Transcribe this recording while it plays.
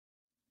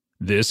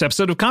This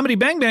episode of Comedy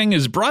Bang Bang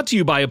is brought to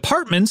you by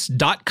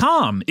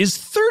Apartments.com. Is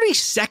 30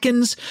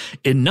 seconds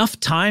enough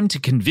time to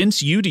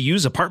convince you to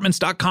use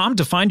Apartments.com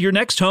to find your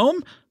next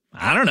home?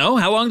 I don't know.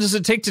 How long does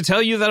it take to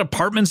tell you that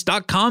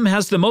Apartments.com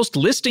has the most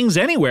listings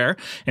anywhere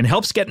and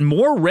helps get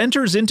more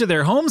renters into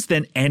their homes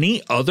than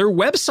any other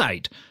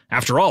website?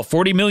 After all,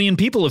 40 million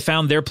people have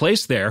found their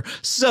place there.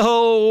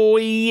 So,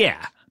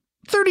 yeah,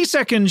 30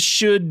 seconds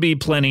should be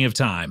plenty of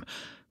time.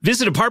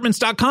 Visit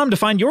Apartments.com to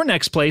find your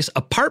next place.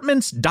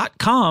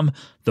 Apartments.com,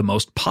 the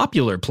most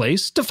popular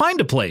place to find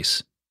a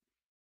place.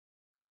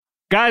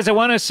 Guys, I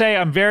want to say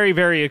I'm very,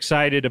 very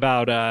excited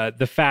about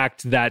the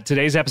fact that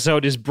today's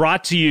episode is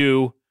brought to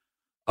you,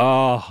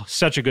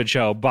 such a good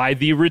show, by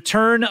the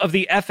return of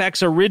the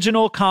FX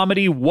original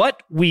comedy,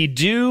 What We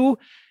Do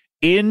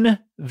in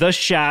the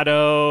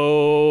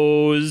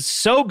Shadows.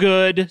 So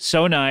good,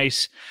 so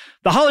nice.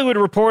 The Hollywood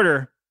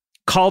Reporter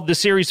called the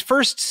series'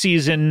 first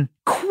season,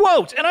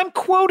 quote, and I'm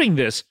quoting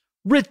this,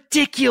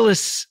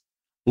 ridiculously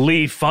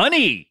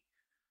funny.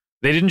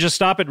 They didn't just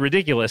stop at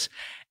ridiculous.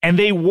 And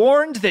they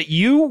warned that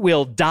you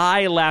will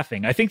die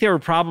laughing. I think they were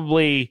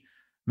probably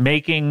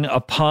making a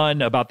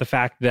pun about the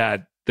fact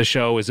that the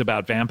show is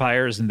about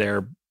vampires and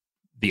they're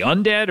the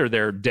undead, or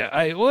they're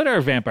dead. What are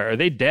vampires? Are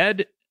they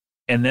dead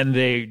and then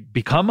they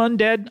become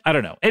undead? I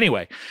don't know.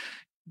 Anyway,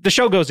 the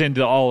show goes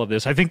into all of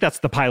this. I think that's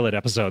the pilot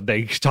episode.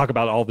 They talk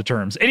about all the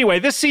terms. Anyway,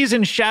 this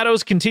season,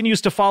 Shadows continues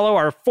to follow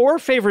our four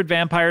favorite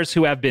vampires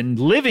who have been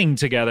living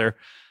together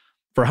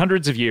for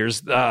hundreds of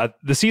years. The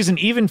season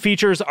even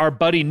features our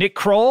buddy Nick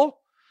Kroll,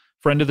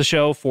 friend of the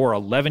show for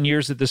 11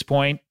 years at this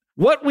point.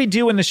 What We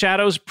Do in the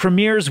Shadows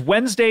premieres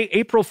Wednesday,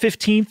 April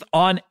 15th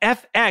on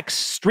FX,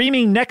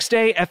 streaming next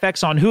day,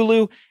 FX on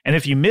Hulu. And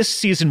if you missed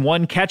season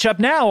 1, catch up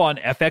now on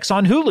FX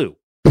on Hulu.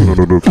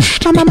 Comedy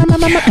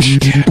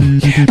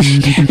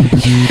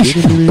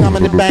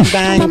bang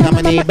bang,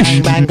 comedy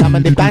bang bang,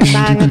 comedy bang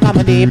bang,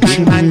 comedy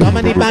bang bang,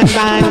 comedy bang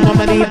bang,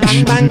 comedy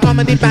bang bang,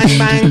 comedy bang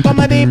bang,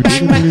 comedy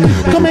bang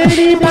bang,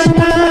 comedy bang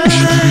bang,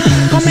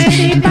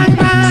 comedy bang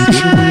bang,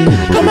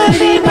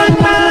 comedy bang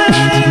bang,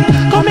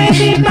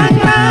 comedy bang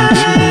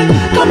bang,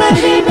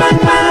 comedy bang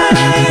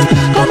bang,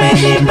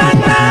 comedy bang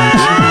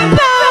bang.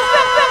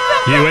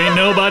 You ain't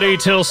nobody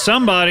till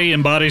somebody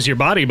embodies your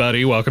body,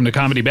 buddy. Welcome to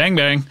Comedy Bang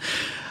Bang.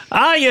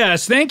 Ah,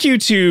 yes. Thank you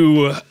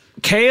to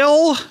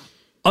Kale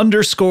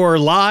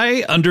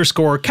 _lie_D_scope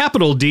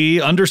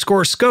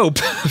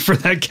for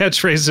that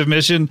catchphrase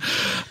submission.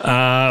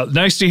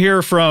 Nice to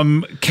hear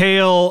from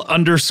Kale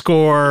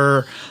 _lie_D_scope.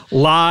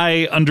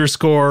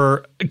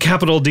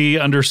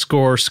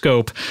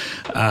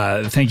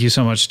 Thank you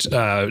so much to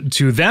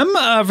them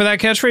for that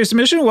catchphrase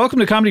submission. Welcome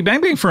to Comedy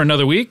Bang Bang for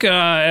another week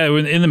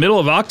in the middle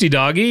of Octi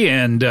Doggy,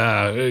 and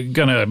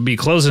gonna be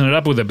closing it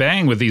up with a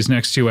bang with these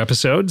next two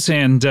episodes.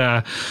 And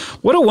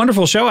what a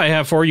wonderful show I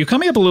have for you.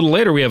 Coming up a little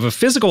later, we have a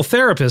physical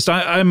therapist.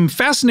 I'm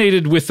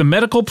fascinated with the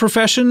medical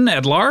profession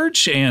at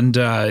large, and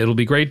it'll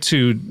be great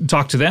to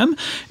talk to them.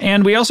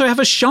 And we also have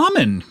a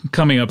shaman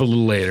coming up a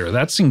little later.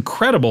 That's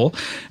incredible,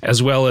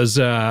 as well as...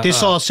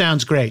 This all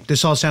sounds great.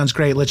 Let's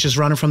just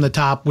run it from the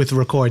top with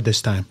record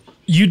this time.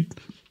 The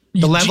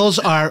levels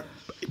are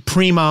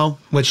primo.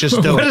 Let's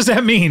just do it. What does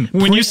that mean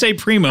when you say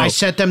primo? I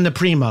set them to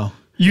primo.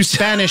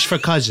 Spanish for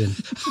cousin.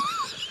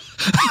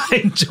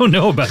 I don't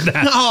know about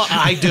that. Oh,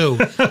 I do.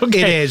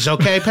 Okay. It is.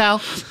 Okay,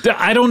 pal?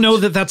 I don't know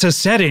that that's a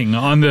setting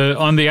on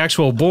the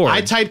actual board.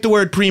 I typed the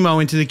word primo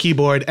into the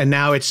keyboard, and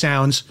now it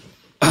sounds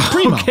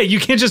primo. Okay, you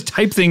can't just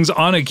type things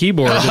on a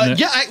keyboard.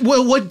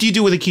 Well, what do you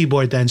do with a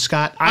keyboard then,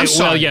 Scott? I'm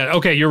sorry. Well, yeah,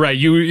 okay, you're right.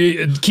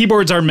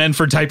 Keyboards are meant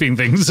for typing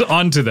things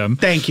onto them.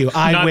 Thank you.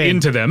 I win.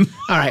 Into them.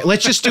 All right,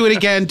 let's just do it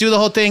again. Do the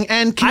whole thing.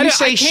 And can you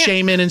say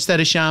shaman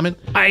instead of shaman?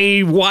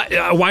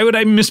 Why would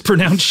I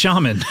mispronounce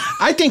shaman?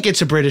 I think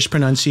it's a British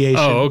pronunciation.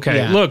 Oh, okay.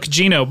 Yeah. Look,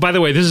 Gino, by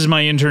the way, this is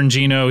my intern,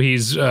 Gino.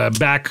 He's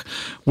back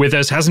with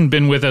us, hasn't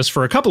been with us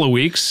for a couple of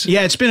weeks.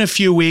 Yeah, it's been a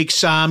few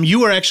weeks. You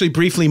were actually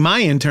briefly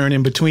my intern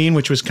in between,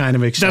 which was kind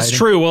of exciting. That's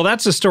true. Well,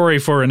 that's a story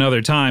for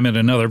another time and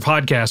another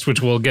podcast, which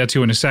we'll get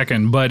to in a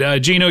second.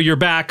 But Gino, you're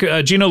back.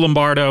 Gino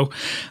Lombardo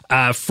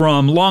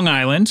from Long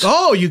Island.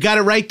 Oh, you got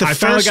it right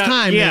first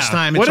time this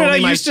time. What did I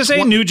used to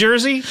say? New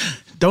Jersey?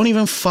 Don't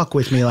even fuck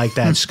with me like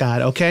that,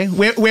 Scott, okay?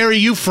 Where are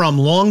you from?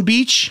 Long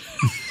Beach?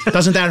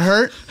 Doesn't that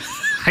hurt?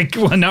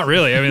 Well, not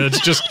really. I mean, it's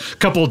just a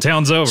couple of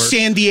towns over.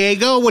 San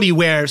Diego? What do you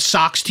wear?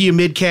 Socks to your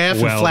mid-calf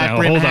and flat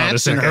brim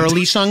hats and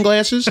Hurley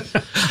sunglasses?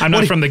 I'm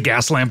not from the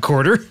gas lamp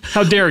quarter.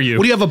 How dare you?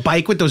 What do you have, a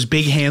bike with those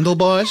big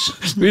handlebars?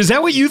 Is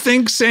that what you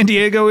think San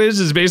Diego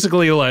is? Is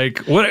basically like,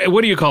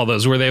 what do you call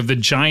those? Where they have the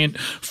giant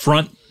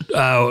front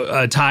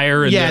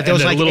tire and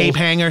those like little ape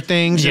hanger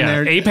things.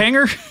 Yeah, ape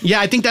hanger? Yeah,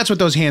 I think that's what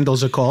those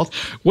handles are called.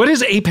 What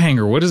is ape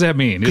hanger? What does that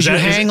mean? Because you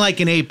hang like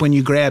an ape when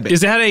you grab it.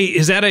 Is that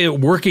a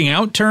working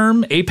out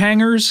term? Ape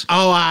hangers?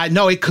 Oh,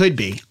 no, it could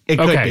be. It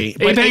could be.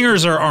 Ape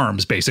hangers are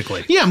arms,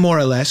 basically. Yeah, more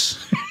or less.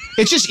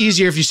 It's just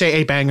easier if you say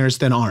ape hangers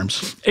than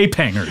arms. Ape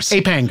hangers.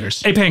 Ape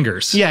hangers. Ape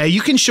hangers. Yeah,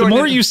 you can shorten it. The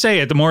more you say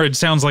it, the more it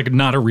sounds like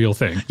not a real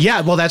thing.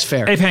 Yeah, well, that's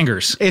fair. Ape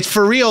hangers. It's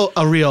for real,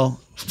 a real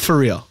For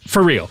real.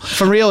 For real.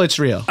 For real, it's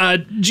real.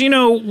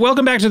 Gino,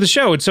 welcome back to the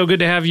show. It's so good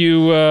to have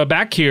you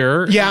back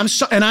here. Yeah,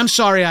 I'm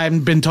sorry I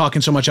haven't been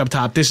talking so much up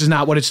top. This is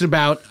not what it's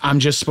about. I'm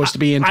just supposed to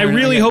be in. I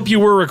really hope you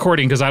were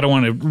recording because I don't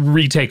want to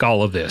retake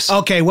all of this.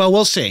 Okay, well,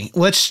 we'll see.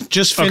 Let's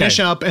just finish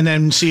up and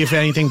then see if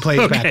anything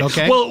plays back,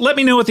 okay? Well, let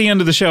me know at the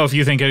end of the show if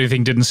you think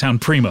anything didn't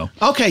sound primo.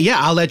 Okay, yeah,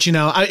 I'll let you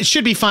know. It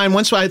should be fine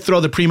once I throw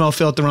the primo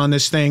filter on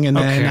this thing and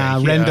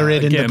then render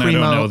it into primo. I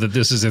don't know that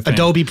this is a thing.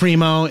 Adobe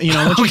Primo, once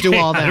you do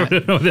all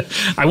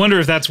that. I wonder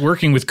if that's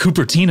working with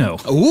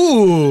Cupertino.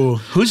 Ooh,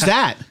 who's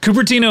that?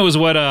 Cupertino is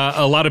what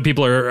a lot of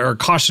people are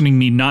cautioning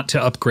me not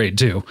to upgrade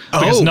to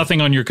because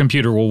nothing on your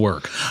computer will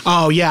work.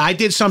 Oh, yeah, I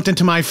did something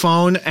to my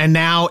phone and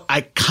now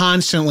I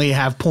constantly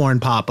have porn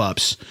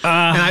pop-ups.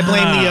 And I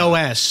blame the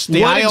OS.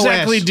 What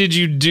exactly did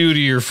you do to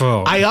your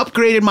phone? I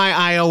upgraded my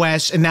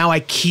iOS and now I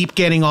keep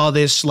getting all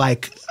this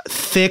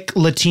thick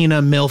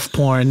Latina MILF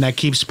porn that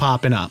keeps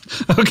popping up.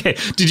 Okay.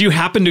 Did you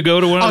happen to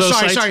go to one of those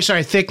sites?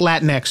 Sorry. Thick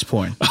Latinx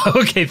porn.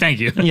 Okay, thank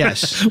you.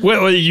 Yes.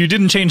 Well, you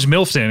didn't change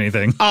MILF to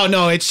anything. Oh,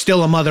 no, it's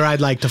still a mother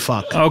I'd like to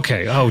fuck.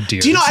 Okay. Oh,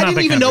 dear. Do you know, I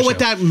didn't even know what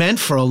that meant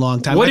for a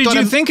long time. What did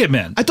you think it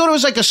meant? I thought it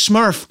was like a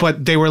Smurf,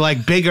 but they were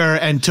bigger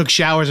and took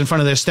showers in front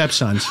of their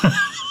stepsons.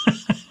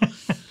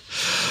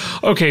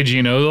 Okay,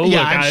 Gino, look,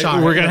 I'm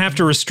sorry. We're going to have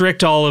to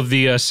restrict all of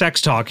the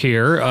sex talk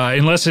here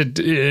unless it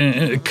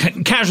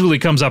casually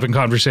comes up in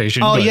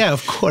conversation. Oh, yeah,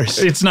 of course.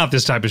 It's not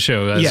this type of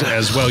show,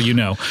 as well you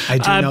know. I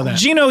do know that.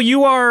 Gino,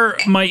 you are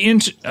my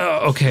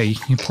okay,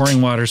 you're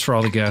pouring waters for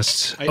all the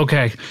guests.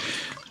 Okay.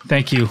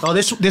 Thank you. Oh,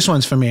 this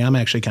one's for me. I'm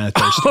actually kind of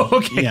thirsty.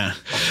 Okay. Yeah.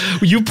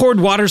 You poured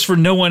waters for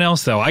no one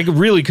else, though. I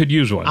really could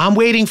use one. I'm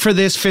waiting for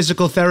this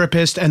physical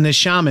therapist and this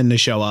shaman to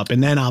show up,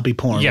 and then I'll be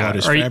pouring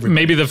waters for everybody.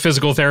 Maybe the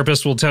physical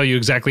therapist will tell you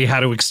exactly how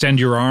to extend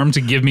your arm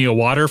to give me a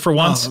water for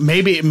once.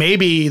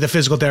 Maybe the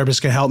physical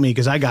therapist can help me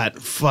because I got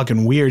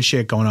fucking weird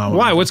shit going on.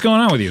 Why? What's going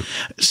on with you?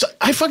 So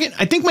I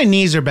think my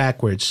knees are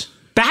backwards.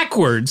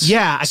 Backwards?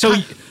 Yeah.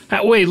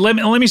 Wait. Let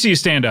me see you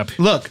stand up.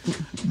 Look.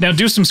 Now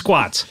do some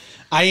squats.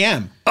 I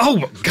am.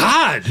 Oh,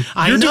 God.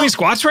 You're doing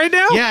squats right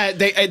now? Yeah,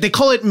 they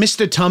call it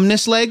Mr.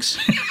 Tumnus legs.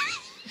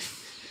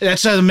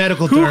 That's a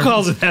medical term. Who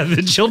calls it that?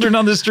 The children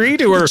on the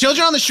street who are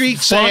children on the street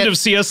fond of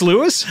C.S.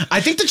 Lewis?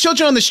 I think the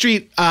children on the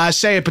street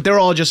say it, but they're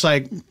all just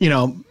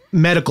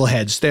medical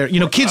heads. They're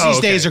kids these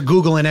days are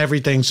Googling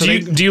everything. So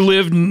do you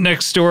live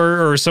next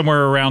door or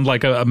somewhere around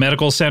a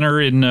medical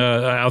center in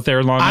out there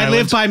in Long Island? I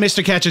live by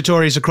Mr.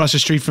 Cacciatore's across the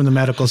street from the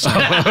medical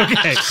center.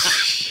 Okay.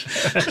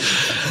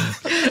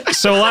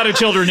 So a lot of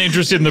children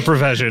interested in the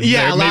profession.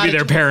 Yeah, maybe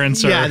their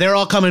parents are. Yeah, they're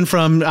all coming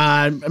from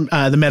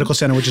the medical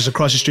center, which is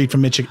across the street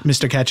from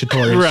Mr.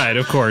 Cacciatore's. Right,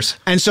 of course.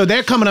 And so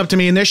they're coming up to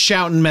me and they're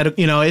shouting,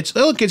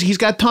 he's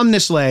got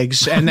tumnus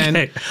legs. And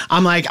then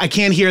I'm like, I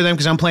can't hear them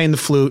because I'm playing the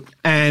flute.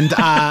 And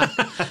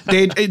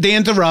they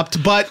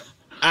interrupt, but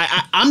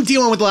I'm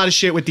dealing with a lot of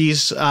shit with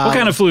these. What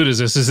kind of flute is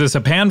this? Is this a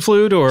pan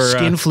flute or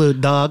skin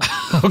flute, dog?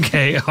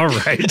 Okay, all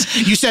right.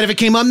 You said if it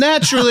came up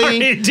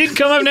naturally. It did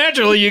come up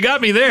naturally. You got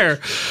me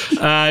there.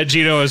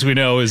 Gino, as we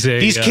know, is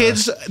these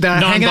kids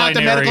that are hanging out at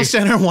the medical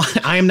center.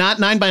 I am not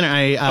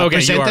non-binary. I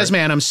present as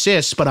man. I'm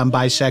cis, but I'm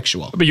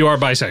bisexual. But you are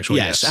bisexual.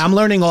 Yes, I'm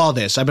learning all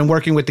this. I've been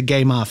working with the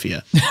gay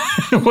mafia.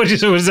 What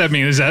does that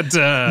mean? Is that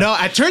no?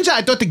 It turns out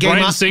I thought the gay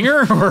Bryan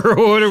Singer, or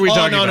what are we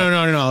talking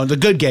about? No. The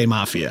good gay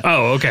mafia.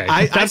 Oh, okay.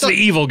 That's the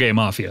evil gay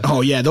mafia. Oh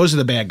yeah, those are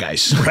the bad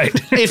guys. Right.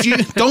 If you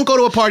don't go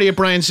to a party at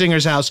Bryan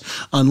Singer's house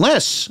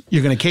unless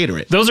you're going to cater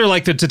it. Those are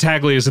like the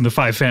Tattaglias and the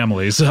Five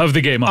Families of the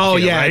gay mafia. Oh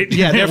yeah, right?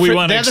 Yeah. They're we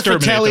want to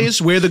exterminate the Fratellis.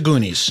 Them. We're the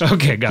Goonies.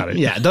 Okay, got it.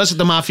 Yeah, those are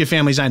the mafia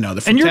families I know.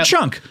 And you're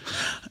Chunk.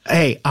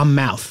 Hey, I'm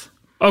Mouth.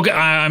 Okay,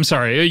 I'm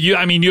sorry. You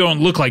don't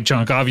look like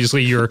Chunk.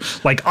 Obviously, you're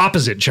like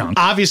opposite Chunk.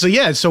 Obviously,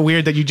 yeah. It's so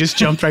weird that you just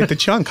jumped right to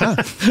Chunk, huh?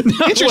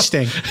 No,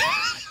 Interesting.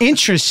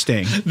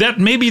 Interesting. That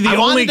may be the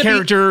only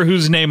character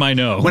whose name I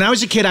know. When I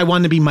was a kid, I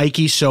wanted to be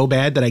Mikey so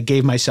bad that I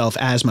gave myself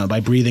asthma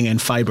by breathing in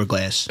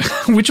fiberglass.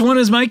 Which one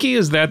is Mikey?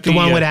 Is that the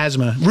one with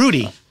asthma?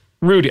 Rudy.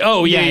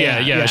 Oh,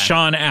 yeah.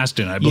 Sean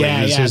Astin, I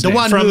believe, is his name.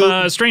 One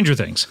from Stranger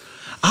Things.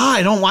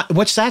 I don't want.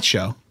 What's that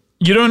show?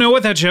 You don't know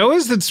what that show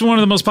is? That's one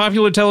of the most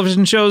popular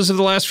television shows of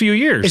the last few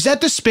years. Is that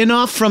the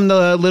spinoff from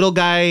the little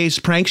guy's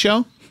prank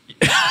show?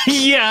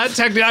 Yeah,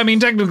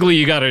 technically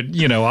you got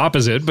it,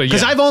 opposite, but yeah.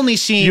 Because I've only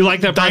seen you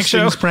like that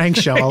Dustin's prank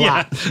show a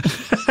lot.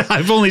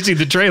 I've only seen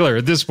the trailer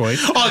at this point.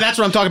 Oh, that's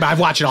what I'm talking about. I've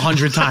watched it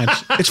 100 times.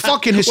 It's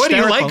fucking hysterical.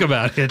 What do you like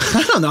about it?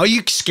 I don't know.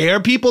 You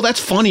scare people? That's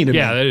funny to me.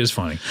 Yeah, that is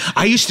funny.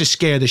 I used to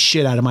scare the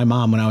shit out of my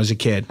mom when I was a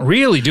kid.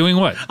 Really? Doing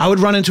what? I would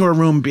run into her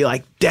room and be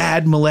like,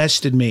 Dad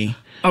molested me.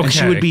 Okay. And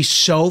she would be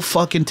so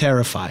fucking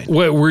terrified.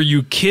 What, were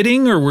you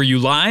kidding or were you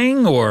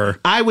lying or?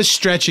 I was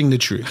stretching the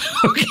truth.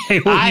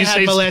 Okay. I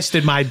had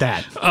molested my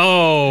dad.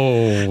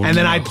 Oh. And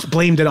then I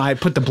blamed it. I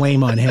put the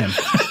blame on him.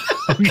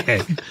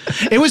 Okay.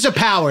 It was a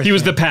power. He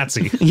was the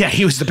patsy. Yeah,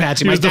 he was the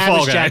patsy. was the dad fall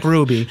was guy. Jack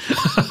Ruby.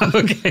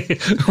 Okay.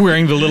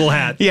 Wearing the little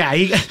hat. Yeah,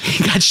 he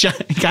got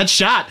shot. He got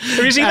shot.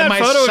 Have you seen that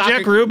photo of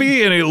Jack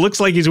Ruby? And it looks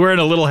like he's wearing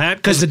a little hat.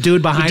 Because the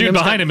dude behind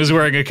him is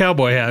wearing a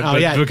cowboy hat. Oh,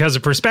 yeah. Because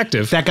of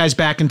perspective. That guy's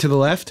back and to the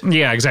left.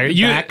 Yeah,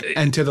 exactly. Back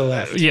and to the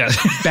left. Yeah.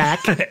 Back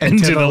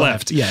and to the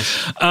left.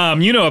 Yes.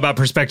 You know about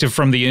perspective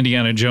from the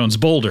Indiana Jones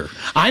boulder.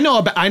 I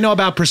know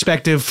about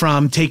perspective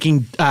from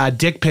taking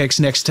dick pics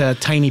next to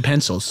tiny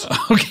pencils.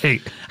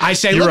 Okay. I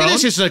say, look at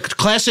this. It's a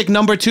classic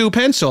number 2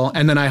 pencil,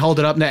 and then I hold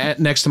it up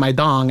next to my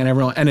dong,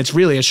 and it's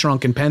really a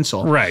shrunken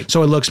pencil. Right.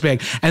 So it looks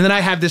big. And then I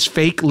have this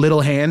fake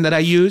little hand that I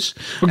use,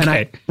 and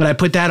I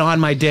put that on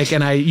my dick,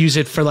 and I use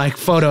it for like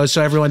photos,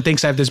 so everyone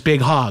thinks I have this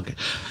big hog.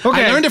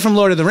 Okay. I learned it from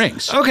Lord of the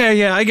Rings. Okay,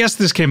 yeah, I guess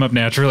this came up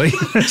naturally,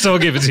 so I'll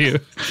give it to you.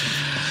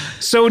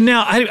 So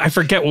now I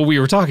forget what we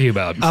were talking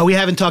about. We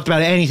haven't talked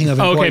about anything of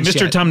importance Okay,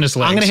 Mr. yet. Tumnus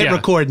Legs. I'm going to hit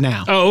record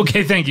now. Oh,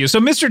 okay, thank you. So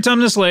Mr.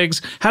 Tumnus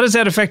Legs, how does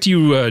that affect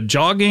you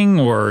jogging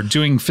or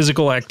doing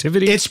physical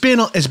activity? It's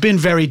been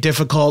very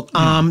difficult.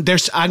 I'm going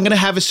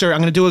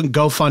to do a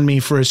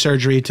GoFundMe for a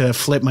surgery to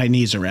flip my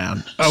knees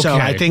around. Okay. So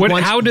I think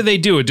how do they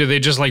do it? Do they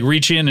just like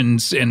reach in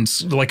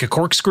and like a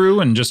corkscrew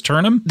and just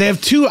turn them? They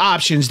have 2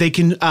 options. They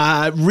can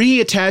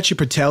reattach your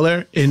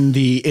patellar in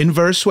the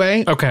inverse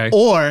way. Okay.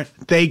 Or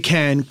they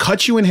can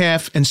cut you in half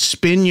and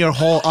spin your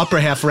whole upper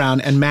half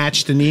around and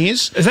match the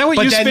knees. Is that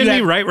what you spin me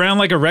right round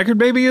like a record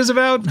baby is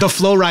about? The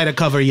Flo Rida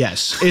cover,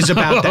 yes, is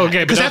about that.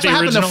 Okay, because that's what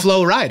happened to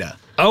Flo Rida.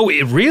 Oh,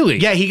 it really?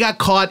 Yeah, he got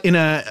caught in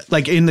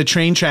the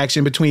train tracks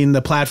in between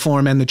the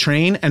platform and the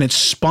train, and it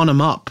spun him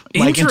up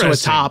like into a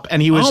top,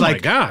 and he was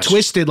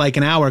twisted like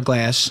an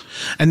hourglass.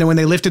 And then when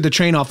they lifted the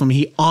train off him,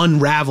 he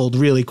unraveled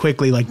really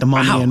quickly like the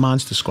Mummy and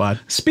Monster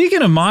Squad.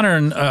 Speaking of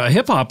modern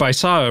hip hop, I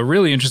saw a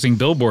really interesting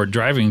billboard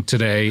driving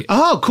today.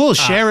 Oh, cool!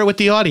 Share it with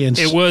the audience.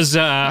 It was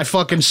I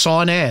fucking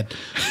saw an ad.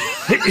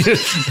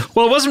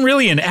 Well, it wasn't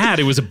really an ad;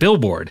 it was a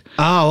billboard.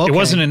 Oh, okay. It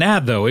wasn't an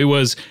ad though.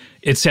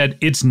 It said,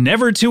 "It's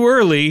never too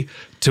early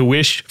to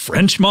wish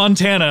French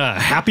Montana a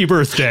happy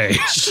birthday."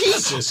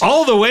 Jesus.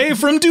 All the way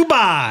from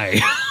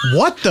Dubai.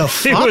 What the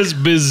fuck? It was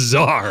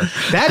bizarre.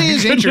 That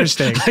is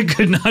interesting. I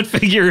could not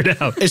figure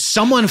it out. Is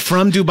someone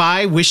from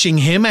Dubai wishing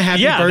him a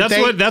happy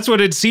birthday? Yeah, that's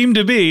what it seemed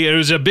to be. It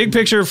was a big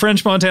picture of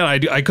French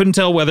Montana. I couldn't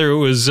tell whether it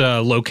was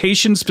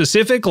location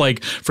specific,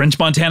 like French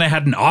Montana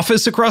had an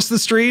office across the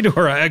street,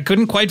 or I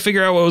couldn't quite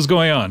figure out what was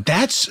going on.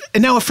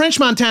 Now a French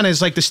Montana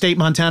is like the state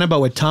Montana, but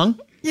with tongue?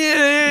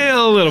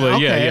 Yeah, a little bit.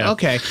 Okay, yeah.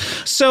 Okay.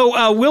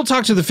 So we'll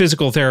talk to the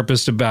physical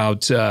therapist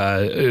about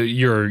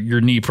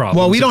your knee problems.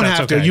 Well, we don't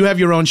have to. You have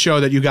your own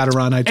show that you got to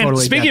run.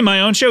 Speaking of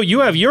my own show,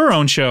 you have your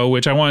own show,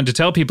 which I wanted to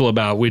tell people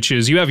about, which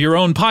is you have your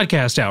own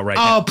podcast out right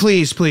now. Oh,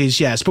 please,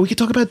 yes. But we can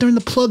talk about it during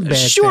the plug bag.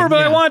 Sure,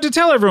 but I wanted to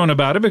tell everyone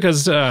about it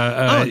because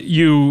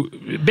you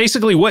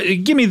basically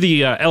give me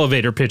the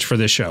elevator pitch for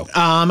this show.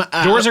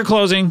 Doors are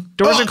closing.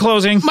 Doors are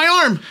closing.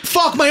 My arm.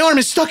 Fuck, my arm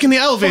is stuck in the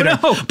elevator.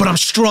 Oh, no. But I'm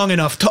strong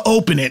enough to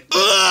open it.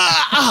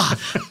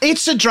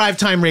 It's a drive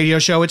time radio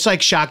show. It's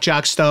like shock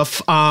jock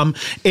stuff.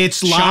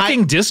 It's live.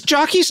 Shocking disc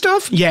jockey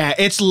stuff? Yeah,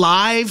 it's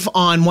live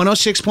on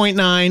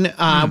 106.9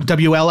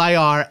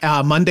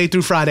 WLIR Monday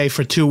through Friday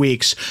for 2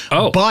 weeks.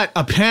 Oh. But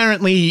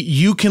apparently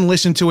you can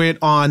listen to it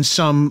on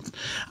some,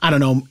 I don't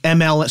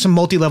know, some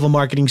multi-level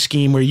marketing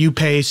scheme where you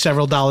pay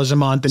several dollars a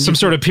month. And some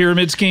sort of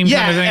pyramid scheme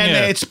kind of thing?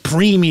 And it's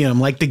premium,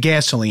 like the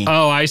gasoline.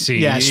 Oh, I see.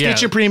 Yeah,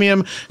 Stitcher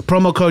Premium,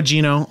 promo code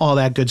Gino, all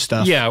that good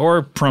stuff. Yeah,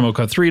 or promo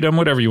code Freedom,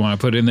 whatever you want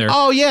to put in there.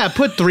 Oh, yeah,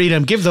 put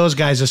Freedom. Give those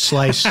guys a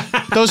slice.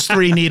 Those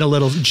 3 need a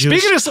little juice.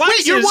 Speaking of slices.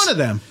 Wait, you're one of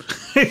them.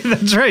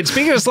 That's right.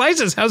 Speaking of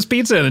slices, how's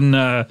pizza?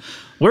 And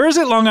where is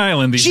it? Long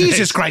Island these days?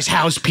 Jesus Christ,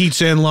 House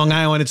Pizza in Long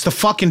Island. It's the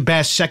fucking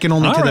best, second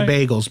only to the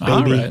bagels,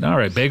 baby. All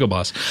right, Bagel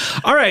Boss.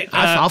 All right.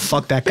 I'll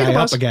fuck that guy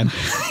up again.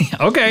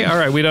 Okay, all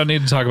right. We don't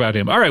need to talk about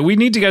him. All right, we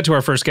need to get to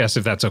our first guest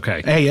if that's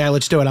okay. Hey, yeah,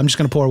 let's do it. I'm just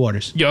going to pour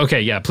waters. Yeah,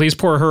 okay, yeah. Please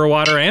pour her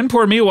water and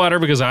pour me water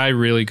because I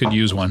really could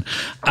use one.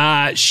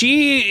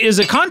 She is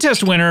a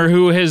contest winner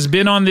who has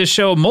been on this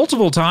show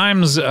multiple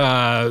times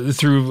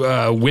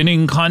through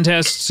winning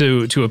contests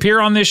to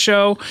appear on this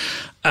show.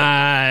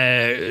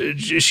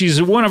 She's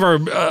one of our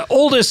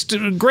oldest,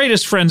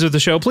 greatest friends of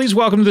the show. Please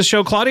welcome to the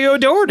show, Claudia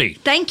O'Doherty.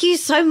 Thank you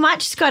so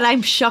much, Scott.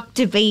 I'm shocked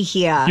to be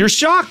here. You're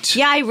shocked?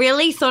 Yeah, I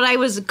really thought I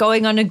was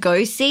going on a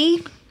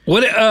go-see.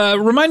 What?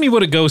 Remind me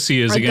what a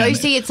go-see is again. A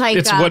go-see, it's like...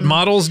 It's what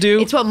models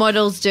do? It's what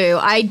models do.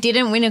 I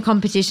didn't win a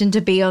competition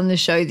to be on the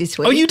show this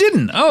week. Oh, you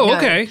didn't? Oh, no,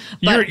 okay.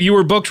 You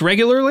were booked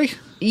regularly?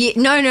 Yeah,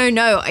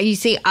 no. You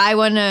see, I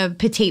won a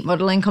petite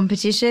modeling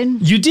competition.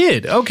 You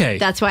did? Okay.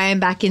 That's why I'm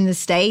back in the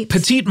States.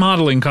 Petite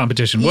modeling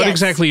competition. What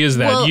exactly is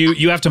that? Well,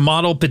 you have to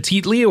model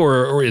petitely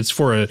or it's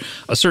for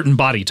a certain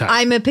body type?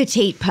 I'm a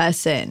petite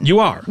person. You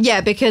are?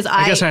 Yeah, because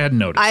I guess I hadn't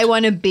noticed. I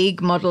won a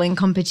big modeling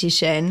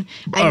competition.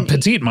 A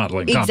petite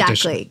modeling competition.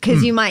 Exactly.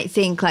 Because you might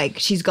think like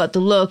she's got the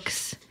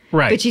looks.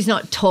 Right. But she's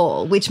not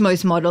tall, which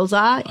most models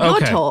are. You're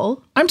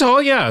tall. I'm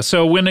tall, yeah.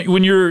 So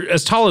when you're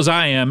as tall as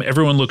I am,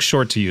 everyone looks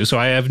short to you. So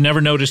I have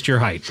never noticed your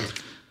height.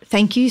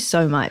 Thank you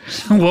so much.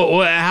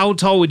 Well, how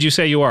tall would you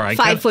say you are?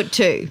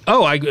 5'2".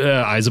 Oh,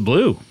 Eyes of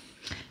Blue.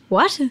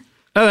 What?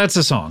 Oh, that's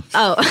a song.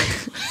 Oh,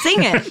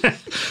 sing it.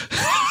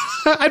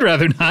 I'd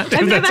rather not.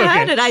 I've never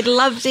heard it. I'd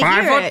love to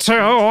hear it. 5'2",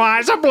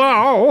 Eyes of Blue.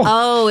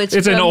 Oh, it's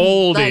an from,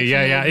 oldie. like,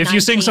 Yeah. If you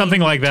sing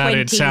something like that,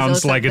 it 1920s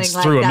sounds or like it's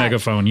something through like a that.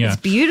 megaphone. Yeah.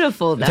 It's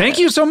beautiful, though. Thank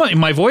you so much.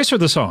 My voice or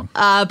the song?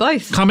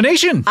 Both.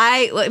 Combination.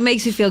 It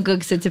makes me feel good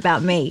because it's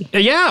about me.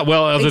 Yeah,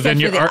 well, other Except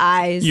than for the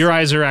eyes. Your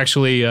eyes are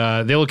actually,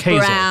 they look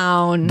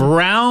hazel.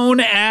 Brown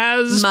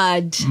as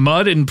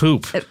mud and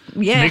poop.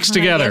 Yeah. Mixed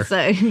together.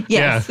 I guess so.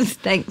 Yes. Yeah.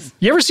 Thanks.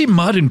 You ever see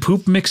mud and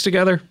poop mixed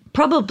together?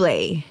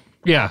 Probably.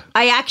 Yeah.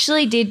 I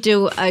actually did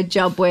do a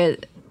job where.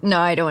 No,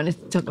 I don't want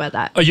to talk about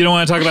that. Oh, you don't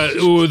want to talk about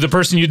the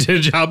person you did a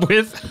job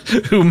with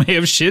who may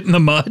have shit in the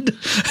mud?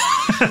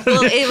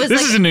 Well, it was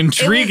this is an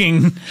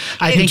intriguing.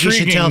 I think you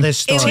should tell this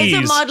story. It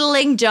was a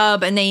modeling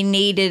job, and they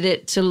needed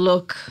it to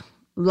look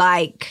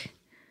like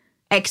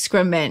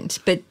excrement,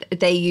 but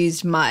they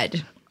used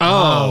mud.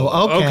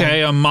 Oh,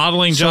 okay. A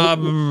modeling job.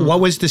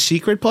 What was the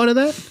secret part of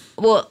that?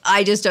 Well,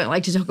 I just don't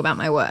like to talk about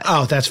my work.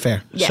 Oh, that's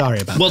fair. Yeah.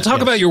 Sorry about that. Well,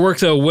 talk about your work,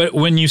 though.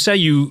 When you say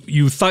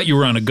you thought you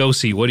were on a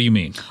go-see, what do you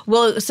mean?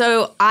 Well,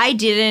 so I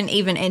didn't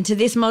even enter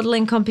this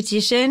modeling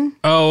competition.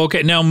 Oh,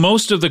 okay. Now,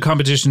 most of the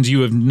competitions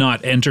you have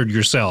not entered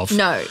yourself.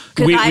 No,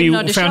 because I'm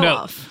not a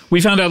show-off. We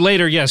found out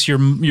later, yes, your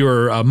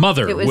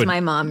mother. It was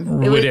my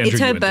mum. It's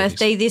her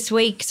birthday this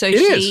week, so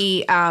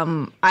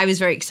I was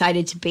very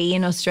excited to be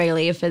in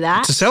Australia for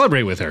that. To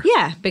celebrate with her.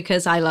 Yeah,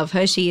 because I love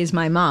her. She is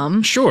my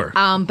mum. Sure.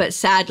 But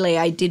sadly,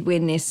 I did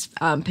win this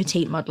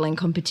petite modeling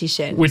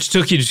competition. Which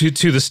took you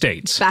to the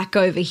States. Back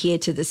over here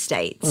to the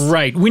States.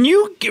 Right. When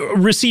you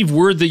receive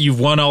word that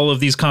you've won all of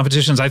these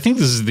competitions, I think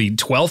this is the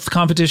 12th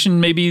competition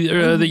maybe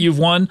that you've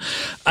won.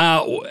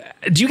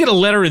 Do you get a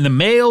letter in the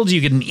mail? Do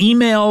you get an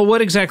email?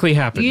 What exactly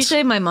happens?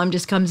 Usually my mum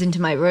just comes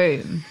into my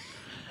room.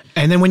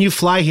 And then when you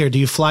fly here, do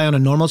you fly on a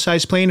normal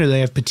size plane or do they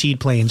have petite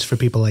planes for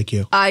people like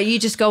you? You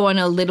just go on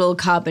a little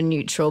carbon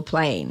neutral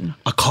plane.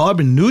 A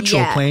carbon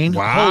neutral plane?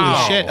 Wow.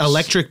 Holy shit.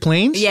 Electric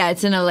planes? Yeah,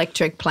 it's an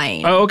electric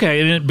plane. Oh,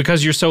 okay. And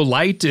because you're so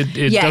light,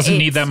 it doesn't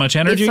need that much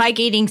energy? It's like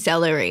eating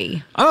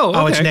celery. Oh, okay.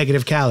 Oh, it's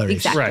negative calories.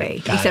 Exactly. Right.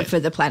 Except for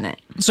the planet.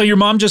 So your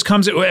mom just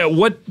comes.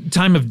 What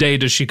time of day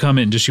does she come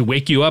in? Does she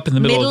wake you up in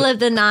the middle of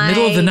the night?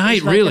 Middle of the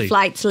night, like really? The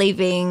flight's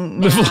leaving.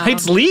 The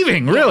flight's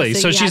leaving, really? Yeah,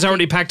 so she's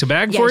already packed a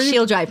bag for you? Yeah,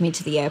 she'll drive me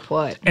to the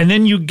airport. And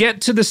then you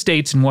get to the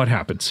States, and what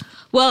happens?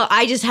 Well,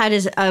 I just had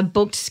a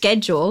booked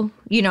schedule.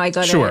 You know, I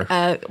got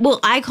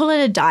I call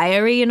it a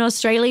diary in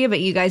Australia, but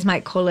you guys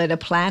might call it a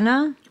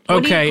planner.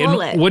 What do you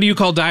call it? What do you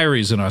call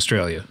diaries in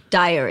Australia?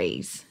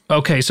 Diaries.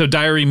 Okay, so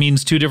diary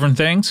means two different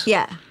things?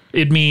 Yeah.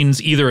 It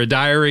means either a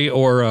diary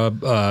or a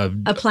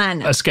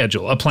planner. A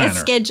schedule, a planner. A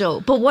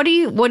schedule. But what do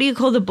you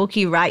call the book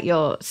you write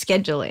your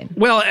schedule in?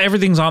 Well,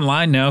 everything's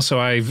online now,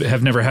 so I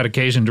have never had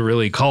occasion to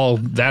really call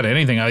that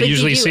anything. I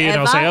usually see it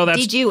and I'll say, oh,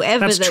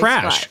 that's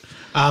trash.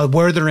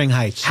 Wuthering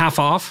Heights. Half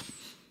off?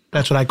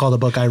 That's what I call the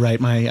book I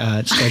write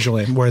my schedule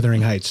in,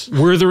 Wuthering Heights.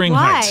 Wuthering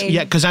Why? Heights.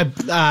 Yeah, because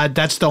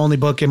that's the only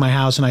book in my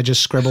house, and I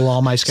just scribble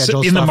all my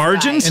schedule in the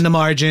margins? In the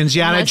margins,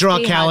 yeah, and I Must draw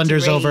be hard to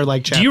calendars read. over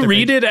like chapter. Do you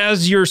read it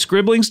as you're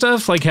scribbling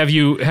stuff? Like, have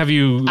you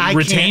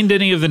retained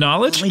any of the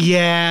knowledge?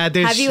 Yeah.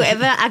 Have you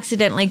ever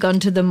accidentally gone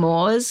to the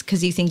Moors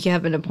because you think you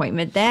have an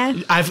appointment there?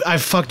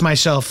 I've fucked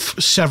myself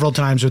several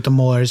times with the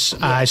Moors.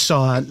 Yeah. I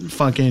saw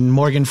fucking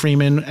Morgan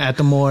Freeman at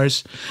the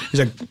Moors. He's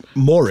like,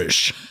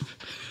 Moorish.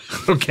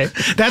 Okay.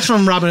 That's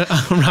from Robin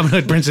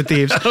Hood, Prince of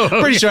Thieves. Oh,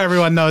 okay. Pretty sure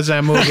everyone knows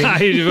that movie.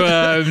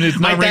 It's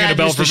not ringing a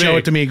bell used for to show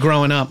it to me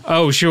growing up.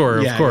 Oh, sure,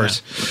 of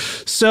course.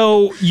 Yeah.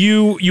 So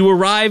you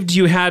arrived,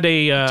 you had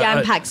a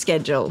jam-packed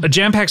schedule. A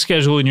jam-packed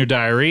schedule in your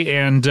diary,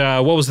 and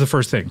what was the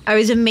first thing? I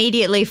was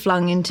immediately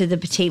flung into the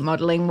petite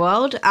modeling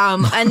world.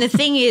 And the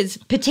thing is,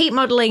 petite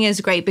modeling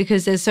is great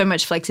because there's so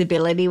much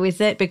flexibility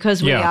with it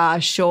because we are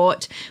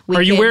short.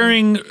 Are you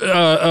wearing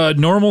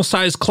normal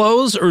size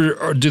clothes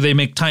or do they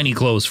make tiny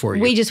clothes for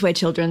you? We just wear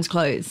children's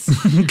clothes.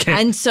 Okay.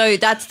 And so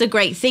that's the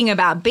great thing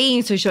about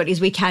being so short is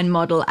we can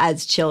model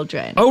as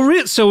children.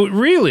 Oh, so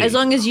really? As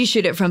long as you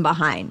shoot it from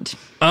behind.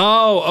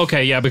 Oh,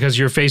 okay, yeah, because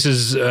your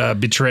faces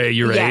betray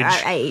your age.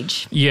 Yeah, our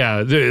age.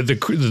 Yeah,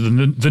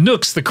 the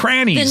nooks, the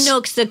crannies. The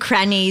nooks, the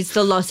crannies,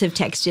 the loss of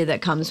texture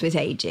that comes with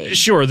aging.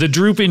 Sure, the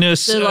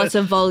droopiness. The loss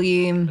of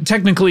volume.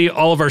 Technically,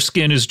 all of our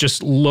skin is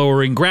just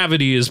lowering.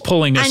 Gravity is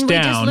pulling us down.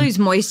 And we just lose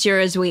moisture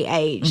as we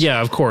age. Yeah,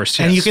 of course.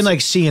 Yes. And you can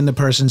see in the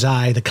person's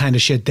eye the kind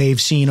of shit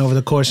they've seen over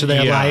the course of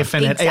their life.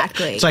 And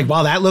exactly. it's like,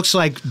 wow, that looks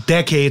like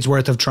decades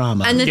worth of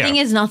trauma. And the thing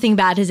is, nothing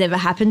bad has ever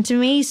happened to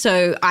me,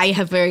 so I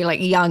have very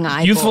young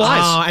eyeballs. Youthful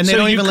eyes. Oh, and they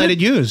don't even let it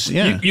use.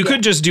 Yeah. You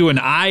could just do an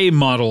eye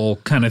model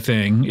kind of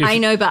thing. I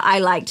know, but I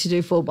like to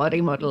do full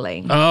body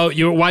modeling. Oh,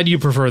 why do you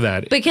prefer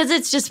that? Because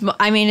it's just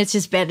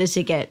better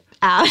to get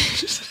out.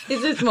 It's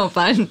just more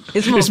fun.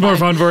 It's more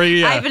fun for you,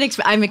 yeah.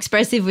 I'm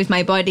expressive with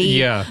my body.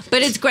 Yeah.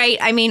 But it's great.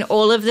 I mean,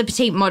 all of the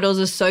petite models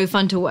are so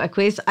fun to work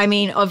with. I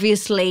mean,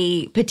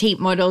 obviously, petite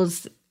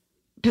models,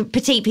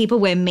 petite people,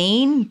 we're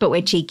mean, but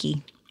we're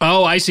cheeky.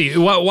 Oh, I see.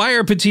 Why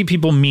are petite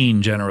people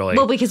mean generally?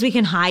 Well, because we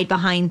can hide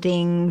behind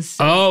things.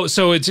 Oh,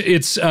 so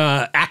it's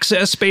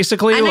access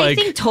basically. And like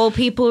I think tall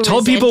people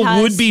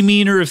would be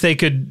meaner if they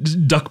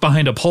could duck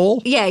behind a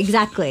pole. Yeah,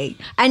 exactly.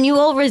 And you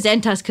all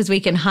resent us because we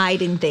can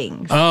hide in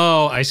things.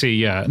 Oh, I see.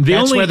 Yeah,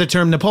 That's where the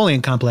term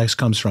Napoleon complex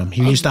comes from.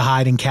 He used to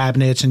hide in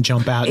cabinets and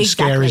jump out and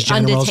scare his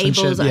generals under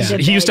tables, and shit.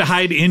 under He used to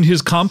hide in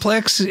his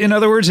complex. In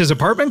other words, his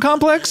apartment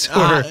complex.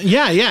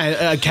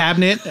 A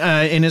cabinet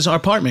in his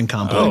apartment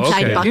complex. Oh, okay.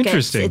 Inside buckets,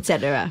 Interesting.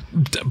 etc.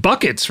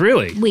 Buckets,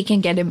 really? We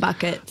can get in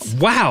buckets.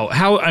 Wow.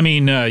 How? I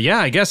mean,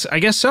 I guess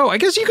so. I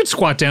guess you could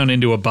squat down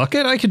into a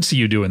bucket. I could see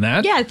you doing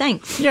that. Yeah,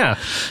 thanks. Yeah.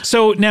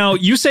 So now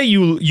you say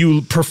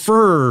you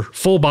prefer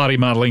full body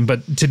modeling,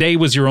 but today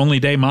was your only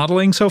day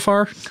modeling so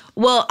far?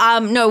 Well,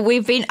 no,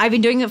 I've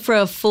been doing it for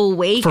a full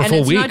week. For a and full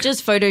it's week? not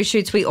just photo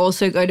shoots. We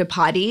also go to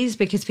parties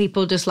because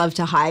people just love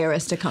to hire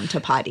us to come to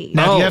parties.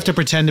 Now, do you have to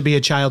pretend to be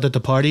a child at the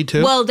party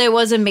too? Well, there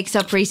was a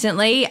mix-up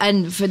recently,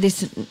 and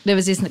there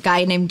was this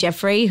guy named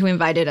Jeffrey who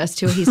invited us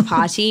to his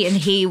party, and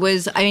he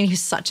was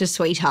such a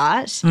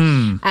sweetheart,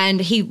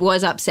 and he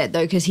was upset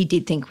though because he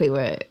did think we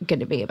were going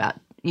to be about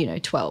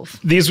 12.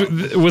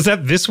 Was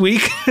that this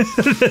week?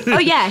 Oh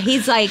yeah,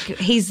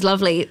 he's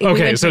lovely. We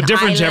Okay, went so to an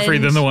different Jeffrey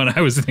island. than the one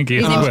I was thinking.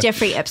 His of. name's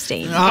Jeffrey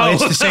Epstein. Oh,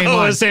 it's the same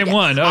one. The same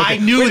one. Okay.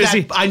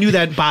 I knew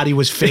that body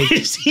was fake.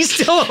 Is he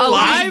still Oh,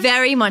 alive? he's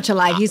very much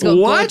alive. He's got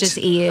What? gorgeous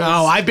ears.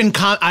 Oh, I've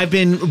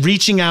been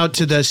reaching out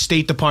to the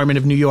State Department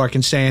of New York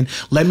and saying,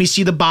 "Let me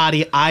see the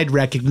body. I'd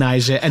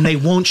recognize it," and they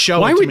won't show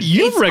it. Why to would me.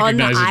 you It's on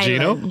the recognize it,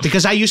 Gino? island.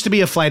 Because I used to be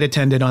a flight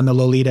attendant on the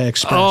Lolita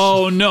Express.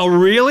 Oh no,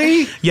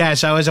 really?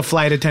 Yes, I was a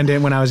flight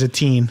attendant when I was a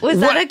teen. Was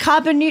that a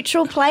carbon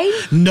neutral plane?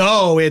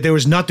 No, there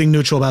was nothing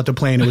neutral about the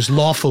plane. It was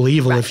lawful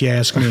evil, if you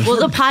ask me. Well,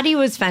 the party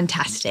was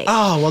fantastic.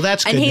 Oh, well,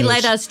 that's good And he news.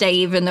 let us stay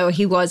even though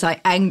he was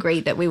angry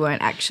that we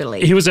weren't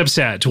actually. He was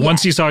upset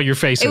once he saw your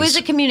faces. It was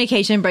a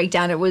communication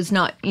breakdown. It was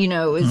not, it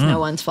was no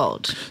one's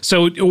fault.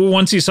 So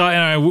once he saw,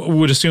 and I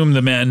would assume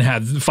the men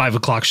had 5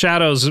 o'clock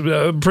shadows,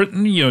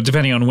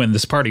 depending on when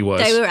this party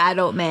was. They were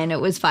adult men.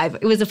 It was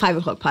a 5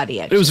 o'clock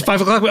party, actually. It was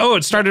 5 o'clock. Oh,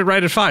 it started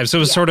right at 5. So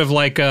it was sort of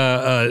like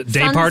a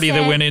day party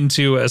that Sunset. went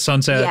into a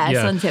sunset.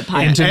 Yeah, sunset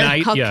party. Into And night.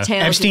 Yeah.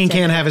 Cocktails, Epstein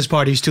etc. can't have his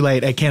parties too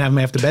late. I can't have them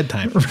after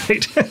bedtime.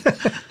 Right.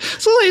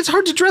 So it's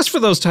hard to dress for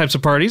those types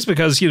of parties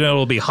because,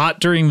 it'll be hot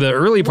during the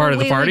early part of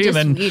the We were party just,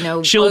 and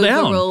then chill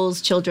down.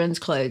 overalls, children's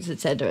clothes,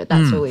 etc.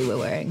 That's what we were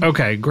wearing.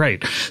 Okay,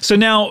 great. So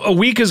now a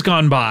week has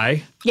gone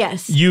by.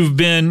 Yes. You've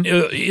been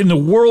in the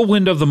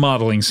whirlwind of the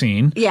modeling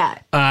scene. Yeah.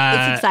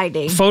 It's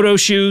exciting. Photo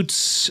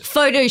shoots.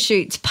 Photo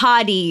shoots,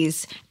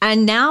 parties,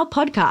 and now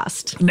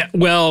podcast.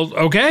 Well,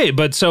 okay,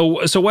 but so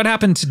what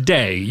happened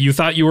today? You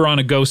thought you were on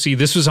a go-see.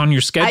 This was on your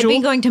I've schedule?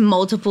 been going to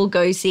multiple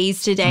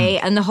go-sees today,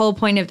 and the whole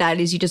point of that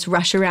is you just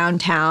rush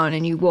around town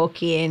and you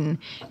walk in,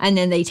 and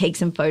then they take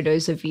some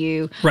photos of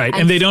you. Right,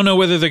 and they don't know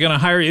whether they're going to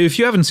hire you. If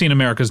you haven't seen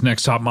America's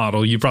Next Top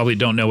Model, you probably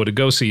don't know what a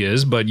go-see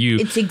is, but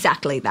It's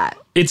exactly that.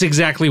 it's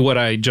exactly what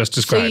I just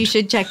So described. you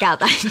should check out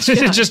that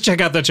show. Just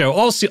check out that show.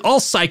 All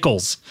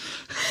cycles.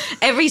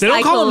 Every They cycle.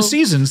 don't call them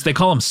seasons, they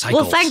call them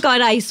cycles. Well, thank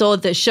God I saw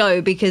the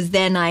show because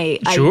then I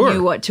Sure.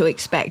 knew what to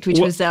expect, which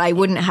was that I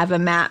wouldn't have a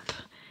map.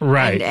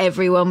 Right. And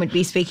everyone would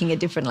be speaking a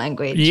different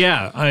language.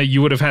 Yeah,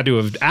 you would have had to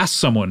have asked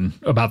someone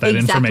about that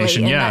Exactly,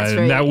 information. and Yeah, that's and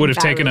very that would have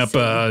taken up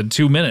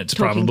 2 minutes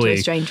Talking probably. to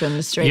a stranger on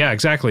the street. Yeah,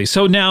 exactly.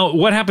 So now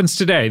what happens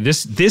today?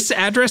 This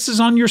address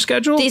is on your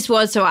schedule?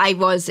 I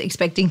was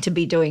expecting to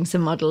be doing some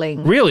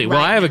modeling. Really? Well,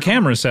 right I have a now.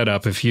 camera set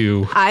up if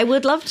you... I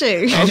would love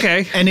to.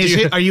 Okay. And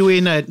are you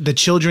in the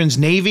children's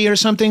navy or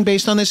something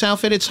based on this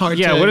outfit? It's hard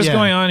to... Yeah, what is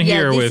going on Yeah,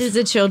 here this with... is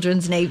a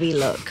children's navy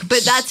look.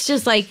 But that's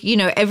just like,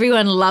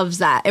 everyone loves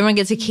that. Everyone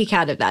gets a kick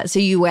out of that. So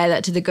you wear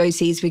that to the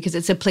go-sees because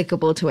it's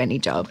applicable to any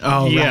job.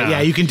 Oh, Yeah. right.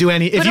 Yeah, you can do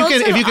any... If But you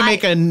can also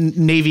make a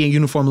navy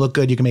uniform look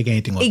good, you can make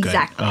anything look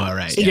Exactly. good. All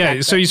right. Exactly.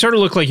 Yeah, so you sort of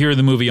look like you're in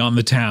the movie On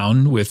the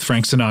Town with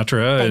Frank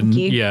Sinatra Thank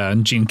you.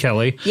 and Gene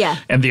Kelly. Yeah.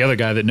 And the other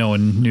guy that no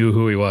one knew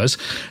who he was.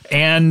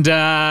 And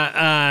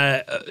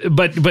but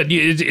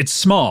it's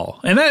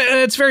small. And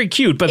it's very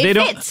cute, but It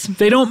they fits.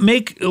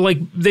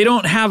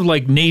 don't have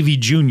like Navy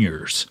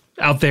juniors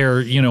out there,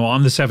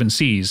 on the 7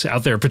 Seas,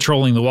 out there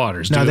patrolling the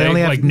waters. No, Do they they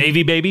only have- like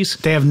Navy babies?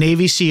 They have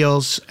Navy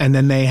SEALs, and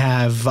then they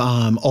have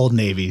Old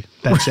Navy.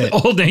 That's it.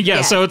 Old Navy,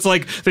 yeah. So it's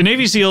like the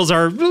Navy SEAls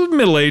are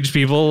middle-aged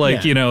people,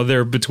 like Yeah.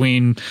 they're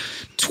between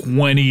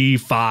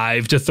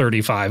 25 to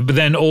 35. But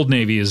then Old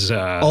Navy is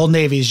Old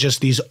Navy is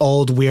just these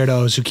old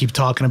weirdos who keep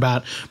talking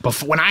about,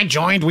 but when I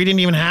joined, we didn't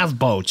even have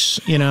boats,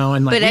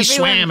 and like But we everyone-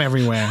 swam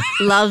everywhere.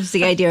 Loves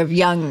the idea of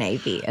young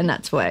navy, and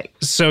that's what.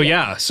 So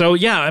yeah.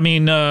 I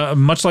mean,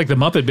 much like the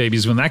Muppet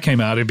Babies when that came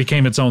out, it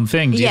became its own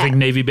thing. Do you think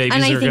Navy Babies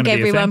and are I going think to be a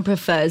everyone thing?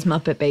 prefers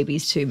Muppet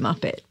Babies to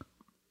Muppet.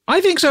 I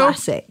think so.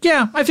 Classic.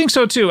 Yeah, I think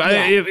so too.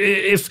 Yeah.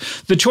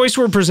 If the choice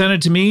were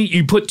presented to me,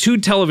 you put 2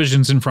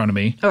 televisions in front of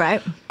me. All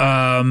right.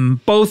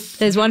 Both.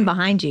 There's one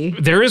behind you.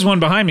 There is one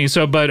behind me,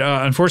 but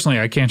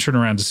unfortunately I can't turn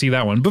around to see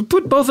that one. But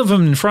put both of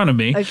them in front of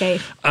me. Okay.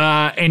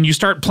 And you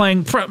start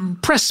playing,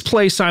 press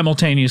play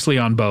simultaneously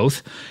on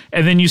both,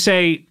 and then you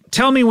say,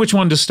 tell me which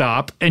one to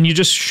stop. And you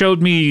just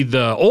showed me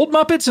the old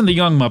Muppets and the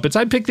young Muppets.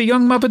 I'd pick the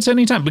young Muppets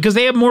anytime because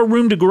they have more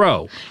room to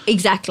grow.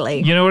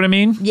 Exactly. You know what I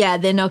mean? Yeah,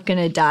 they're not going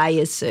to die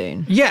as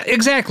soon. Yeah,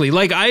 exactly.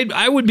 Like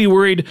I would be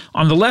worried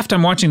on the left,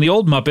 I'm watching the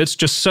old Muppets,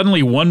 just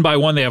suddenly one by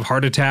one they have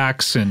heart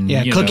attacks and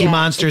Cookie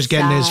Monster's it's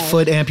getting his sad.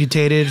 foot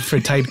amputated for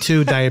type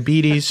 2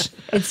 diabetes.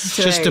 It's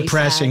just very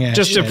depressing. sad.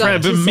 just shit.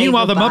 depressed. to But say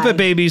meanwhile, the goodbye. Muppet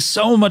Babies,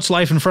 so much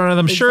life in front of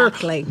them.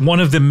 Exactly. Sure, one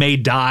of them may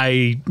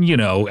die,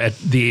 at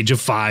the age of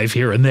 5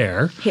 here and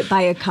there. Hit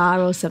by a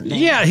car or something.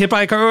 Yeah, hit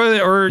by a car,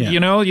 or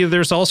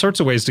there's all sorts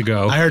of ways to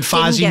go. I heard Didn't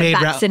Fozzie get made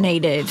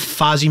vaccinated.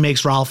 Fozzie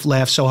makes Ralph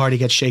laugh so hard he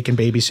gets shaken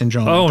baby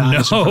syndrome. Oh, and dies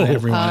in front of no.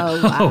 everyone.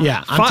 Oh, wow.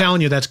 Yeah, I'm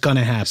telling you that's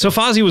gonna happen. So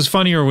Fozzie was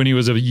funnier when he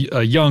was a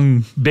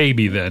young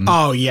baby then.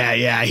 Oh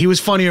yeah. He was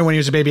funnier when he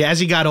was a baby. As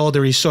he got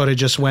older, he sort of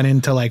just went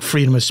into like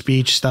freedom of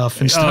speech stuff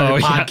and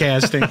started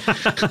podcasting.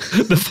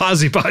 The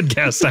Fozzie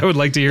podcast. I would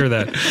like to hear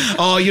that.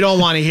 Oh, you don't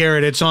want to hear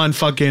it. It's on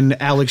fucking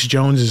Alex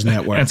Jones's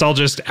network. It's all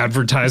just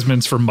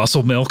advertisements for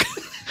muscle milk.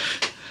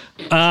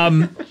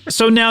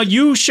 So now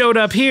you showed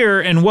up here,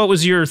 and what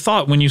was your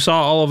thought when you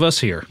saw all of us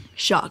here?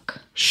 Shock.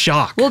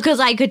 Shock. Well, because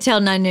I could tell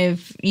none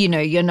of,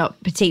 you're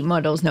not petite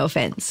models, no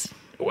offense.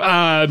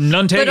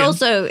 None taken. But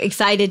also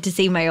excited to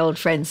see my old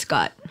friend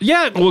Scott.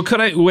 Yeah, well,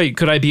 could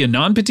I be a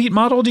non-petite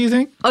model, do you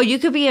think? Oh, you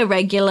could be a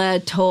regular,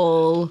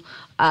 tall,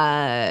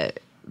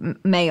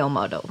 male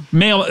model.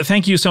 Male,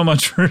 thank you so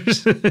much for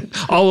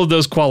all of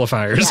those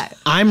qualifiers. Yeah.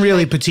 I'm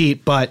really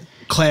petite, but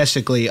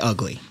classically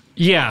ugly.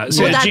 Yeah.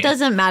 So Well, that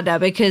doesn't matter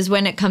because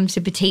when it comes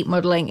to petite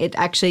modeling, it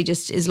actually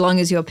just, as long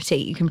as you're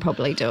petite, you can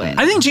probably do it.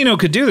 I think Gino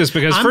could do this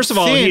because, I'm first of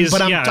all, thin, he's...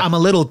 but I'm a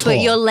little tall.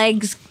 But your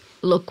legs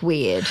look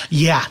weird.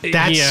 Yeah,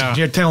 that's Yeah.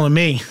 you're telling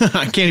me.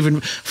 I can't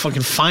even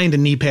fucking find a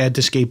knee pad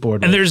to skateboard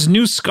with. And there's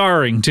new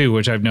scarring, too,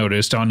 which I've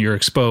noticed on your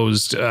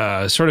exposed,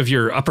 sort of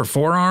your upper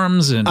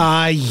forearms. And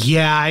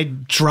Yeah, I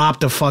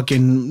dropped a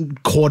fucking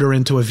quarter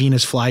into a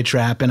Venus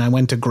flytrap and I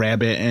went to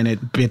grab it and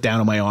it bit down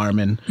on my arm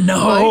and Both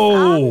no.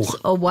 arms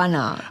or one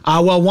arm?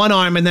 well, one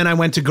arm and then I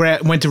went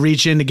to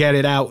reach in to get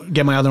it out,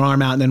 get my other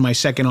arm out, and then my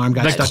second arm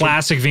got The stuck.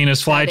 classic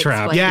Venus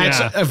flytrap. explains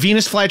Yeah, it's a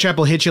Venus flytrap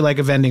will hit you like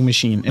a vending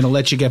machine. It'll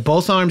let you get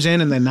both arms in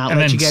and then not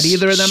let you get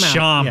either of them out.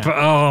 chomp. Yeah.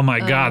 Oh, my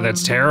God,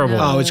 that's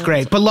terrible. Oh, it's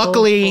great. But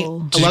luckily, Awful.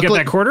 Did you get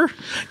that quarter?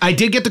 I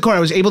did get the quarter.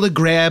 I was able to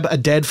grab a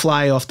dead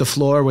fly off the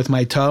floor with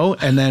my toe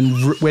and then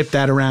whip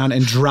that around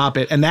and drop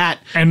it. And that,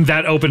 And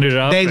that opened it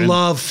up. they and-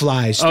 love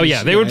flies. Oh,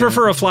 yeah. They would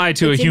prefer a fly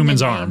to It's a in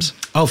human's the name. arms.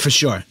 Oh, for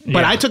sure. But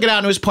Yeah. I took it out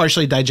and it was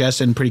partially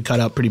digested and pretty cut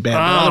up pretty bad.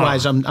 But Oh.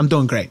 otherwise, I'm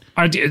doing great.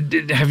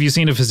 Have you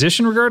seen a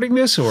physician regarding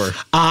this, or?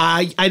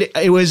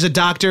 It was a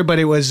doctor, but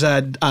it was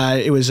a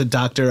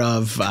doctor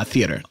of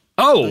theater.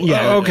 Oh,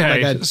 Yeah,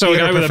 okay. like a So a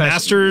theater guy with a professor.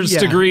 master's Yeah.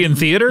 degree in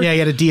theater? Yeah, he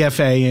had a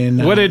DFA in.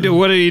 What did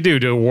he do?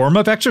 Do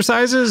warm-up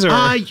exercises? Or?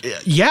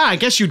 Yeah, I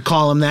guess you'd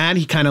call him that.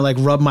 He kind of like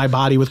rubbed my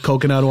body with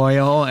coconut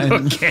oil. And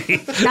Okay.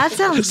 That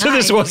sounds So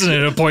nice. this wasn't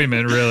an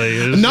appointment, really.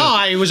 It was no,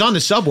 I was on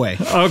the subway,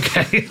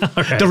 Okay. All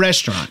right. the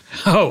restaurant.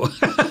 Oh,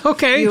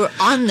 okay. You were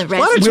on the lot of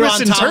rest. We were twists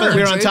on and top. turns.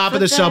 We were on top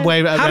of the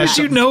subway. How did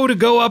you know to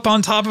go up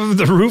on top of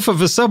the roof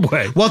of a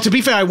subway? Well, to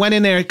be fair, I went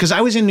in there because I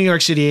was in New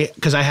York City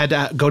because I had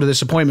to go to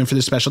this appointment for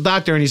this special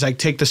doctor, and he's like,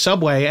 "Take the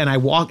subway," and I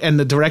walked, and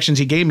the directions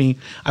he gave me,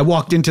 I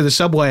walked into the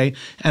subway,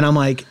 and I'm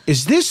like,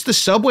 "Is this the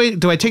subway?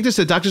 Do I take this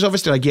to the doctor's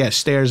office?" They're like, "Yeah,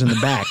 stairs in the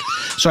back."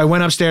 So I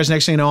went upstairs.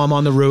 Next thing you know, I'm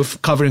on the roof,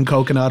 covered in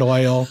coconut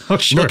oil,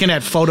 sure. looking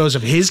at photos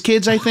of his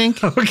kids. I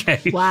think.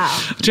 Okay. Wow.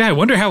 Gee, I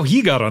wonder how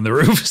he got on the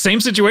roof.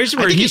 Same situation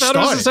where I think he thought it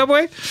was a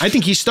subway? I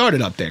think he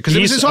started up there because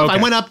it was his home. I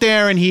Okay. went up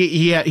there and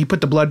he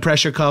put the blood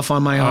pressure cuff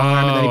on my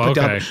arm, and then he put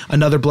okay. up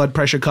another blood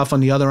pressure cuff on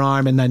the other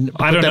arm, and then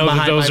I put don't them know that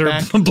behind those my are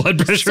back.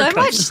 blood pressure So much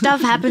cuffs.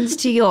 stuff happens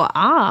to your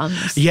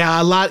arms.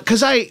 Yeah, a lot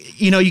because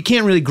you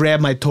can't really grab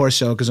my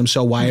torso because I'm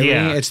so wiry.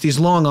 Yeah. It's these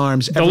long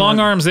arms. The long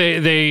arms,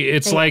 it's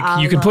They like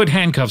are you can long. put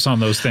handcuffs on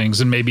those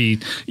things and maybe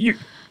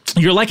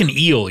you're like an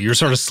eel. You're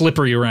sort of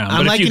slippery around. I'm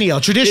But if like you- an eel.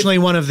 Traditionally,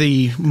 one of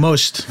the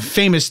most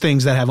famous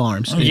things that have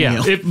arms. An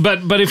Yeah, eel.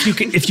 but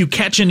if you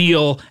catch an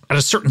eel at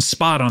a certain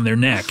spot on their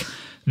neck,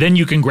 then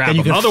you can grab Then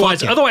you them. can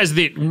fuck it. Otherwise,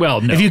 no.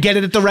 If you get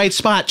it at the right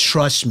spot,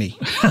 trust me.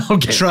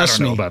 okay, Trust I don't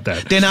know me about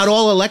that. They're not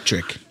all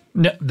electric.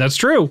 No, that's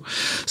true.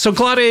 So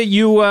Claudia,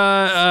 you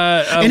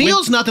An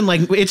eel's nothing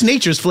like it's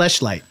nature's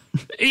fleshlight.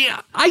 yeah,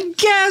 I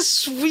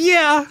guess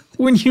yeah.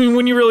 When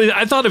you really,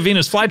 I thought a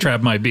Venus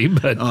flytrap might be,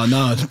 but Oh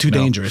no, it's too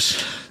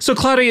dangerous. so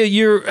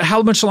Claudia,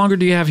 how much longer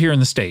do you have here in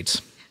the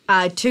States?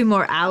 2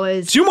 more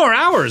hours. 2 more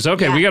hours.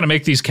 Okay, Yeah. we got to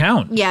make these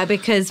count. Yeah,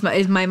 because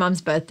my mum's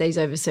birthday's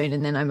over soon,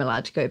 and then I'm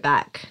allowed to go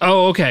back.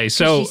 Oh, okay.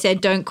 So She said,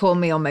 "Don't call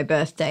me on my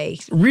birthday."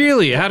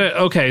 really,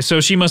 okay.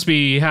 So she must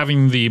be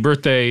having the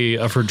birthday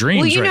of her dreams.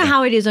 Well, you right know now.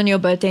 how it is on your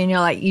birthday, and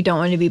you're like, you don't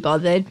want to be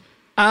bothered.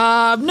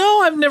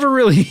 No, I've never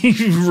really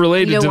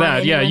related You don't to want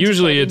that. Yeah, anyone to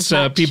usually get in it's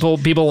touch.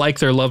 people like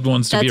their loved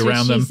ones to be That's what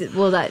around she them. said.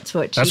 Well, that's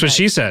what she. That's what does.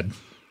 she said.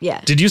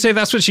 Yeah. Did you say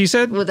that's what she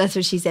said? Well, that's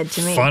what she said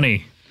to me.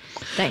 Funny.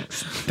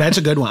 Thanks. That's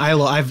a good one.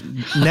 I've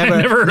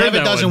never heard that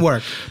doesn't one.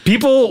 work.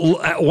 People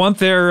want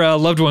their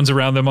loved ones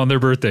around them on their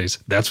birthdays.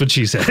 That's what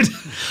she said.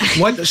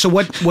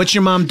 What's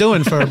your mom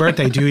doing for her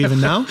birthday? Do you even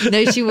know?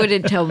 No, she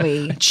wouldn't tell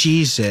me.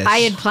 Jesus. I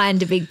had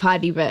planned a big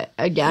party, but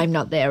I'm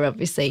not there,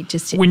 obviously.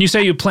 Just When you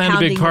say you planned a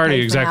big pounding the party,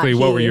 pavement exactly out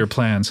what were here. your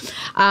plans?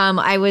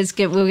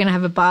 we were going to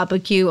have a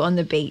barbecue on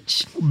the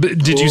beach.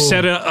 Did you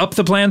set up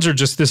the plans, or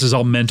just this is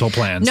all mental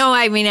plans? No,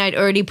 I mean, I'd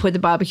already put the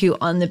barbecue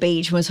on the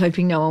beach and was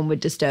hoping no one would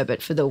disturb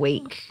it for the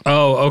week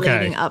Oh, okay.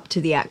 leading up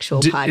to the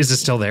actual party. Is it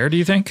still there, do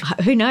you think?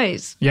 Who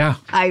knows? Yeah.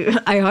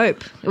 I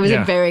hope. It was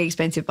Yeah. a very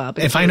expensive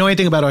barbecue. If I know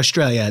anything about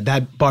Australia,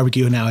 that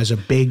barbecue now has a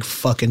big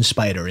fucking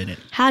spider in it.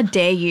 How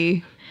dare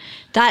you?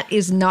 That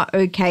is not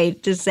okay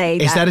to say.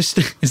 Is that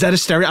a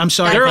stereo? I'm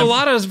sorry. There are if a I'm-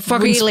 lot of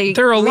fucking really,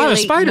 there are a lot of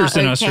really spiders not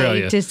in okay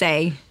Australia. to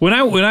say. When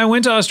I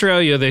went to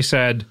Australia, they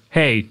said,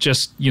 "Hey,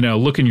 just,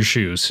 look in your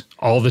shoes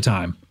all the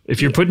time.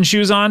 If you're putting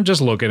shoes on,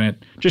 just look in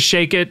it. Just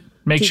shake it.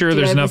 Make sure Did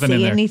you there's ever nothing see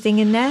in there." anything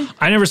in there?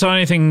 I never saw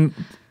anything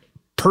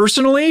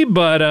personally,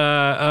 but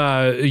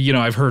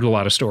I've heard a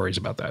lot of stories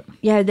about that.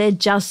 Yeah, they're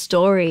just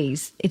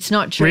stories. It's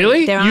not true.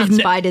 Really? There You've aren't ne-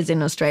 spiders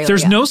in Australia.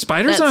 There's no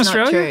spiders in That's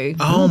Australia?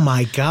 Not true. Oh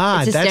my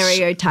God. It's a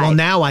stereotype. Well,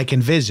 now I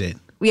can visit.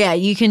 Yeah,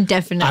 you can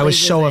definitely. I was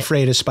so visit.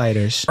 afraid of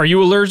spiders. Are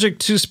you allergic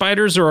to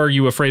spiders, or are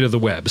you afraid of the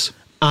webs?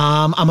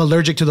 I'm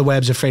allergic to the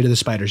webs, afraid of the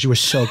spiders. You were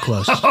so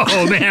close.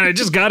 Oh man, I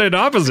just got it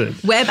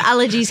opposite. Web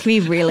allergies can be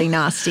really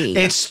nasty.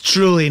 It's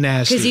truly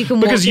nasty. because you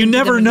can Because walk you into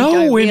never them and you know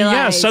don't when,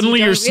 realize. suddenly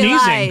You you're don't sneezing.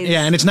 realize.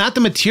 Yeah, and it's not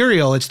the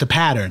material, it's the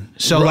pattern.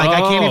 So like I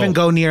can't even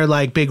go near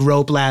like big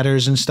rope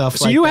ladders and stuff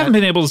So like you that. haven't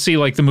been able to see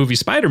like the movie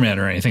Spider-Man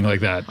or anything like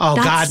that. Oh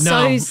That's God,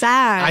 no! so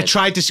sad.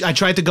 I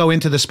tried to go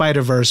into the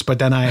Spider-Verse, but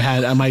then I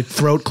had my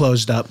throat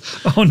closed up.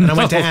 Oh, And I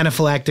went to no.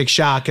 anaphylactic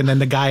shock, and then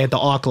the guy at the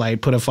arc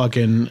light put a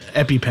fucking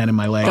EpiPen in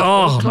my leg.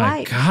 Oh my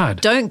Right. God.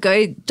 Don't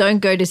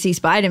go to see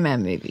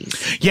Spider-Man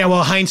movies. Yeah,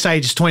 well,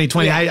 hindsight is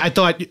 2020. Yeah. I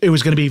thought it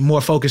was going to be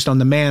more focused on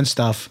the man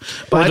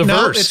stuff, but the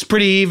no, verse. it's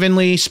pretty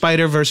evenly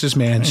Spider versus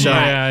man. So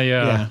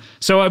Yeah.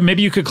 So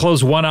maybe you could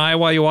close one eye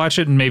while you watch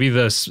it, and maybe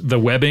the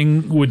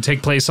webbing would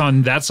take place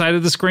on that side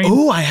of the screen.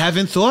 Ooh, I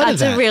haven't thought of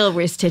That's that. a real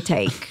risk to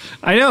take.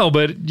 I know,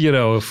 but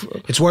if,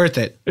 It's worth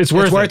it. It's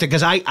worth it.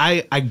 because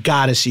I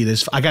gotta see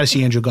this. I gotta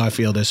see Andrew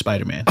Garfield as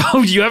Spider-Man.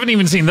 oh, you haven't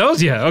even seen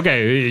those yet.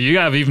 Okay, you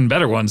have even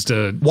better ones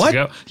to What?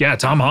 go. Yeah,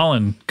 Tom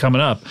Holland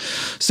coming up.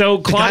 So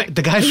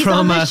The guy He's from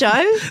on the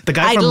show. the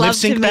guy I'd from love Lip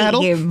Sync to meet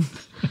Battle. him.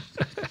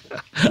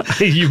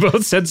 you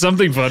both said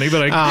something funny,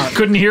 but I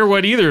couldn't hear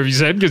what either of you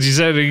said because you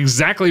said it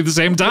exactly the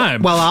same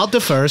time. Well, I'll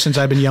defer since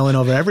I've been yelling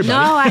over everybody.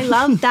 No, I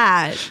love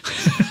that.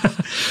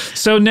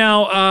 So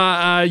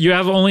now you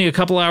have only a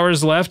couple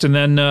hours left, and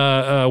then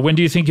when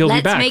do you think you'll be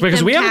Let's back? make Because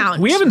them we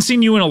count. haven't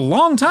seen you in a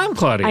long time,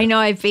 Claudia. I know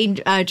I've been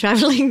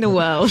traveling the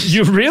world.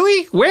 You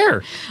really?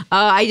 Where?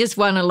 I just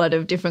won a lot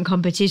of different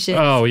competitions.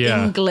 Oh,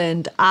 yeah.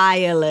 England,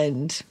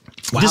 Ireland,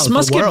 Wow, This the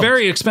must get world.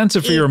 very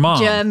expensive for your mom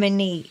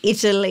Germany,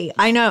 Italy.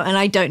 I know, and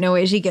I don't know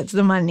where she gets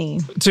the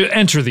money. to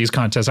enter these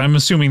contests. I'm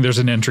assuming there's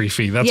an entry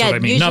fee. That's what I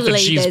mean. Not that usually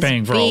she's there's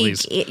paying for all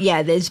these.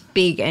 Yeah, there's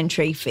big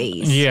entry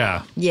fees.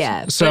 Yeah.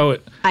 Yeah. So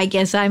but I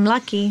guess I'm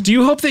lucky. do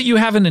you hope that you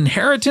have an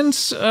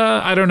inheritance?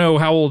 I don't know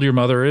how old your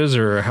mother is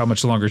or how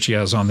much longer she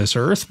has on this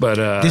earth, but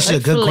This is a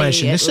good Hopefully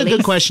question. at This is a good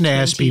least question to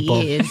ask 20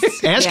 people. years.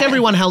 Ask Yeah.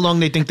 everyone how long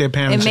they think their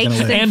parents It are going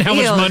makes to live. them and how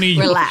much feel money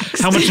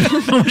relaxed. how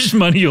much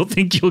money you'll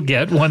think you'll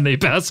get when they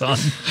pass on.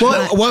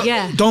 Well,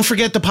 yeah. don't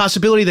forget the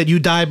possibility that you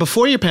die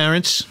before your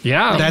parents.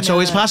 Yeah. That's know.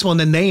 always possible, and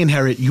then they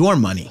inherit your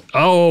money.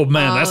 Oh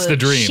man, that's the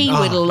dream. She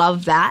would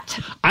love that.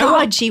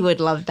 She would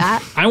love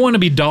that. I want to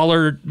be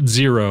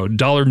 $0,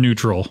 dollar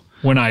neutral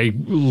when I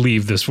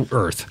leave this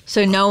earth.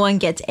 So no one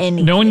gets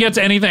any. No one gets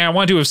anything. I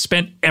want to have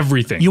spent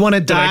everything. You want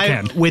to that I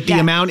die can. with the Yeah.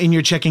 amount in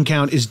your checking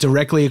account is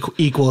directly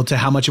equal to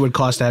how much it would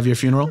cost to have your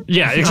funeral?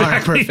 Yeah,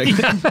 exactly. All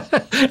right,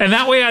 perfect. And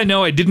that way I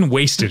know I didn't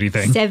waste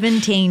anything.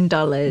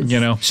 $17. You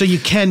know? So you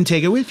can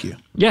take it with you.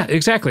 Yeah,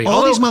 exactly. All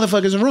Although these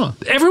motherfuckers are wrong.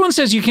 everyone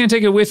says you can't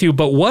take it with you,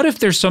 but what if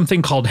there's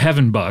something called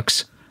heaven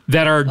bucks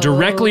that are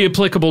directly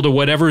applicable to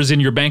whatever is in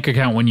your bank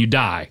account when you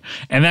die,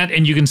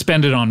 and you can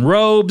spend it on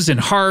robes and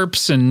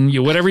harps and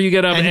whatever you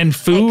get up and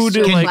food.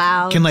 extra Like,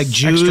 clouds. Can like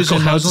Jews Extra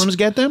and clouds. Muslims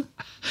get them?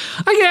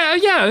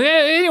 yeah.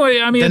 Anyway,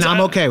 I mean, Then it's-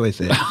 I'm okay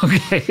with it.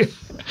 Okay.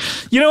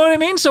 You know what I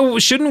mean? So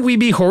shouldn't we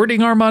be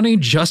hoarding our money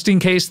just in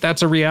case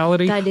that's a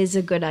reality? That is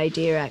a good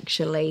idea,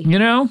 actually. You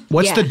know?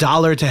 What's Yeah. the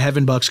dollar to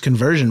heaven bucks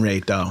conversion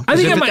rate, though? I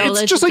think If it's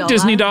dollar just to like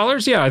Disney dollar?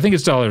 dollars. Yeah, I think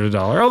it's dollar to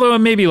dollar. Although it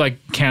may be like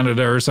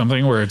Canada or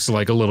something where it's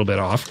like a little bit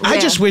off. I Yeah.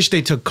 just wish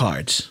they took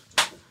cards.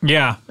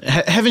 Yeah.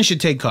 Heaven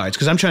should take cards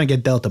because I'm trying to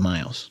get Delta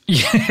miles.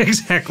 Yeah,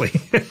 exactly.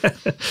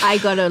 I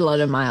got a lot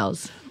of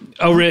miles.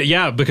 Oh, really?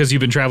 Yeah, because you've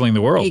been traveling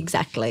the world.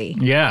 Exactly.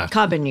 Yeah.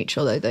 Carbon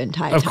neutral, though, the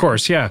entire Of time.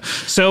 course, yeah.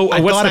 So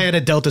I thought I had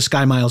a Delta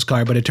Sky Miles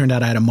card, but it turned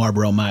out I had a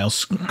Marlboro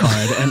Miles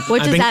card. And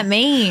What does that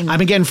mean? I've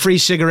been getting free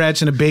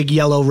cigarettes and a big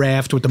yellow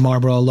raft with the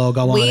Marlboro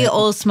logo on We it.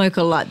 all smoke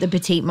a lot, the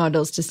petite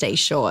models, to stay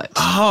short.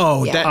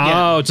 Oh,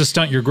 Yeah. Oh, to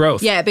stunt your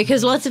growth. Yeah,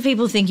 because lots of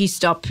people think you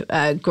stop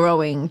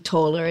growing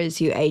taller as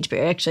you age, but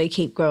you actually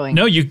keep growing.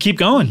 No, you keep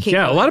going. Keep A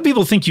going. lot of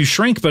people think you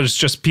shrink, but it's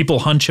just people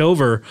hunch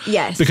over.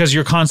 Yes. Because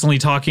you're constantly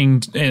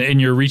talking and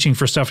you're reaching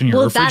for stuff in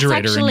your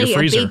refrigerator that's and your actually a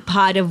freezer. big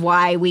part of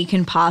why we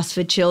can pass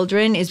for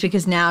children is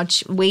because now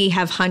we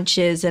have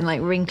hunches and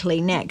like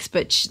wrinkly necks,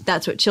 but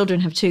that's what children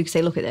have too because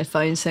they look at their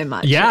phones so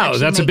much. It Yeah, actually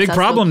that's a makes big us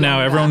problem look now.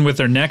 younger. Everyone with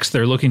their necks,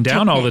 they're looking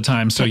down all the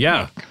time. So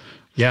yeah.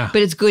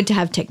 But it's good to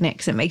have tech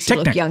necks. It makes you Tech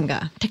look neck.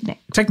 younger. Tech neck.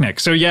 Technic.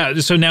 So yeah,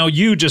 so now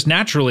you just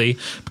naturally,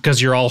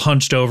 because you're all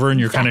hunched over and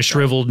you're kind of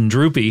shriveled and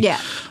droopy,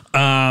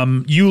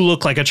 you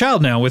look like a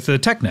child now with the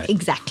tech neck.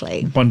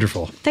 Exactly.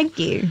 Wonderful. Thank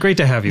you. Great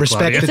to have you,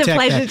 Respect Claudia. the It's a tech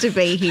pleasure neck. to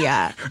be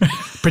here.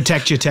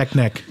 Protect your tech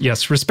neck.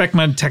 Yes, respect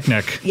my tech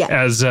neck, Yeah.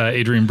 as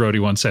Adrian Brody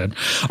once said.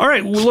 All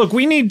right, well, look,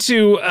 we need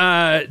to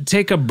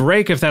take a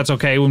break if that's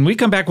okay. When we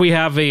come back, we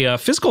have a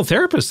physical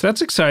therapist.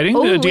 That's exciting.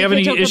 Oh, Do you have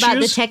any talk issues? about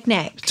the tech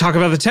neck. Talk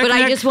about the tech But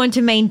neck? I just want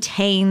to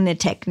maintain the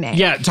tech neck.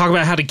 Yeah, talk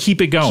about how to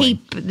keep it going.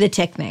 Keep the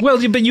tech neck. Well,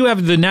 but you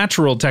have the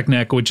natural tech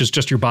neck, which is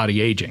just your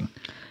body aging.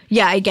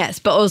 Yeah, I guess.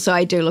 But also,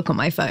 I do look on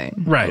my phone.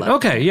 Right. a lot.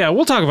 Okay. Yeah,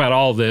 we'll talk about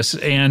all of this.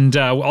 And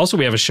also,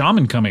 we have a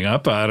shaman coming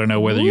up. I don't know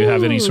whether you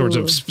have any sorts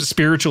of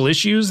spiritual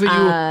issues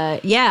that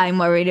Yeah, I'm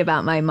worried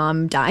about my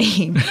mom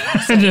dying.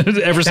 you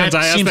ever since I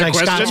asked seems that like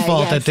question. Scott's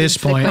fault Yeah, at this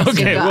since the point. question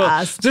Okay, got well,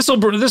 asked. this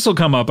will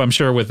come up, I'm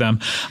sure, with them.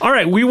 All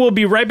right, we will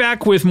be right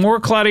back with more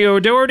Claudia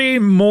O'Doherty,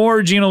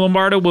 more Gina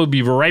Lombardo. We'll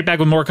be right back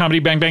with more Comedy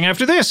Bang Bang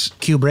after this.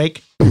 Cue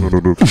break.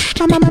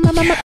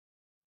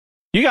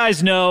 You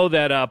guys know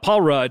that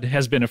Paul Rudd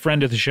has been a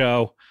friend of the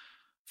show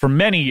for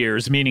many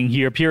years, meaning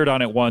he appeared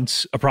on it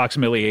once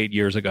approximately 8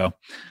 years ago.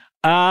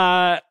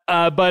 But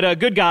a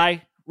good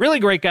guy, really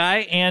great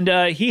guy,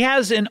 and he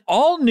has an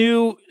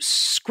all-new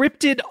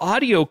scripted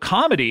audio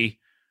comedy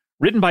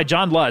written by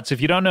John Lutz. If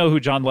you don't know who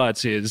John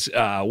Lutz is,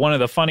 one of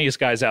the funniest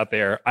guys out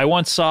there. I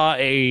once saw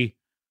a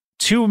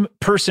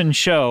 2-person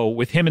show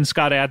with him and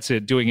Scott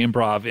Adsit doing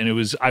improv, and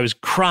I was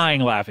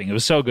crying laughing. It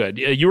was so good.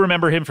 You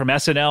remember him from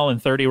SNL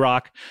and 30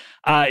 Rock.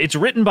 It's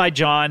written by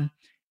John,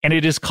 and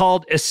it is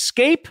called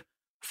Escape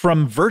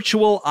from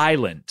Virtual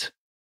Island.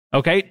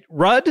 Okay,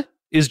 Rudd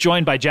is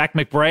joined by Jack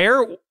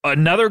McBrayer,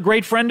 another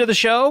great friend of the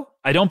show.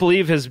 I don't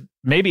believe has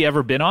maybe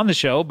ever been on the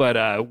show,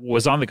 but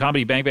was on the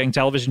Comedy Bang Bang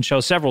television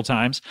show several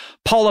times.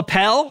 Paula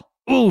Pell,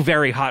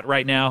 very hot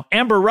right now.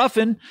 Amber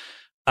Ruffin,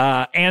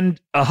 and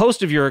a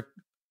host of your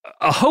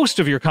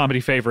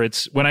comedy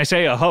favorites. When I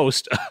say a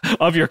host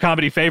of your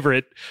comedy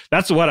favorite,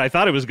 that's what I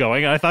thought it was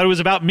going. I thought it was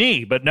about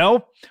me, but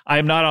no, I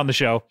am not on the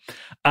show.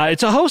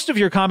 It's a host of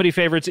your comedy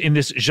favorites in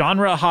this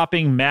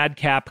genre-hopping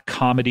madcap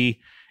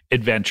comedy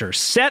adventure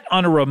set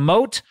on a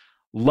remote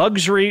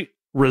luxury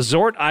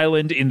resort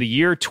island in the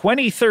year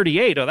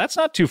 2038. Oh, that's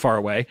not too far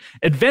away.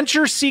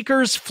 Adventure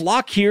seekers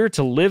flock here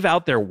to live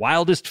out their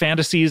wildest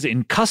fantasies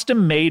in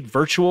custom-made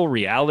virtual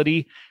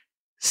reality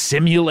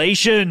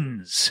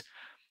simulations.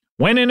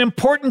 When an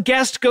important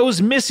guest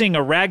goes missing,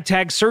 a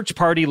ragtag search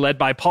party led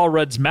by Paul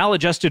Rudd's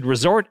maladjusted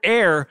resort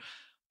heir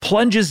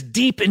plunges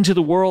deep into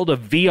the world of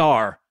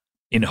VR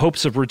in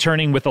hopes of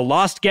returning with a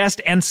lost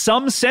guest and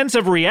some sense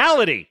of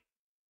reality.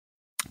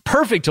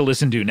 Perfect to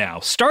listen to now.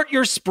 Start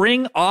your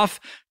spring off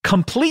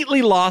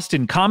completely lost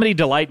in comedy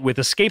delight with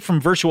Escape from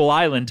Virtual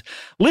Island.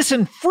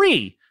 Listen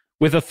free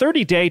with a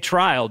 30-day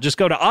trial. Just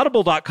go to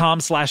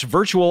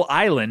audible.com/virtual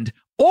island,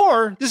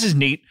 or, this is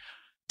neat,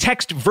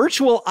 text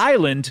Virtual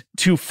Island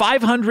to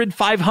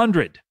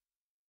 500-500.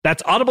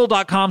 That's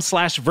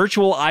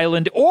audible.com/virtual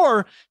island,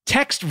 or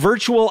text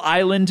Virtual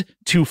Island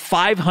to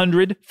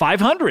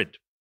 500-500.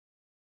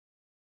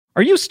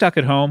 Are you stuck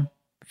at home,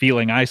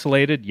 feeling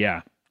isolated?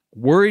 Yeah.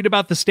 Worried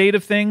about the state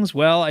of things?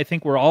 Well, I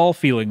think we're all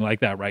feeling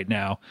like that right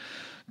now.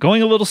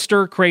 Going a little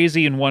stir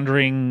crazy and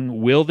wondering,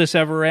 will this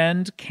ever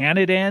end? Can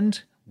it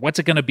end? What's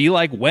it going to be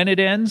like when it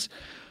ends?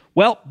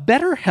 Well,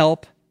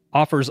 BetterHelp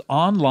offers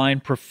online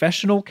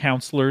professional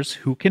counselors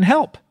who can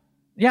help.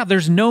 Yeah,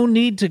 there's no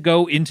need to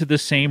go into the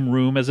same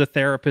room as a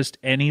therapist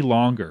any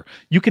longer.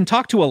 You can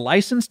talk to a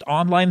licensed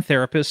online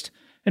therapist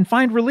and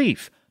find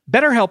relief.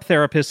 BetterHelp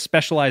therapists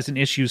specialize in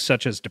issues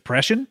such as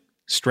depression,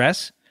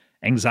 stress,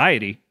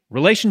 anxiety,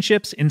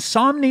 relationships,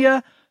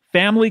 insomnia,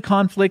 family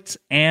conflicts,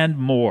 and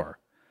more.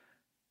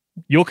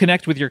 You'll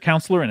connect with your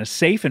counselor in a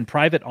safe and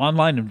private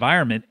online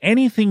environment.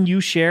 Anything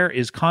you share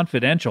is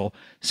confidential.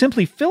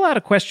 Simply fill out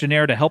a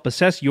questionnaire to help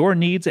assess your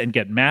needs and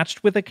get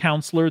matched with a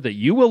counselor that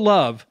you will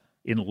love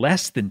in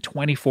less than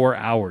 24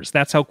 hours.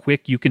 That's how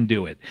quick you can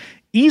do it.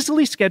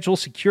 Easily schedule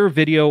secure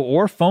video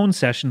or phone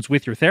sessions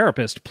with your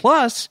therapist,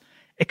 plus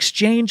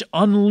exchange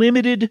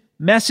unlimited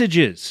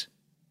messages.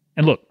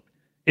 And look,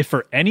 if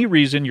for any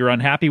reason you're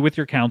unhappy with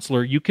your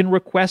counselor, you can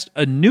request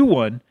a new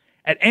one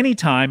at any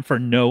time for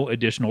no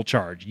additional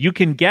charge. You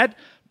can get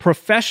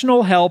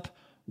professional help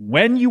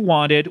when you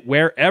want it,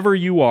 wherever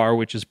you are,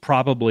 which is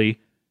probably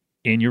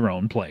in your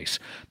own place.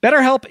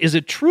 BetterHelp is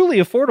a truly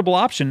affordable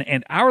option,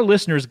 and our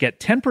listeners get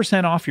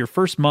 10% off your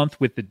first month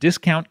with the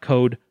discount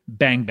code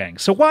BANGBANG.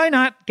 So why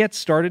not get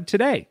started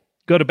today?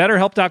 Go to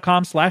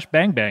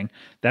betterhelp.com/bangbang.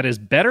 That is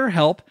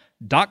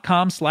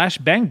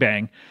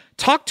betterhelp.com/bangbang.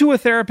 Talk to a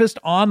therapist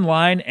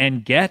online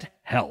and get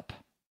help.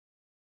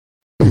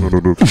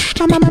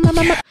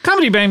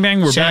 Comedy Bang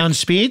Bang, we're Sound back.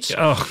 speeds.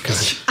 Oh, God.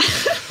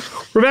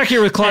 We're back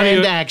here with Claudia.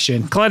 And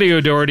action. Claudia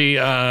O'Doherty,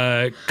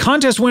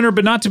 contest winner,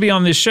 but not to be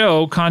on this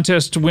show.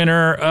 Contest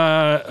winner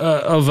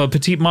of a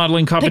petite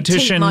modeling competition.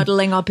 Petite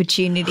modeling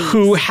opportunity.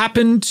 Who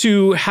happened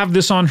to have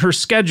this on her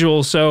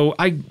schedule. So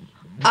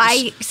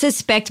I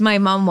suspect my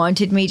mom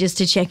wanted me just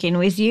to check in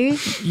with you.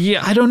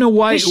 Yeah, I don't know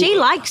why. She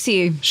likes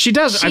you. She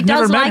does. She I've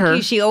does never met like her.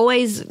 you. She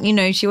always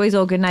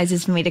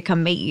organizes for me to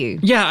come meet you.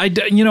 Yeah,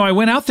 I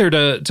went out there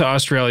to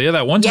Australia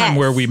that one time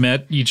where we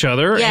met each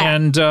other,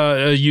 and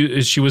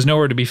she was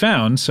nowhere to be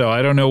found. So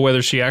I don't know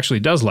whether she actually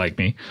does like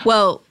me.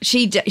 Well,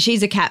 she's a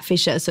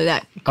catfisher, so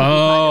that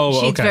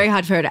could be it's very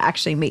hard for her to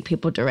actually meet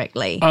people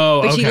directly.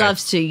 Oh, but she okay.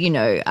 loves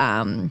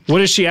to, What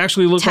does she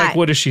actually look like?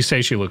 What does she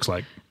say she looks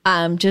like?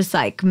 Just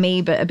like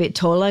me, but a bit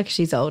taller 'cause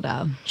she's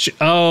older.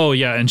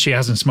 And she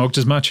hasn't smoked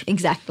as much.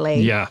 Exactly.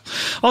 Yeah.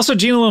 Also,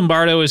 Gino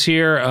Lombardo is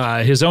here.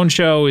 His own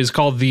show is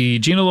called The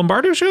Gino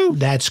Lombardo Show.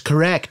 That's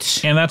correct.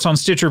 And that's on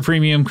Stitcher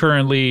Premium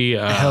currently.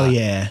 Hell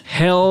yeah.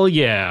 Hell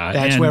yeah.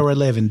 That's where we're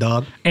living,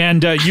 dog.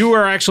 And you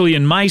are actually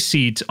in my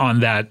seat on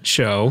that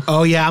show.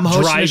 Oh, yeah. I'm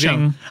hosting the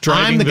show.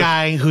 Driving I'm the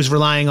guy who's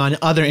relying on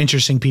other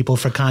interesting people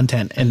for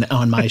content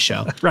on my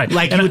show. Right.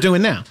 Like you were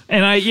doing now.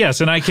 And I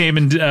came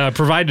and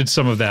provided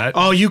some of that.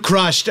 Oh, you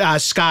crushed.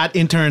 Scott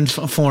interned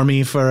for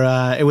me for,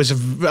 it was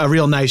a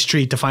real nice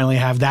treat to finally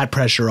have that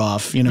pressure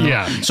off, you know?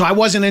 Yeah. So I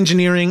wasn't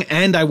engineering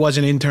and I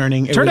wasn't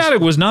interning. Turned out it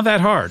was not that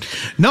hard.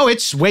 No,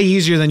 it's way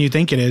easier than you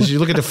think it is. You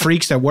look at the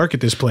freaks that work at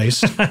this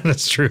place.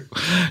 That's true.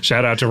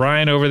 Shout out to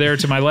Ryan over there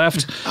to my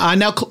left.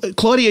 Now,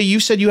 Claudia,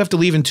 you said you have to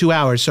leave in 2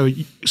 hours. So,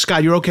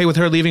 Scott, you're okay with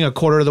her leaving a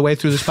quarter of the way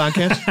through this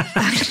podcast?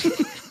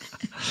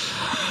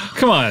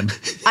 Come on.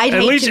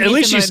 At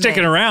least she's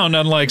sticking around,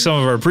 unlike some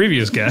of our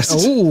previous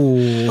guests.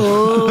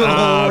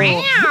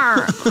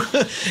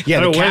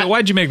 Yeah.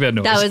 Why'd you make that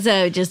noise? That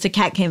was just a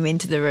cat came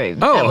into the room.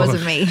 Oh. That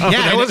wasn't me. Oh,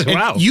 Yeah, that wasn't.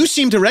 Wow. You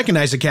seem to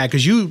recognize the cat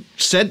because you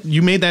said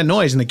you made that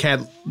noise and the cat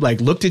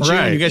looked at you.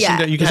 Right. And you guys seemed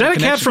to, you Is that a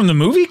cat from the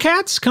movie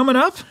Cats coming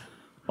up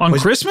on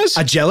Christmas?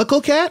 A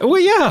Jellicle cat?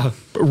 Well, yeah.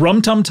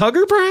 Rum Tum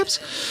Tugger,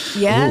 perhaps?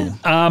 Yeah.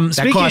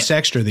 That costs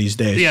extra these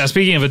days. Yeah,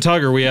 speaking of a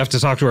tugger, we have to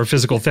talk to our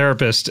physical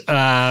therapist.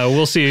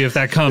 We'll see if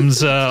that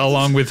comes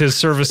along with his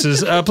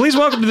services. Please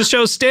welcome to the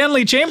show,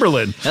 Stanley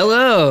Chamberlain.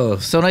 Hello.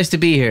 So nice to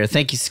be here.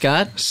 Thank you,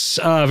 Scott.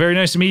 Very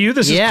nice to meet you.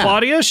 This is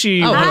Claudia. She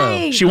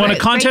Hi. she won a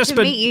contest,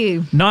 Great to but meet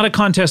you. not a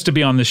contest to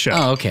be on this show.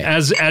 Oh, okay.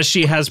 As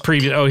she has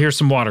previous. Oh, here's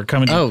some water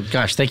coming to you. Oh,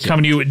 gosh. Thank you.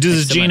 Coming to you. This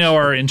is so Gino, much.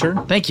 our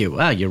intern. Thank you.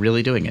 Wow, you're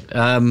really doing it.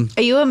 Are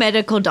you a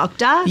medical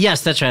doctor?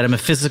 Yes, that's right. I'm a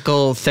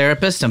physical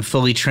therapist. I'm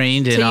fully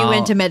trained in So you all.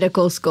 went to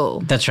medical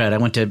school. That's right. I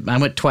went You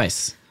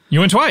twice.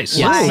 went twice?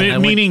 Yes. Wow. I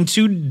went- Meaning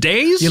 2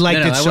 days? You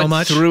liked No, it I so went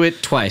much? through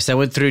it twice. I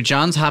went through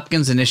Johns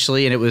Hopkins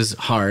initially, and it was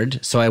hard.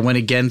 So I went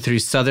again through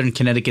Southern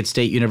Connecticut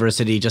State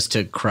University just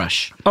to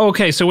crush. Oh,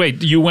 okay, so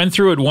wait, you went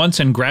through it once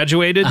and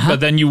graduated, but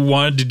then you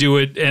wanted to do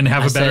it and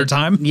have a better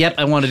time? Yep,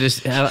 I wanted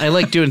to. I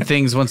like doing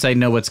things once I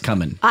know what's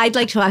coming. I'd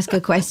like to ask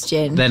a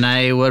question. Then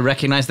I will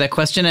recognize that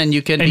question, and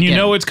you can. And you begin.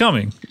 know it's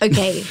coming.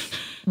 Okay.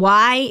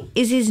 Why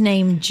is his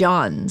name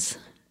Johns?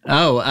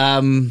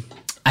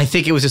 I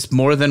think it was just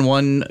more than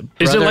one.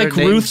 Is it brother like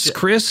named- Ruth's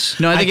Chris?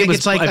 No, I I think, think it was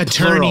it's like a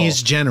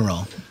attorneys plural.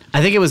 general.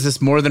 I think it was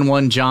just more than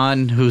one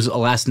John whose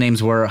last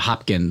names were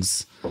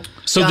Hopkins.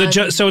 So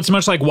so it's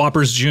much like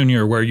Whoppers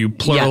Jr., where you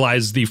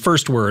pluralize the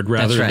first word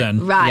rather That's right.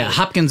 than. Right. Yeah,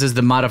 Hopkins is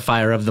the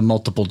modifier of the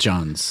multiple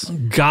Johns.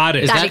 Got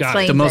it. Is That that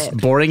explains the most it.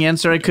 boring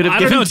answer I could have I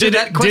don't given know. to Did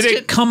that it, question? did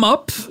it come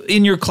up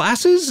in your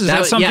classes? Is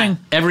that something? Yeah,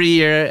 every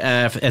year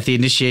at the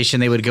initiation,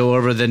 they would go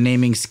over the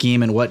naming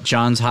scheme and what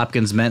Johns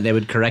Hopkins meant. They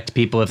would correct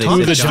people if they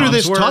said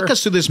Johns. Talk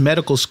us through this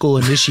medical school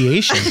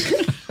initiation.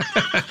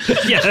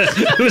 Yeah,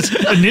 it was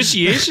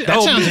initiation.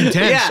 That sounds intense.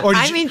 yeah. Or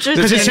I'm interested.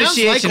 because it There's sounds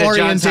like initiation at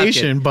Johns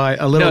orientation, Hopkins.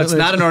 but a little. No, it's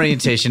not an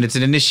orientation. It's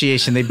an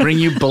initiation. They bring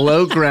you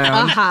below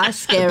ground.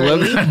 Scary.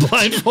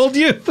 Blindfold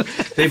you.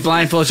 They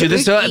blindfold you.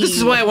 This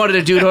is why I wanted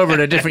to do it over at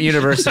a different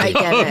university. I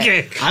get it.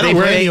 Okay. I don't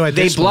blame you at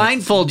They this point.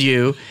 blindfold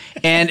you,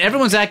 and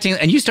everyone's acting,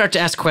 and you start to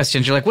ask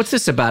questions. You're like, "What's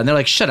this about?" And they're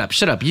like, "Shut up,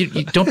 shut up! You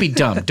don't be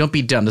dumb. Don't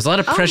be dumb." There's a lot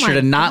of pressure my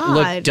to not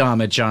look God.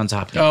 dumb at Johns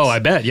Hopkins. Oh, I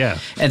bet. Yeah.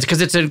 and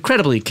because it's an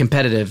incredibly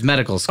competitive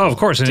medical school. Oh, of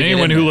course. And to get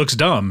anyone in who there. looks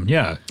dumb.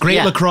 Yeah. Great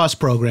Yeah. lacrosse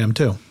program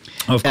too.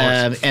 Of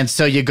course. And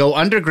so you go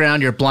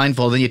underground, you're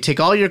blindfolded, you take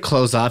all your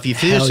clothes off, you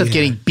feel Hell yourself yeah.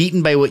 getting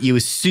beaten by what you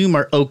assume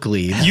are oak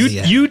leaves.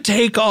 you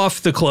take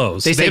off the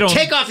clothes. They say, don't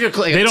take off your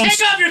clothes. they don't-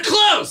 Take off your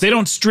clothes! They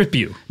don't strip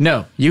you.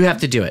 No, you have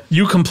to do it.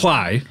 You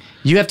comply.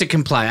 You have to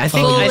comply. I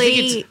think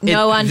Fully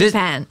no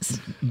underpants.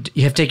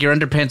 You have to take your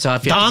underpants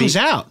off. You have to Dongs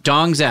out.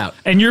 Dongs out.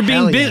 And you're being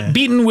Hell yeah.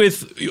 beaten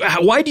with.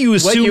 Why do you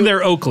assume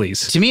they're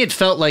Oakleys? To me, it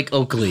felt like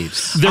oak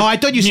leaves. Oh, I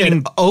thought you said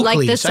meaning-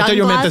 Oakley. Like the I thought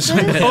you meant the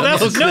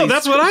sunglasses? Oh,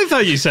 that's what I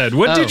thought you said.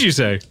 What did you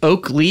say?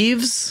 Oak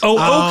leaves? Oh,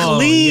 Oh, oak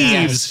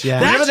leaves. yes,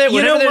 yes. That's, Whenever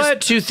you know there's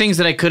what? two things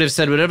that I could have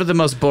said, whatever the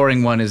most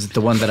boring one is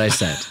the one that I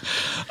said.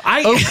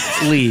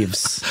 Oak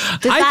leaves.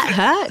 Does that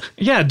hurt?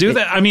 Yeah, do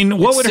that. I mean,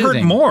 what It's would hurt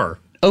soothing. more?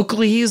 Oak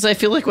leaves, I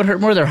feel like would hurt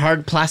more. They're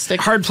hard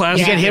plastic. Hard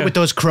plastic. You get hit with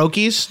those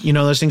croakies, you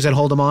know, those things that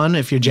hold them on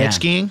if you're jet Yeah.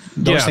 skiing.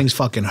 Those Yeah. things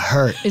fucking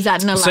hurt. Is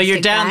that an elastic So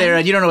you're down band? there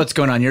and you don't know what's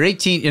going on. You're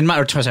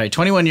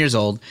 21 years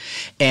old,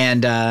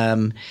 and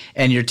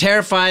you're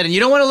terrified and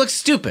you don't want to look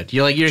stupid.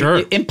 You're like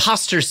your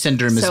imposter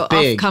syndrome is So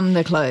big. off come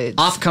the clothes.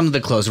 Off come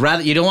the clothes.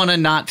 Rather, you don't want to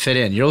not fit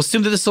in. You'll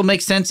assume that this will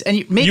make sense,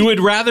 and maybe You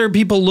would rather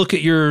people look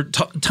at your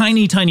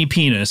tiny, tiny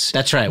penis.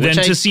 That's right. Than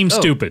to seem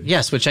stupid.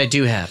 Yes, which I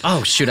do have.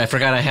 Oh shoot, I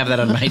forgot I have that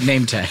on my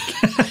name tag.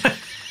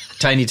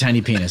 Tiny, tiny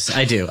penis.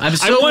 I do. I'm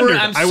so wondered-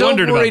 I'm I so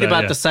wondered about worried that,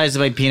 about yeah. the size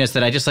of my penis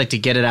that I just like to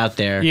get it out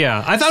there.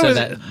 Yeah, I thought so it was.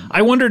 that-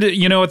 I wondered, at the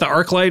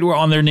ArcLight were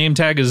on their name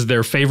tag is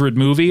their favorite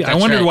movie. I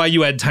That's wondered right. why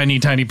you had tiny,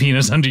 tiny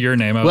penis under your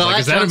name. I was Well, like, at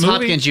is that a Johns movie?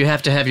 Hopkins, you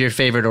have to have your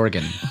favorite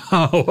organ,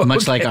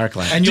 much like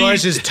ArcLight. And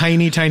yours is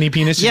tiny, tiny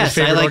penis. is yes,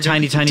 your I favorite like organ?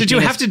 tiny, tiny. Did you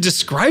penis. have to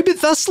describe it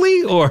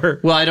thusly, or?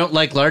 Well, I don't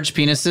like large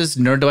penises,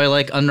 nor do I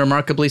like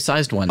unremarkably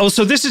sized ones. Oh,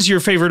 so this is your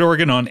favorite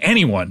organ on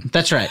anyone.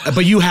 That's right.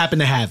 But you happen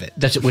to have it.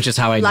 Which is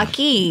how I know.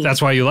 Lucky.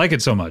 That's why you like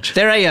it so much.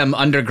 There I am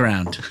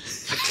underground.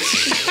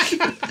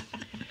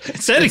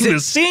 Setting the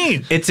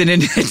scene. It's an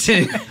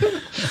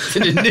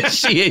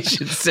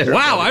initiation ceremony.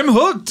 Wow, I'm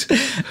hooked.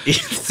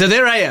 So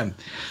there I am.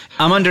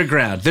 I'm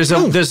underground. There's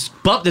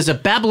a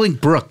babbling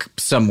brook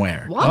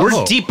somewhere. What?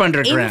 We're deep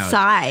underground.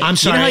 Inside. I'm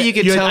sorry. how you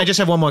could tell- I just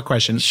have one more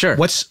question. Sure.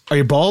 Are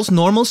your balls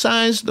normal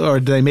sized,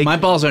 or do they make? My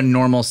balls are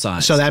normal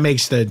size. So that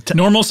makes the.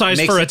 Normal size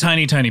Makes for a it-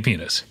 tiny, tiny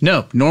penis.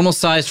 No, normal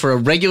size for a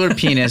regular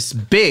penis,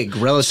 big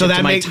relative So that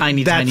to my make-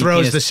 tiny, that tiny throws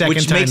penis, the second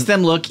which time- makes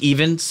them look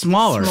even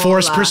smaller.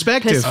 Force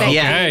perspective.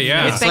 Yeah,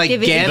 yeah. It's like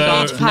Perspective is a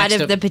Gandalf huge part next of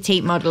to- the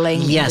petite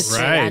modeling Yes.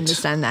 industry. Right. I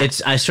understand that.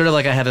 It's I sort of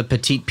like I have a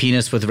petite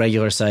penis with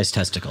regular sized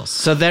testicles.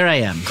 So there I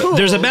am. cool.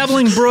 There's a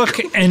babbling brook,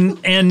 and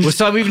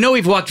So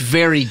we've walked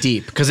very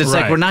deep because it's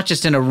like Right. we're not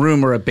just in a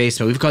room or a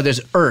basement. We've gone. There's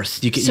earth.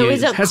 So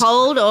is it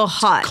cold or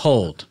hot?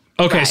 cold?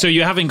 okay, Right. so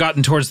you haven't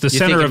gotten towards the You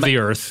center think of it the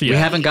might- Earth. We yet.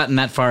 haven't gotten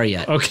that far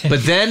yet. Okay,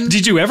 but then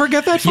did you ever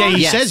get that far? Yeah,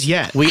 he Yes. says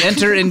yet. We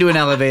enter into an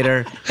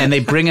elevator and they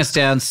bring us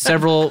down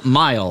several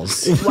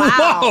miles.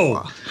 Wow.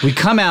 Whoa! We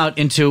come out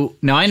into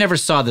now. I never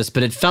saw this,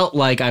 but it felt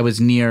like I was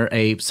near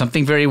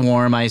something very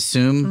warm. I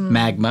assume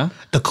magma.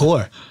 The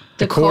core.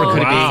 The core core,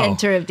 could be. the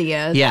center of the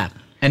earth. Yeah,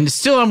 and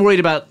still I'm worried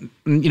about.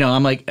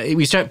 I'm like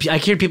I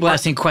hear people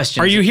asking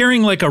questions. Are you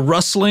hearing like a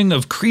rustling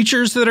of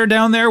creatures that are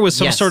down there with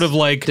some Yes. sort of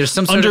like There's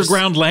some sort of-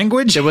 underground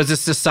language? There was a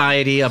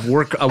society of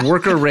a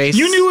worker race.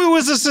 You knew it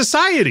was a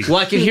society. Well,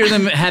 I could hear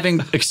them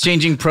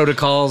exchanging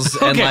protocols,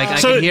 and Okay, like I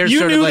so could hear you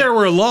sort knew of like, there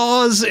were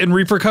laws and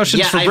repercussions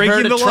yeah, for I breaking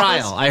heard the a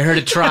trial. laws. I heard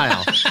a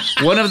trial.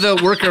 One of the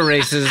worker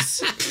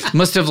races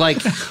must have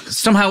like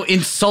somehow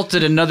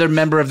insulted another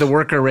member of the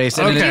worker race,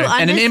 and, Okay. Do you an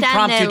understand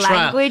impromptu their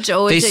trial. language,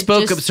 or they is it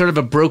spoke just- sort of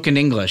a broken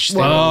English. They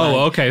were Oh, like,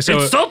 okay.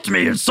 So insult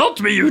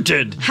me, you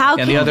did. How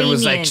And the other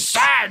was like,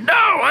 convenient.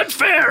 no,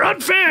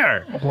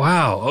 unfair.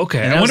 wow. Okay.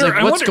 And I was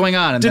like, what's going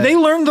on? And Did that- they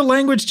learn the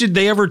language? Did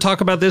they ever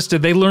talk about this?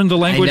 Did they learn the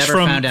language never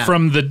from found out.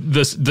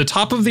 the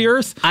top of the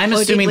Earth? I'm Or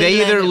did assuming we they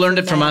learn either it learned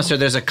from it from them? us or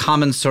there's a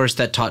common source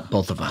that taught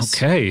both of us.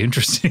 Okay,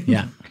 interesting.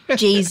 Yeah.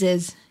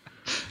 Jesus.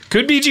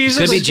 Could be Jesus.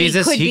 Could be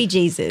Jesus. Could be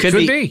Jesus. Could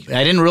Could be. be.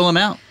 I didn't rule him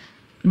out.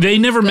 They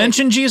never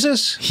mentioned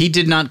Jesus. He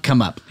did not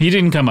come up. He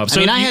didn't come up. So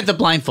I mean, I had the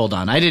blindfold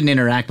on. I didn't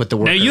interact with the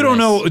worker Now you don't race.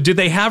 know. Did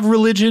they have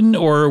religion,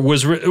 or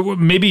was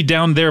maybe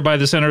down there by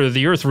the center of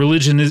the earth,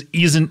 religion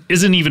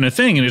isn't even a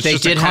thing, and it's They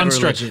just did a have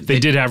construct. religion. They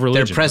did have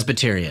religion. They're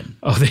Presbyterian.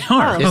 Oh, they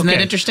are. Isn't that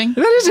Okay. interesting?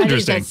 That is That is-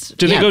 interesting. that's-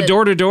 Did they yeah, go but-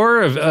 door to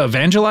door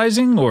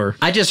evangelizing, or?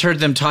 I just heard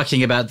them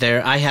talking about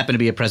I happen to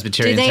be a Do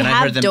Presbyterian. they and I have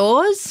heard them,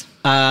 doors?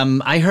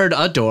 I heard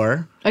a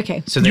door.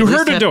 Okay. So they You at least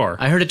heard a have- door.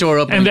 I heard a door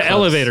open And the close.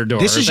 elevator door.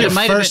 This is But your it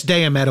might have first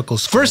day of medical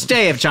school. First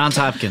day of Johns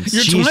Hopkins.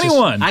 You're Jesus.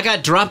 21. I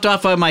got dropped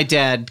off by my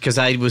dad because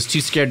I was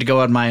too scared to go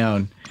on my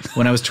own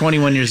when I was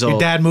 21 years old. Your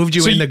dad moved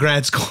you So into you-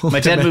 grad school. My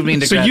dad moved me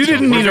into So grad you school.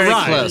 didn't We're need a very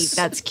ride. close.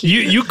 That's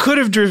cute. You could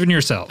have driven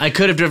yourself. I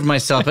could have driven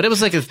myself, but it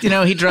was like,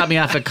 he dropped me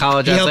off at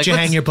college. He I was helped like, you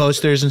let's- hang your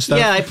posters and stuff.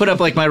 Yeah, I put up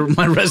like my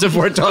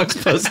Reservoir Dogs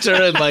poster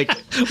and like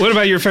What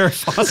about your Farrah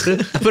Fawcett?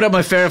 I put up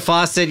my Farrah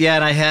Fawcett, yeah,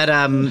 and I had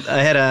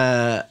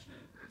a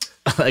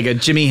like a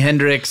Jimi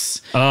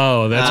Hendrix.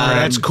 Oh, that's great.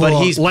 That's cool.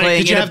 But he's Like,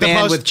 playing did in you a have the band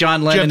post- with John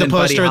Do you Lennon have the and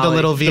Buddy poster of the Holly.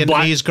 little The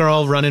black- Vietnamese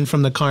girl running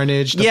from the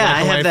carnage? The Yeah, black I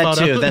and have white that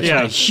photo? too. That's Yeah.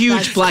 right. Huge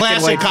That's black and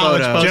classic white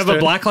college photo. Do you have a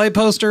poster. blacklight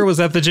poster? Was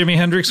that the Jimi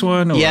Hendrix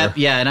one? Or? Yep,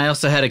 yeah, and I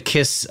also had a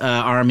Kiss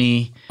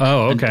Army.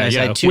 Oh, And okay. I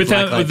Yeah. had two With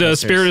blacklight the posters.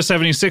 Spirit of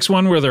 76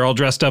 one where they're all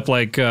dressed up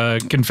like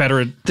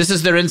Confederate. This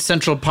is they're in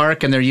Central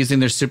Park and they're using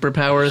their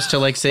superpowers to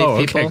like save Oh,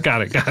 okay. people.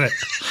 Got it.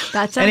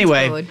 That sounds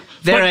Anyway, good.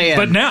 There I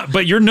am.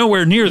 But you're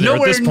nowhere near there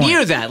Nowhere at this point.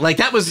 near that. Like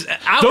that was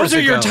hours Those are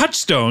ago. your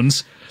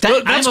touchstones.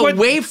 I'm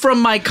away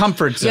from my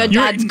comfort zone.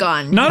 Your dad's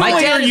gone. Not My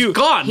only dad are you is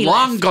gone,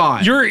 long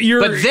gone.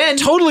 You're but then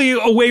totally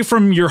away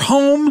from your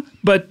home.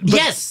 But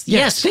yes.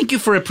 Thank you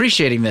for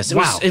appreciating this.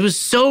 It was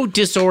so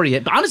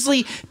disorienting.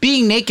 Honestly,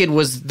 being naked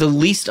was the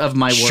least of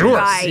my worries. Sure.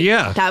 Right.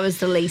 Yeah. That was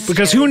the least.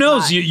 Because scary who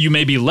knows? part. You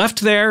may be left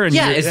there. And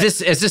Yeah.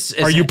 Is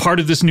are you part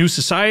of this new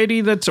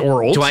society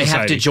or old Do society? I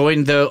have to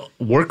join the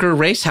worker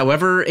race,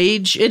 however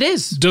age it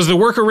is? Does the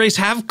worker race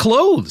have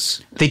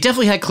clothes? They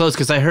definitely had clothes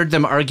because I heard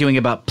them arguing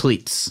about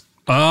pleats.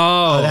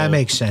 Oh, that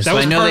makes sense. That So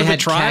was I know part they of the had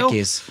trial?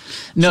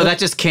 khakis. No, that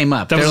just came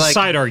up. That was They're a like,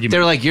 side argument.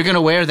 They're like, you're going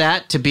to wear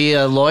that to be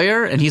a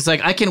lawyer? And he's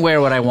like, I can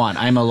wear what I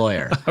want. I'm a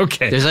lawyer.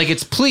 Okay. There's like,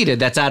 it's pleated.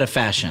 That's out of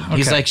fashion.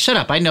 He's Okay. like, shut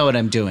up. I know what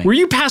I'm doing. Were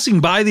you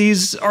passing by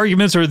these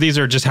arguments, or these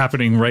are just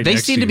happening right They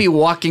next seem to to be you?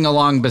 walking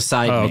along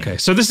beside Oh, me. okay.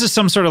 So this is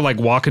some sort of like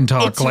walk and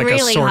talk, It's like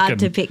really a Sorkin. hard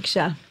to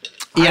picture.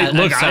 Yeah,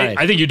 Look, I'm sorry.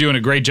 I think you're doing a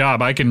great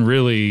job. I can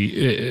really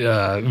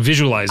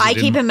visualize it. I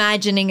keep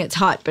imagining it's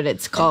hot, but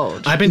it's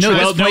cold. I've been trying.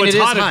 Well, no, point, it's it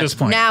is hot at hot. this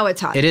point. Now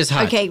it's hot. It is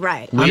hot. Okay,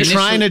 right. I'm initially-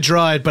 trying to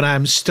draw it, but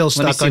I'm still Let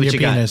me stuck see on what your you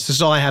got. penis. This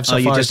is all I have so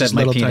you far. just is have this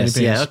my little penis.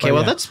 tiny penis. Yeah. Okay. But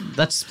Well,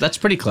 yeah. that's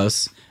pretty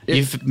close.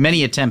 You've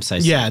many attempts. I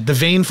see. Yeah, the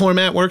vein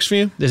format works for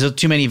you. There's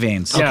too many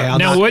veins. Okay, Yeah. I'll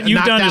Now, knock- what you've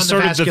knock done down is the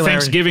sort of the vascularity.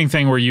 Thanksgiving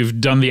thing where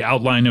you've done the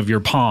outline of your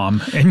palm,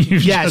 and you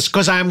Yes, just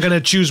because I'm going to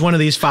choose one of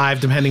these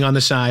 5 depending on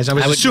the size. I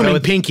was assuming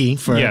pinky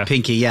for Yeah.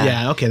 Pinky. Yeah.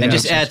 Yeah, okay, that And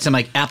makes just sense. add some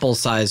like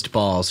apple-sized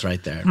balls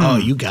right there. Oh,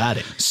 you got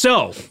it.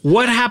 So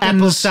what happens?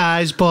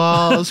 Apple-sized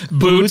balls,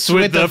 Boots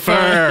with the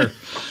fur.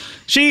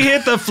 She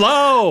hit the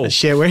flow.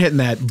 Shit, we're hitting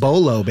that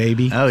bolo,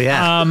 baby. Oh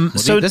yeah. Well,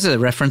 so- this is a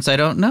reference I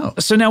don't know.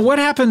 So now what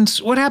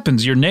happens? What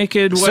happens? You're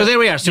naked. So there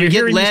we are. So you're we get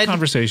hearing these led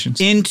conversations.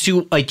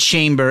 into a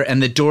chamber,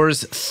 and the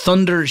doors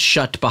thunder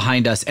shut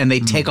behind us, and they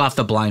take off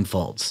the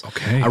blindfolds.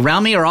 Okay.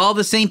 Around me are all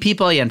the same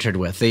people I entered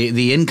with,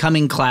 the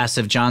incoming class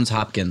of Johns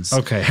Hopkins.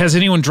 Okay. Has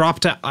anyone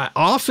dropped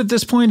off at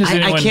this point? Is I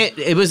anyone? can't.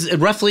 It was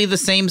roughly the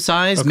same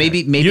size. Maybe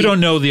You don't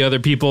know the other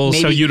people,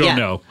 so you don't yeah.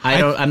 know.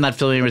 I'm not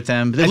familiar with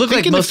them. They I look think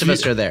like in the most of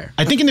us fu- are there.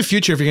 I think in the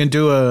future, if you're going to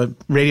do a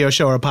radio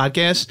show or a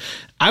podcast,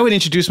 I would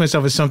introduce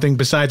myself as something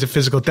besides a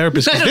physical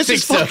therapist. I don't This think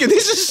is so. fucking.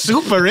 This is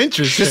super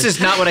interesting. This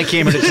is not what I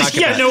came here to talk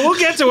Yeah, about. no, we'll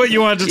get to what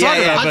you wanted to talk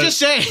Yeah, about. I'm but- just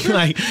saying,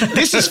 like,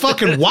 this is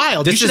fucking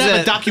wild. This you should is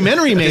have a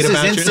documentary made This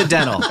about is you.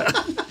 incidental.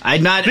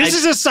 This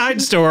is a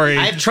side story.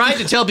 I've tried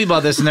to tell people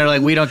this, and they're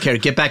like, "We don't care.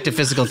 Get back to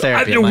physical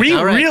therapy." I'm like, we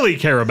 "All right." really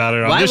care about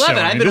it on Well, I this love show. it.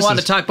 I I've mean, been this wanting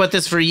is- to talk about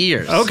this for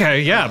years.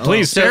 Okay, yeah,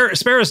 please So-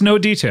 spare us no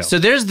detail. So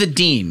there's the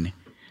dean.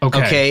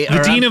 Okay,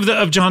 the or, dean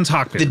of Johns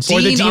Hopkins. the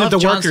Or the dean dean of the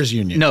Johns- workers'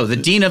 union. No, the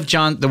dean of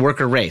the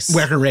worker race.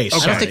 Worker race.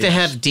 I don't think they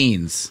have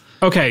deans.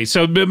 Okay,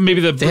 so maybe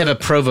They have a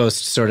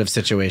provost sort of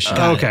situation.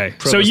 Okay,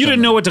 so Provost you didn't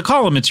over. know what to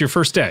call him. It's your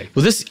first day.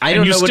 Well, this I And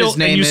don't you know what still- his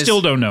name and you is.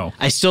 still don't know.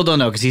 I still don't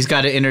know because he's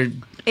got to It might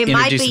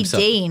introduce be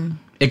himself. Dean.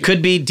 It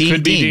could be Dean.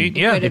 Could be Dean,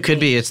 yeah. It could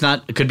be. It's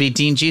not. It could be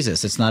Dean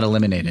Jesus. It's not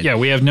eliminated. Yeah,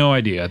 we have no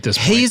idea at this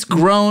point. He's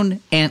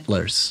grown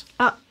antlers.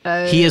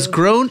 He has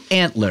grown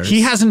antlers.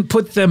 He hasn't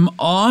put them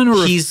on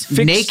or He's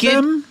fixed naked.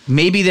 them?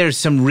 Maybe there's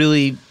some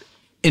really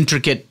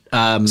intricate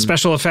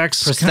Special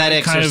effects,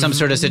 prosthetics or some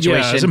sort of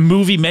situation. Yeah, some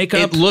movie makeup.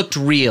 It looked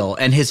real,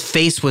 and his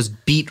face was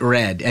beat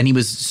red, and he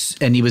was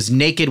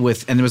naked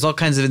with, and there was all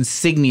kinds of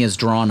insignias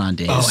drawn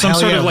onto him. some hell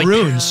sort yeah, of like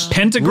runes.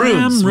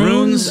 pentagram,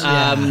 runes.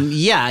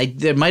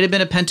 There might have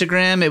been a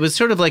pentagram. It was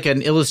sort of like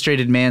an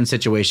illustrated man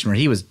situation where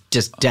he was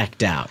just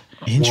decked out.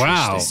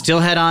 Wow. Still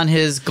had on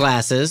his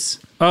glasses.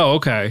 Oh,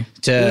 okay.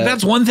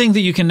 That's one thing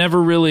that you can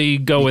never really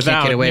go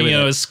without. get away with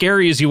As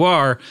scary as you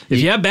are, if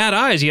you have bad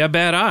eyes, you have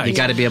bad eyes. You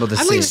got to be able to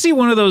I'd see. like to see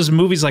one of those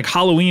movies like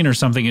Halloween or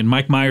something, and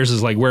Mike Myers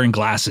is like wearing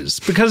glasses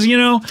because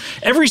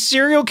every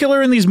serial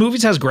killer in these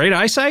movies has great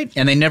eyesight.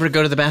 And they never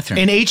go to the bathroom.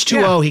 In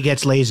H2O, he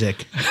gets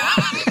LASIK.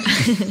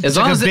 as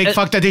long Like as a big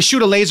fuck that. They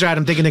shoot a laser at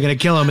him thinking they're going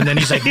to kill him, and then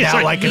he's like,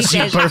 now I can see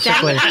says,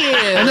 perfectly. "Thank you."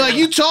 And they're like,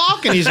 you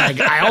talk? And he's like,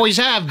 I always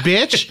have,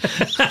 bitch.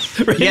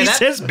 He that-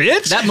 says,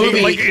 "Bitch." that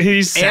movie like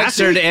he's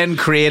answered sassy. and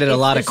created a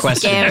lot of questions.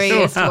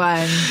 Scariest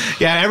one.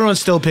 Yeah, everyone's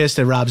still pissed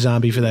at Rob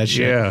Zombie for that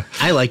shit. Yeah.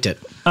 I liked it.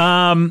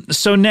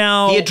 So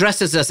now He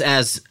addresses us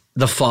as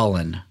the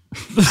fallen.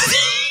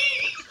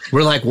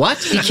 We're like, what?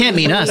 He can't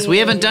mean us. We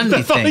haven't done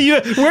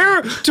anything.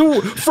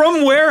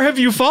 From where have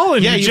you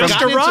fallen? Yeah, you you've just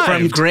gotten into- From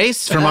arrived.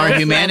 grace, from our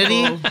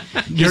humanity.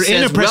 You're He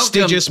in a says,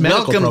 prestigious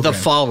medical welcome program. the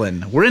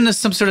fallen. We're in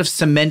some sort of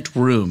cement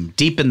room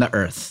deep in the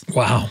earth.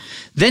 Wow.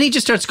 Then he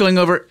just starts going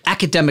over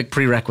academic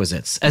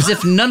prerequisites as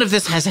if none of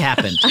this has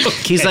happened.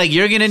 He's like,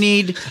 you're going to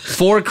need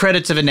 4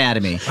 credits of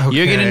anatomy.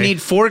 You're going to Okay.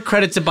 need 4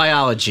 credits of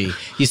biology.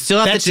 You still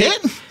have That's to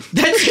take. it?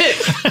 That's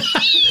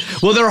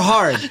it. Well, they're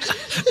hard.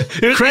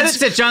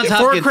 Credits at Johns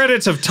Hopkins. 4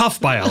 credits of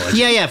tough biology.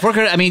 Yeah, 4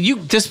 credits. I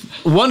mean, this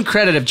 1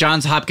 credit of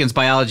Johns Hopkins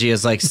biology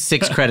is like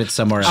 6 credits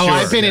somewhere else. Oh,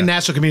 I've been in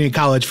National Community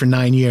College for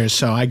 9 years,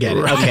 so I get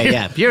it. Right. Okay,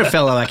 yeah. If you're a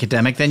fellow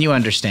academic, then you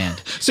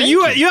understand. So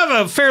you have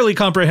a fairly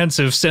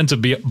comprehensive sense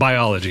of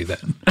biology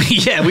then.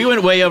 Yeah, we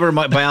went way over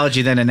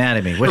biology than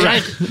anatomy, which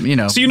Right.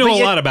 So you know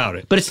a lot about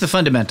it. But it's the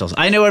fundamentals.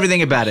 I know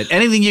everything about it.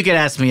 Anything you could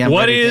ask me, I'm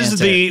What ready to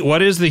is answer.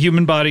 what is the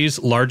human body's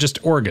largest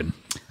organ?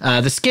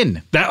 The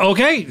skin.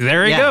 Okay,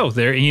 there you go.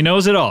 There he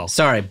knows it all.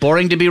 Sorry,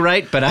 boring to be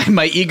right, but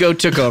my ego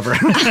took over.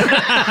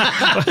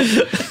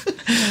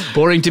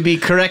 Boring to be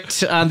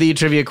correct on the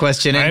trivia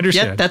question. And I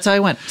understand. Yep, that's how I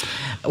went.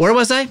 Where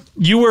was I?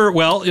 You were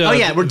Oh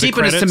yeah, we're deep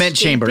in a cement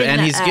chamber, Deep in and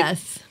the he's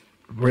earth.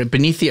 we're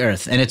beneath the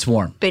earth, and it's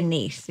warm.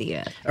 Beneath the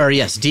earth. Or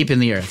yes, deep in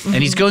the earth. And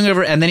he's going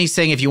over, and then he's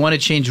saying if you want to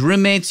change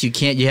roommates, you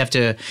can't. You have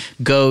to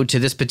go to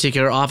this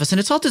particular office, and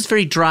it's all just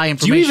very dry Do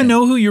information. you even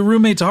know who your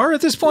roommates are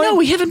at this point? No,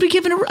 we haven't been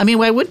given. I mean,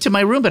 I went to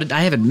my room, but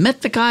I haven't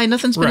met the guy.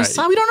 Nothing's been Right.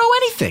 assigned. We don't know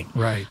anything.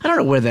 Right. I don't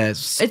know where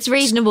that's. It's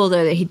reasonable,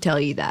 though, that he'd tell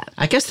you that.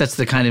 I guess that's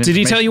the kind of. Did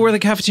he tell you information- where the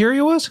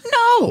cafeteria was?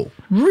 No.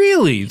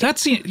 Really?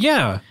 That's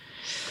yeah.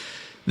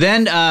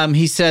 Then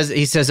he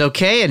says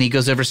okay, and he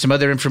goes over some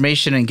other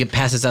information and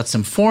passes out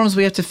some forms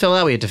we have to fill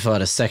out. We have to fill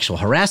out a sexual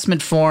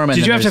harassment form. And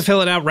Did then you have to there's-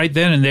 fill it out right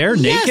then and there,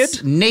 Yes,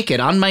 naked? naked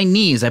on my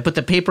knees. I put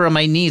the paper on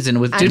my knees and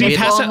with. And he the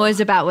pass form out- was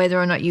about whether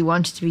or not you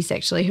wanted to be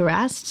sexually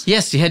harassed.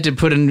 Yes, you had to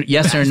put in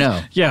yes or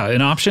no. Yeah,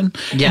 an option.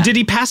 Yeah. And did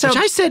he pass out?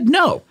 Which I said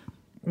no.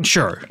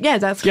 Sure. Yeah,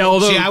 that's Yeah,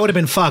 although See, I would have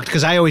been fucked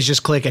because I always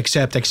just click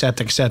accept, and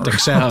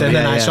then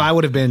yeah. so I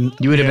would have been.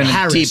 You would have been in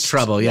harassed. deep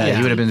trouble. Yeah,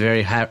 you would have been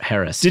very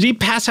harassed. did he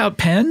pass out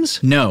pens?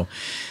 No,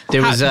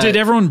 there was. Did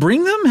everyone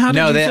bring them? How did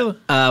No, you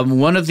feel?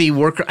 one of the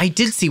worker. I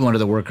did see one of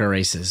the worker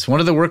races. One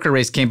of the worker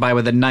race came by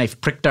with a knife,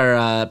 pricked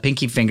our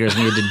pinky fingers,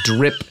 and we had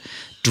to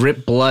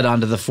drip blood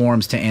onto the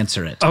forms to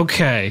answer it.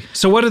 Okay.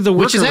 So what did the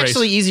worker Which is race?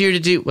 actually easier to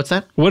do. What's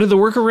that? What did the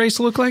worker race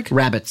look like?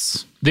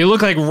 Rabbits. They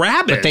look like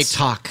rabbits. But they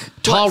talk.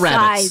 Tall What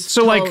rabbits. size?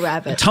 So Tall like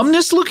rabbits.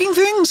 tumnus looking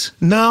things?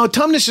 No,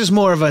 Tumnus is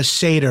more of a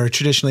satyr,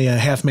 traditionally a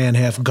half man,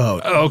 half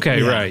goat.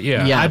 Okay, right.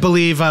 Yeah. Yeah. I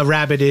believe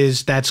rabbit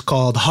that's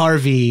called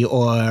Harvey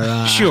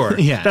or Sure.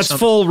 Yeah, That's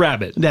full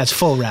rabbit. That's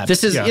full rabbit.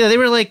 This is, Yeah. they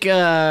were like you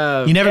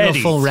never Eddie,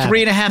 go full rabbit.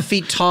 3.5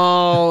 feet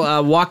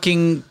tall,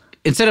 walking.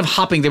 Instead of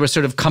hopping, they were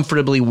sort of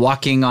comfortably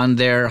walking on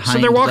their hind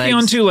So they're walking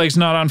legs. on 2 legs,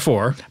 not on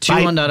 4. Two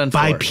on, not on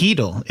four.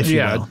 bipedal, if you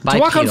Yeah. will. To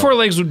walk on Bipedal. 4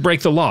 legs would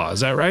break the law. Is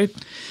that right?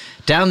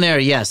 Down there,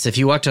 yes. If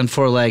you walked on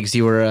 4 legs,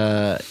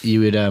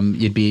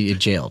 you'd be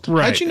jailed.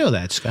 Right. How'd you know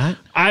that, Scott?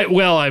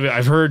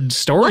 I've heard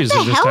stories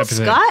What of the this hell, type of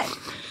thing. Scott?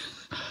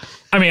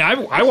 I mean,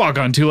 I walk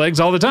on 2 legs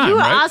all the time, You were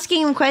right?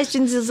 asking him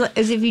questions as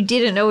if you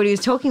didn't know what he was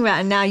talking about,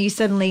 and now you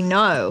suddenly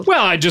know.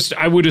 Well,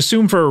 I would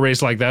assume for a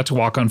race like that to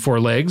walk on 4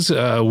 legs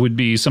would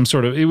be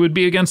it would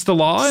be against the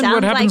law. And what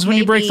Sounds happens like when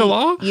you break the maybe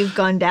law? You've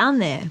gone down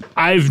there.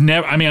 I've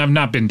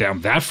not been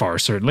down that far,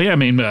 certainly. I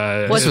mean,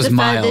 What's was the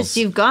miles. furthest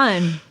you've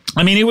gone?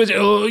 I mean, it was,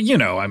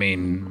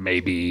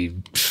 maybe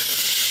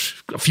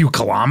a few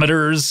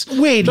kilometers.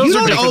 Wait, Those you are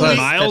don't different than always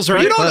miles, that's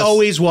right? You don't Close.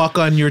 always walk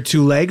on your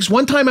 2 legs.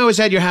 One time I was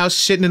at your house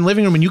sitting in the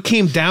living room and you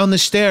came down the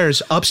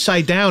stairs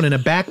upside down in a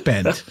back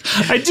bend.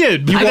 I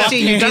did. I've But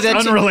seen you do that's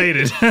that too.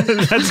 unrelated.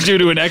 That's due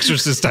to an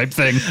exorcist type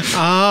thing.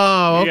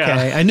 Oh,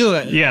 okay. Yeah. I knew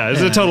it. Yeah,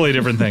 it's a totally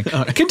different thing.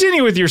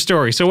 Continue with your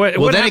story. So what?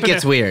 Well, what then it happened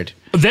gets weird.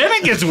 Then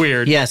it gets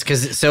weird. Yes,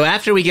 because so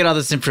after we get all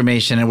this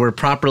information and we're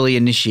properly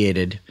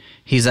initiated,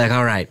 he's like,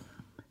 all right.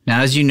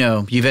 Now, as you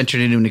know, you've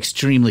entered into an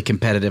extremely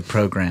competitive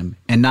program,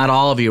 and not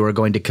all of you are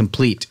going to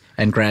complete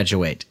and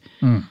graduate.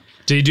 Did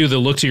he do the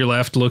look to your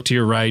left, look to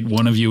your right?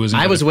 One of you is.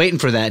 I was waiting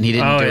for that, and he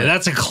didn't Oh, do yeah, it.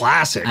 that's a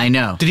classic. I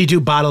know. Did he do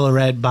bottle of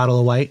red, bottle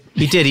of white?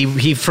 He did.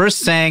 He first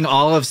sang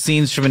all of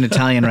Scenes from an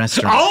Italian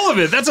Restaurant. All of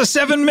it. That's a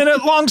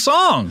 7-minute long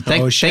song.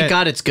 Oh, shit. Thank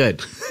God it's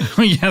good.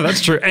 Yeah,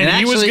 that's true. And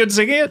he was actually- good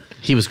singing it.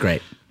 He was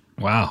great.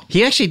 Wow.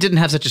 He actually didn't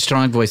have such a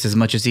strong voice as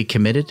much as he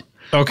committed,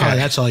 Okay, Oh,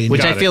 that's all you need.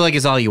 which I Got it. feel like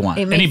is all you want.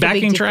 It makes Any a big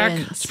backing track?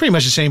 difference. It's pretty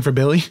much the same for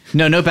Billy.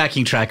 No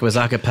backing track. It was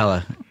a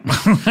cappella.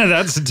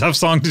 That's a tough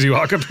song to do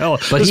a cappella,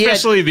 But he had-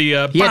 especially the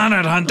he had-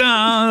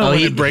 ba-da-da-da, Oh, when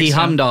he it breaks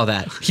hummed down. all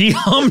that. He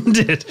hummed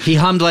it. He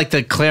hummed like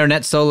the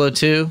clarinet solo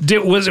too.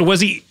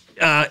 Was he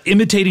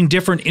imitating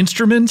different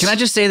instruments? Can I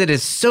just say that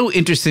it's so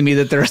interesting to me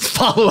that there's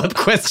follow-up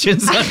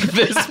questions on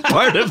this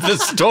part of the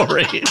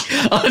story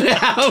on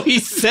how he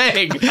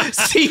sang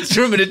Scenes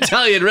from an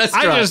Italian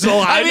Restaurant.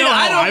 I know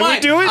how I would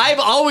mind. do it. I've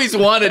always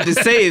wanted to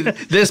say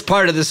this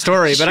part of the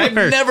story, but I've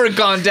Sure. never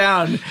gone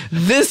down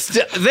this.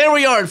 There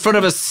we are in front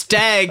of a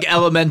stag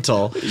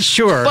elemental.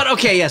 Sure. But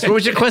okay, yes. What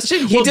was your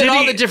question? He Well, did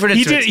all the different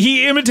instruments.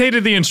 He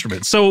imitated the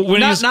instruments. So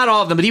when he's Not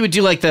all of them, but he would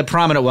do like the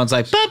prominent ones,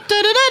 like. so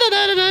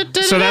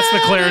that's the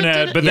clarinet.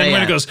 But then Yeah,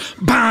 when yeah. it goes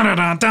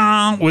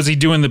ba-da-da-da, was he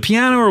doing the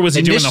piano or was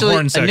he doing the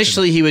horn section?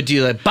 Initially, he would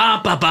do like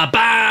ba ba ba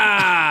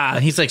ba.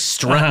 And he's like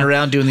strutting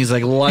around doing these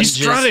like lunges.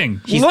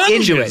 strutting. He's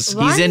Lunges. into it.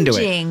 He's into it.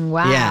 Lunging,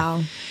 wow.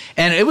 Yeah.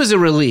 And it was a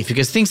relief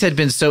because things had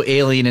been so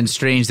alien and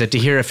strange that to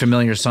hear a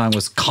familiar song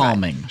was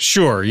calming.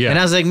 Sure, yeah. And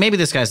I was like, maybe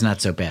this guy's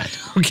not so bad.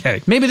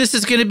 Okay. Maybe this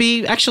is going to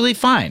be actually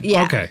fine.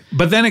 Yeah. Okay.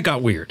 But then it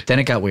got weird. Then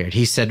it got weird.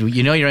 He said,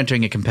 you're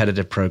entering a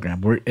competitive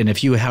program. And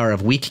if you are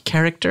of weak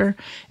character,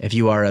 if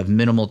you are of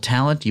minimal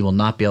talent, you will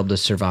not be able to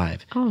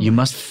survive. You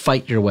must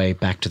fight your way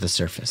back to the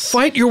surface.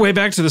 Fight your way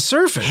back to the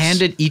surface.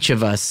 Handed each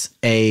of us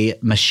a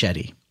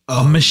machete.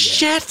 A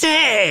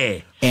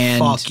machete. And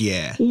Fuck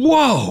yeah.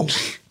 Whoa.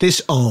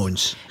 This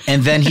owns.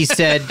 And then he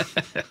said,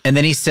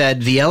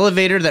 the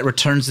elevator that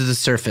returns to the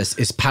surface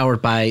is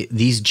powered by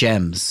these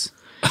gems.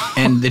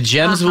 And the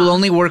gems will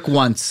only work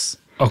once.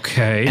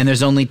 Okay. And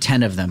there's only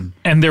 10 of them.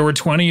 And there were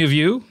 20 of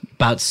you?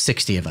 About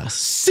 60 of us.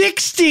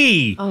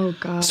 60! Oh,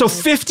 God. So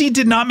 50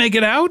 did not make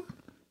it out?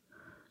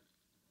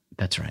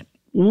 That's right.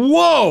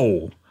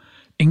 Whoa.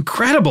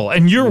 Incredible.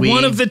 And you're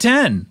one of the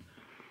 10.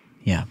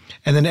 Yeah.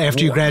 And then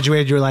after you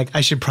graduated, you were like,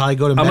 I should probably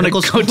go to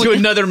medical school. I'm going to go to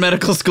another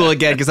medical school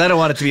again because I don't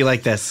want it to be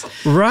like this.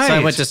 Right. So I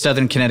went to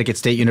Southern Connecticut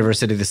State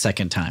University the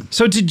second time.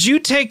 So did you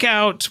take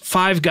out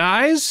 5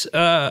 guys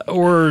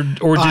or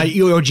did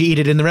you eat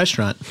it in the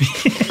restaurant.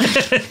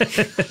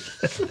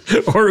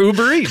 or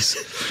Uber Eats?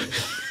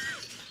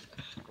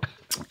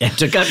 I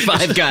took out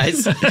 5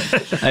 guys.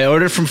 I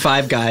ordered from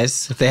 5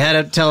 guys. They had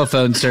a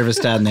telephone service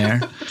down there.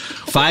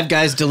 5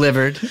 guys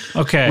delivered.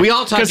 Okay. We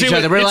all talked to each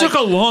other. It took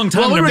a long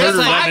time to murder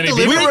that many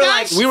people.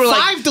 We were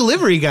like 5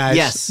 delivery guys.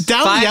 Yes.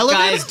 Down 5 the elevator.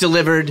 guys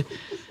delivered.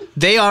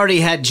 They already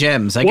had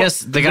gems. I guess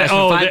the guys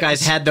from 5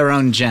 guys had their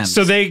own gems.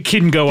 So they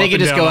can go They up could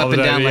and just down go all up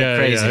the and time. down like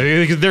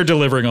crazy. Yeah. They're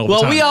delivering all the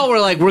time. Well, we all were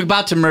like, we're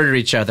about to murder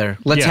each other.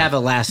 Let's have a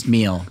last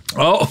meal.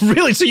 Oh,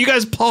 really? So you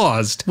guys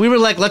paused. We were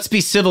like, let's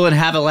be civil and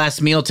have a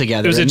last meal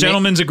together. There's a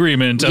gentleman's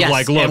agreement of Yes,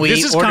 like, look, and we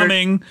this is ordered-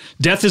 coming.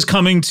 Death is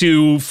coming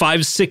to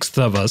 5/6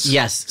 of us.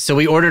 Yes. So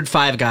we ordered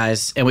 5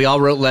 guys, and we all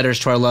wrote letters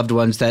to our loved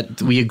ones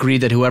that we agreed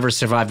that whoever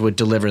survived would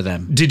deliver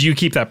them. Did you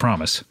keep that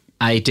promise?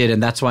 I did,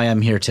 and that's why I'm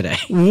here today.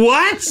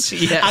 What?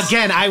 Yes.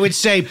 Again, I would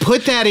say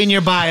put that in your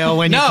bio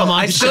when you come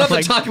on. I the still show.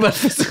 have to talk about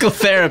physical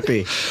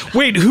therapy.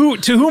 Wait, to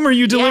whom are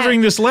you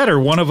delivering this letter?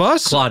 One of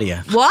us?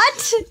 Claudia.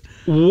 What?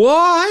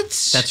 What?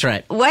 That's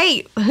right.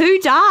 Wait, who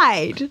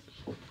died?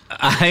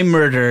 I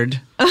murdered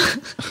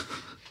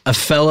a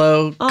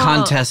fellow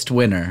contest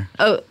winner.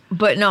 Oh,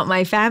 but not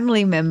my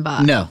family member.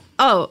 No.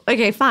 Oh,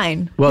 okay,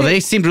 fine. Well,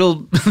 they seemed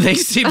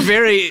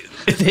very.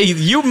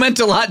 You meant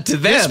a lot to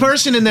them. This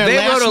person in their they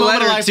last wrote a moment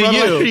letter of life to wrote a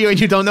letter to you. you, and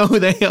you don't know who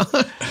they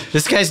are.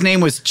 This guy's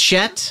name was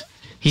Chet.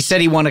 He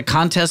said he won a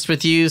contest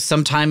with you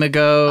some time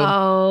ago.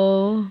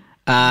 Oh,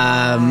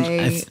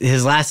 right.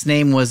 His last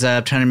name was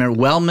I'm trying to remember.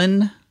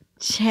 Wellman.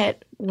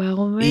 Chet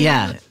Wellman.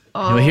 Yeah.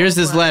 Well, here's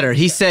his letter.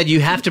 He said you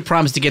have to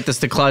promise to get this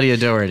to Claudia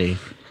Doherty.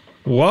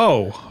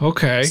 Whoa.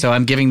 Okay. So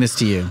I'm giving this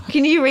to you.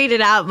 Can you read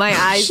it out? My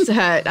eyes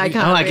hurt. I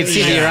can't. Oh, I can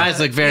see that your eyes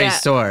look very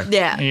sore.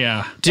 Yeah.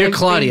 yeah. Dear I've been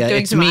Claudia,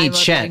 doing it's some me, eye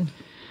Chet. modeling.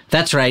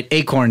 That's right,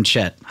 Acorn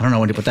Chet. I don't know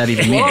what that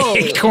even means. Whoa.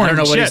 Acorn I don't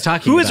know what Chet. he's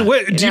talking Who is about.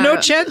 what? Do you know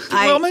Chet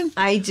Wellman?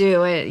 I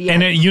do it. Yeah.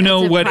 And you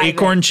know That's a what private-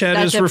 Acorn Chet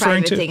that's is a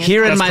referring private to? thing. It's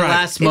Here in That's my private.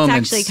 last It's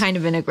moments. actually kind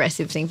of an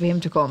aggressive thing for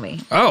him to call me.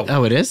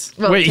 Oh, it is?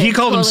 Well, Wait, to he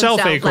called call himself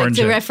Acorn like,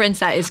 Chet. To reference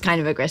that is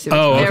kind of aggressive.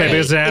 Oh, It's okay, very-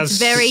 because it has- it's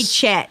very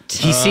Chet.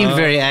 He seemed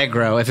very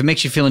aggro. If it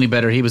makes you feel any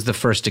better, he was the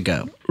first to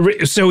go.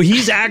 So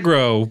he's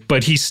aggro,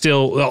 but he's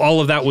still, all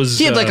of that was.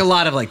 He had like a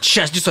lot of like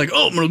chest, just like,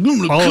 oh, I'm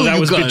gonna all kill of that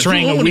you was guys.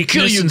 betraying I'm a gonna weakness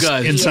kill you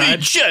guys.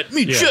 inside.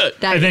 Me Chet.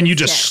 That And then is you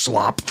just Chet.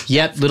 slop.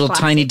 Yep, little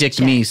Classic tiny dick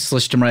Chet. me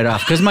slished him right off.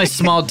 Because my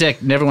small dick,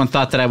 everyone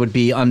thought that I would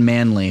be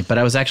unmanly, but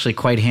I was actually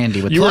quite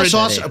handy with You were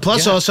the a-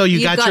 Plus, also, you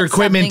You've got got your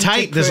equipment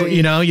something to tight. There's, prove.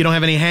 you don't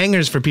have any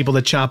hangers for people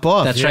to chop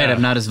off. That's right, Yeah.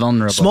 I'm not as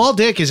vulnerable. Small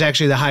dick is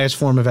actually the highest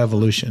form of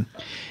evolution.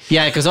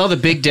 Yeah, because all the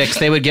big dicks,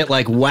 they would get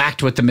like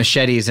whacked with the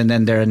machetes and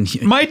then they're in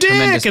My dick!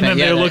 tremendous And then pain.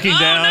 Yeah, they're looking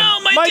down. Oh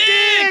no, my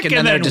dick! And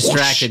then they're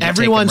distracted. You take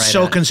Everyone's them right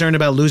so out. concerned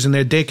about losing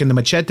their dick in the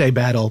machete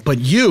battle, but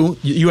you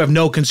have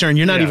no concern.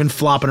 You're not Yeah. even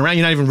flopping around.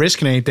 You're not even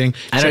risking anything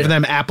except don't- for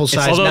them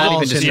apple-sized Although- not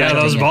balls. even yeah, distracting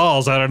those it.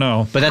 balls. I don't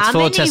know. But that's How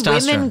full many of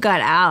testosterone. women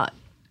got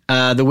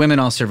out? The women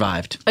all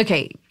survived.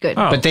 Okay, good.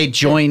 Oh. But they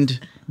joined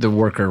the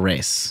worker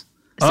race.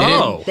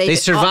 Oh. They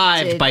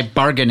survived opted- by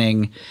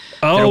bargaining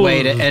their Oh.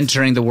 way to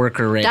entering the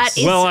worker race. That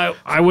is- Well,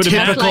 I would That's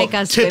imagine. like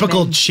us typical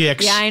women.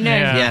 chicks. Yeah, I know.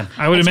 Yeah.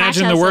 I would Attach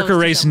imagine the worker ourselves to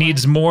race someone.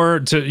 needs more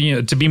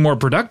to be more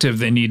productive.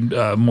 They need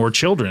more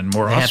children,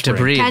 more They have to offspring.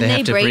 breed. Can they they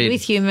have to breed breed.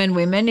 with human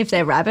women if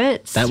they're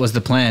rabbits? That was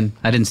the plan.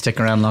 I didn't stick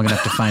around long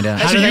enough to find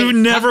out. So you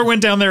never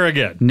went down there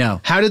again.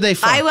 No. How did they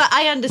fuck?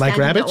 I understand Like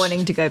you rabbits? not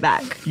wanting to go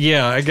back.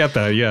 Yeah, I get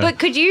that. Yeah. But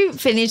could you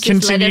finish this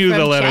Continue letter the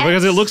from letter Chet?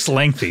 because it looks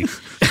lengthy.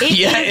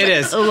 Yeah, it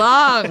is.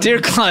 long. Dear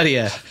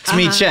Claudia, it's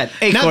me, Chet.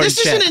 now Acorn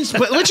this Chet. is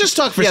but let's just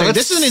talk for a second. let's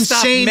This is an stop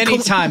insane many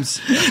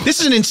times. This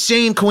is an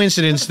insane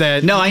coincidence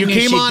that No, I you knew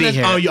came she'd on be and,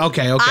 here.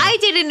 okay. I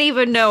didn't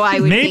even know I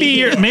would be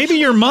here. Maybe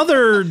your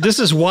mother. This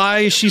is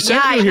why she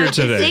sent Yeah, you here it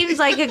today. seems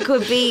like it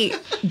could be.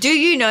 Do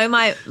you know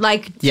my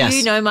Yes. Do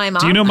you know my mom?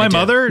 Do you know my do.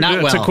 mother? Not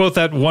To well. quote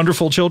that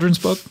wonderful children's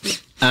book.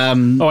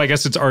 Oh, I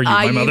guess it's Are You Are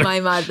My you Mother? my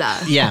mother?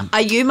 Yeah.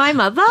 Are you my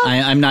mother?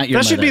 I'm not your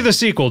That should be mother. the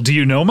sequel. Do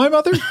you know my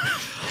mother?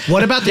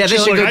 What about the Yeah, they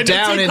should children? go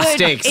down in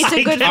stakes. It's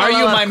a good Are you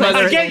follow-up my mother?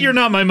 question. I get you're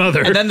not my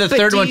mother. And then the But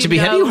third do one you should be,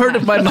 have know you heard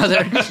of her? my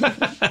mother?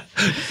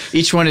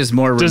 Each one is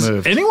more Does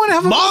removed. anyone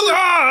have a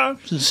mother?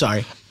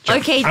 Sorry.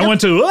 Okay, I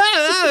want to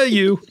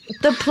you.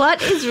 the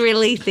plot is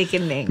really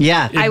thickening.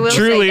 Yeah. I will It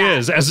truly say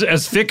that. is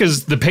as thick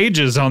as the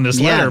pages on this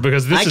Yeah. letter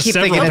because this I is keep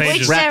several thinking it's Which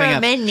pages. wrapping there are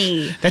up.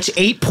 many. That's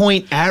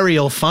 8-point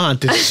Arial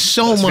font. It's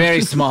so It's much.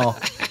 very small.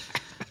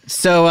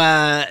 So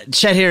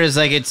Chet here is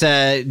like, it's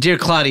Dear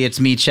Claudia, it's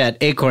me, Chet,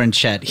 Acorn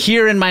Chet.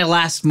 Here in my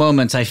last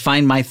moments, I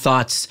find my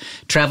thoughts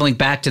traveling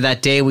back to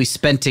that day we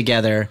spent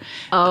together.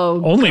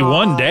 Oh, Only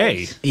one God.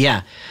 day.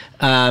 Yeah.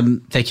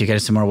 Thank you. Get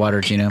us some more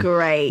water, Gino.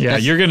 Great. Yeah,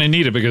 you're going to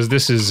need it because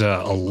this is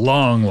a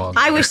long.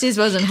 I wish this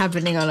wasn't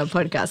happening on a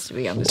podcast, to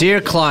be honest.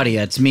 Dear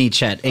Claudia, it's me,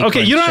 Chet. Acorn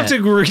Okay, you don't have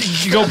Chet.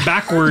 to go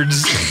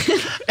backwards.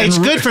 It's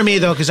good for me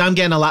though because I'm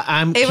getting a lot.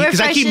 Because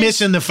I keep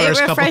missing the first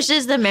It couple.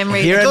 refreshes the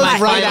memory. Here It in goes my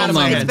right final out of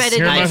my moments, head.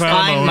 Here in my I final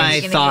find my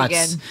moments.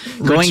 thoughts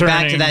going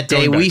back to that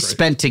day Going we backwards.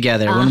 spent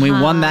together when we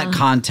won that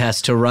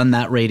contest to run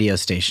that radio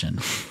station.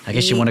 I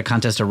guess you won a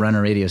contest to run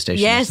a radio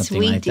station Yes, or something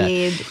we like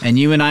did. that. And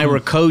you and I were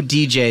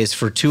co-DJs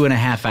for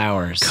 2.5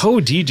 hours.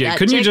 Co-DJ. That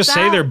Couldn't you checks just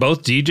say out. they're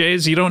both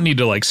DJs? You don't need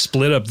to like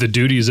split up the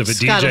duties of a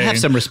Scott, DJ. have and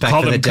some respect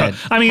call for the them dead.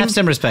 I mean, have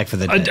some respect for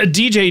the a dead.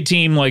 DJ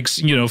team like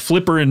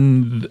Flipper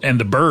and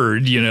the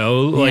Bird,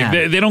 like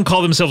Yeah. they don't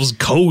call themselves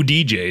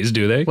co-DJs,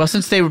 do they? Well,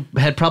 since they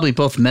had probably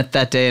both met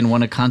that day and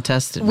won a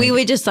contest, We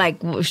were just like,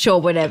 sure,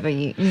 whatever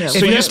you know. If So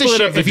you you have to split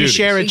share, up the if you duties.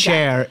 share a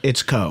chair,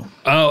 it's co.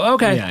 Oh,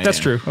 okay, Yeah, that's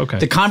yeah. true. Okay,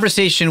 the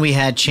conversation we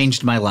had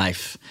changed my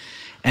life.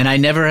 And I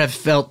never have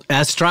felt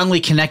as strongly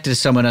connected to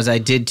someone as I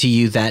did to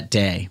you that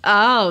day.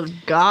 Oh,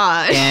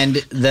 God. And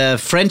the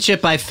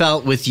friendship I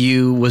felt with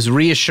you was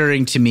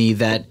reassuring to me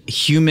that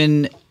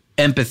human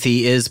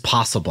empathy is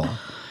possible.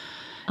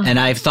 And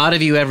I've thought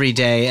of you every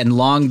day and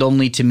longed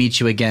only to meet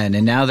you again.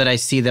 And now that I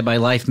see that my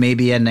life may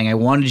be ending, I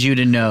wanted you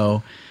to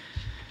know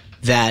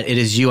that it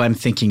is you I'm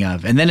thinking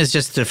of. And then it's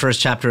just the first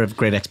chapter of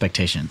Great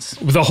Expectations.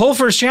 the whole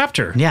first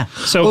chapter. Yeah.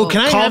 So Oh,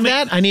 can I call have me,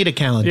 that? I need a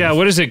calendar. Yeah,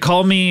 what is it?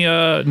 Call me.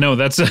 No,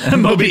 that's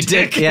Moby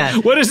Dick. Yeah.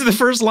 What is the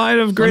first line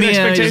of Great Let me, just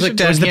Expectations? look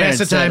down It was the here. best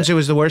of It's, times. It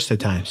was the worst of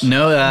times.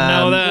 No,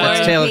 that's-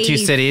 that's Tale of Two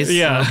Peace. Cities.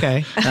 Yeah.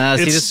 Okay. See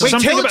It's this? Wait,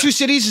 something Tale of about- Two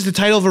Cities is the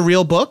title of a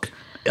real book?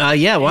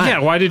 Yeah, why? Yeah.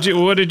 What did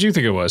you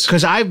think it was?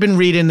 Because I've been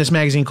reading this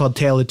magazine called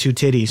Tale of Two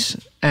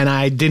Titties, and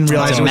I didn't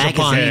realize It's it a was a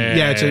pun. magazine.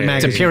 Yeah, it's a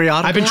magazine.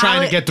 periodical? I've been trying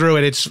How to get through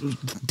it. It's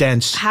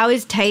dense. How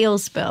is tail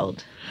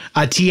spelled?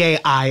 Tail.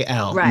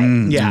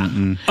 Right. Yeah.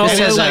 Oh, This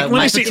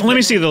is, let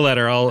me see the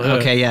letter. I'll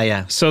Okay,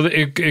 yeah. So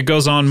it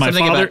goes on.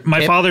 Something about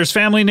Pip. Father's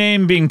family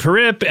name being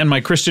Perip and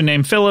my Christian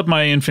name Philip.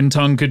 My infant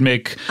tongue could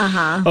make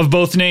of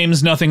both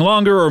names nothing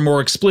longer or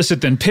more explicit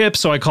than Pip.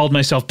 So I called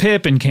myself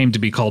Pip and came to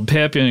be called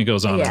Pip. And it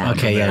goes on. Yeah. And on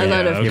Okay, from yeah, there. A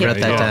lot of You Pip wrote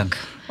that talk. down.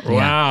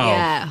 Wow.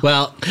 Yeah.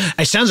 Well,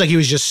 It sounds like he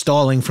was just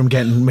stalling from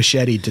getting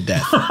macheted to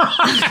death.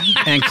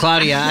 and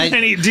Claudia, And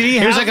did he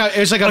It was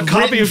have like a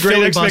copy written of Great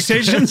filibuster.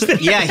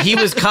 Expectations? yeah, he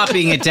was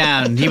copying it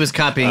down. He was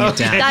copying it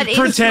down. That is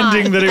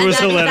Pretending smart. that it And was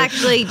that a is letter.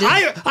 actually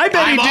just, I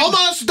bet he I'm did.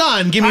 almost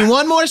done. Give me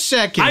one more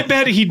second. I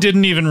bet he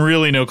didn't even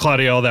really know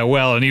Claudia all that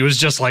well, and he was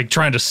just like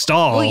trying to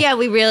stall. well, yeah,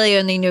 we really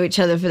only knew each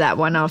other for that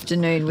one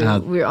afternoon.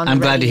 We were on. I'm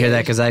the glad to hear radio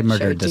that because I show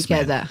murdered this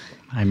together. man.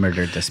 I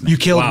murdered this man. You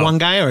killed Wow. one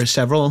guy or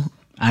several?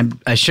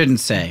 I shouldn't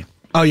say.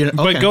 Oh, you're okay.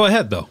 But go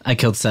ahead though. I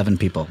killed 7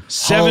 people.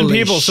 7 Holy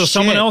people, so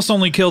someone shit. else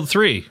only killed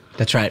 3.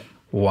 That's right.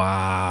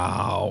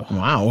 Wow.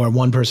 Wow, or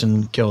one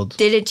person killed.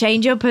 Did it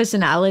change your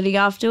personality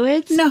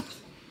afterwards? No.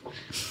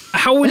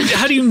 How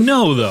do you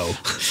know though?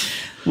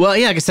 Well,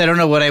 yeah, I guess I don't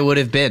know what I would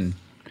have been.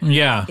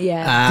 Yeah.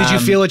 Yeah. Did you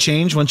feel a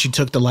change once you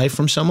took the life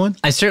from someone?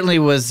 I certainly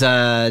was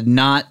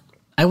not.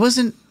 I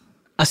wasn't.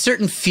 A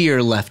certain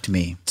fear left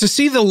me. To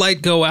see the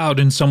light go out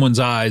in someone's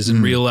eyes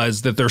and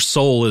realize that their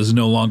soul is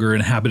no longer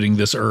inhabiting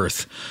this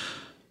earth.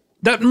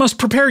 That must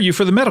prepare you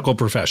for the medical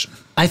profession.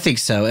 I think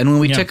so. And when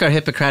we Yeah. took our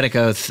Hippocratic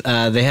Oath,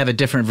 they have a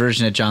different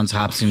version at Johns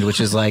Hopkins,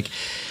 which is like,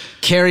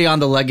 carry on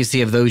the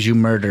legacy of those you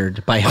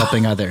murdered by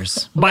helping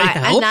others. By Right,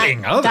 and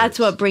helping others. That's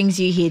what brings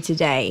you here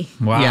today.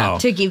 Wow. Yeah.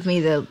 To give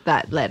me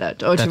that letter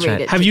or That's to read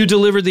right. it. Have to you me.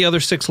 delivered the other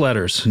 6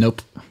 letters?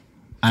 Nope.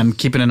 I'm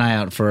keeping an eye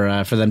out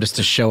for them just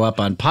to show up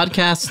on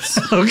podcasts.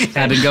 Okay.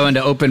 I've been going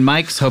to open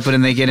mics, hoping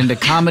they get into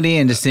comedy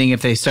and just seeing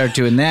if they start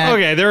doing that.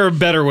 Okay, there are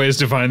better ways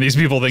to find these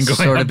people than going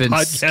Sort on of been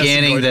podcasts and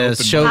scanning going to the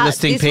open show mics.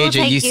 listing This will page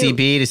at take you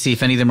UCB to see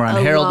if any of them are on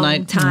a Herald long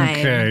Night. time.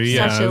 Okay,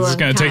 yeah, Such a this is long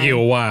going to take time. you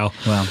a while.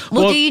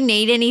 Well, Do you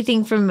need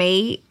anything from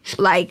me?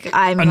 Like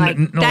I'm like like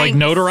thanks.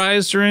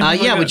 notarized or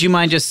anything? yeah, like would that? you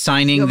mind just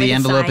signing You want me the to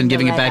envelope sign and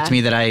giving the it back to letter?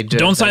 me that I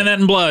Don't sign that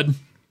in blood.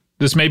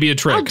 This may be a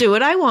trick. I'll do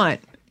what I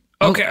want.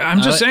 Okay,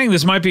 I'm just saying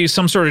this might be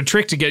some sort of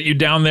trick to get you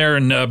down there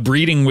and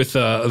breeding with the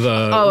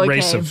Oh, okay.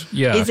 race of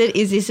yeah.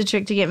 Is this a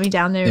trick to get me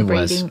down there and It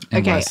was. breeding? It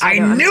Okay, was. I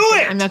don't knew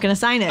understand. it! I'm not going to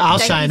sign it. I'll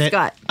Thank sign you, it.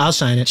 Scott. I'll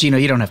sign it. Gino,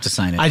 you don't have to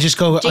sign it. I just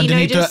go Gino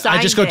underneath just the.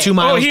 I just go signed 2 it.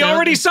 miles Oh, he down.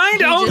 already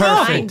signed it. You Oh, just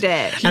no. signed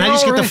it. And I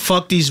just get to Alright.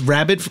 fuck these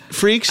rabbit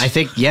freaks. I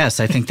think, yes,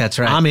 I think that's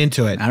right. I'm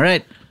into it. All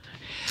right.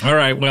 All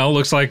right. Well,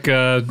 looks like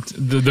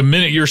the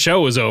minute your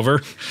show is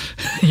over,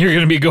 you're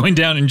going to be going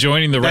down and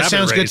joining the rabbit race. That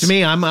sounds good to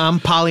me. I'm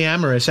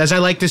polyamorous. As I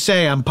like to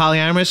say, I'm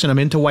polyamorous and I'm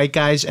into white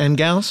guys and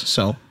gals.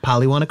 So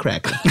poly want a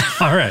cracker.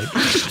 All right.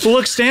 Well,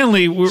 look,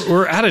 Stanley,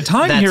 we're out of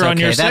time here on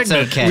your segment.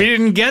 That's okay. We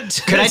didn't get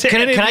to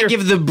Can I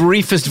give the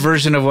briefest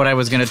version of what I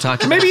was going to talk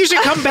about? Maybe you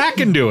should come back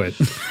and do it.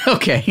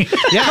 Okay.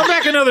 Yeah. Come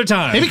back another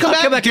time. Maybe come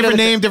back, different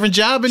name, different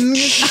job, and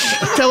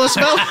tell us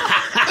about.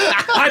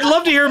 I'd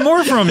love to hear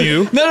more from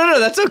you. No,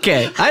 that's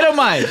okay. I don't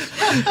mind.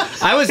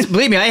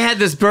 Believe me, I had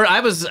this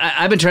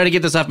I've been trying to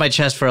get this off my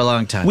chest for a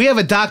long time. We have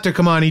a doctor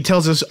come on. He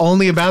tells us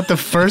only about the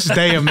first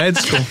day of med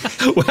school.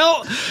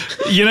 Well,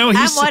 he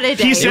what a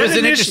day. he said, It was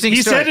an interesting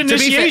he story. said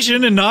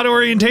initiation and not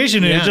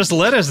orientation, and it just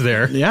led us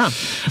there. Yeah.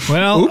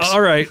 Well,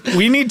 all right.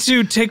 We need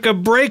to take a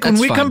break. When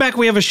That's we fine. come back,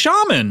 we have a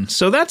shaman.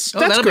 So that's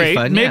that'll be great.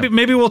 fun, yeah.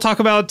 Maybe we'll talk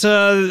about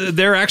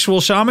their actual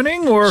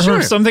shamaning or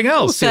Sure. something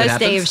else. see what First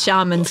day happens. of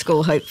shaman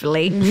school,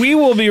 hopefully. We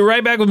will be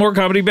right back with more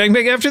Comedy Bang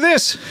Bang after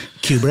this.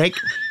 Cue break.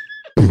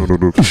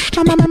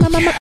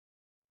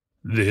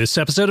 This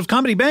episode of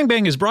Comedy Bang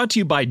Bang is brought to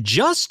you by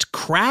Just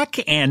Crack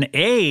an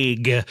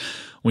Egg.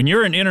 When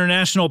you're an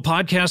international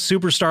podcast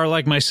superstar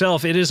like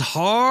myself, it is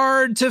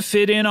hard to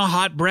fit in a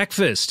hot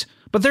breakfast.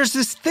 But there's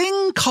this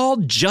thing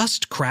called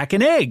Just Crack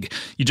an Egg.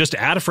 You just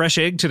add a fresh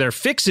egg to their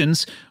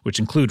fixins, which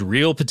include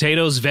real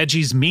potatoes,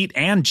 veggies, meat,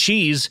 and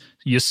cheese.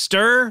 You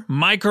stir,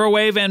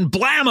 microwave, and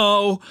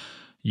blammo!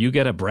 You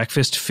get a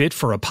breakfast fit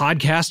for a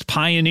podcast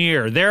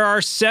pioneer. There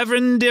are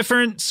 7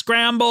 different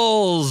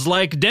scrambles,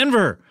 like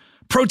Denver,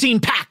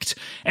 protein-packed,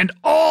 and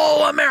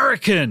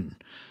all-American.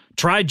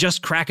 Try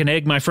Just Crack an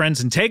Egg, my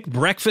friends, and take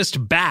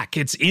breakfast back.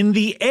 It's in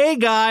the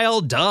egg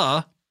aisle,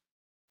 duh.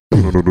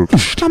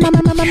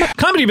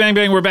 Comedy Bang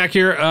Bang, we're back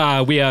here.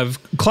 We have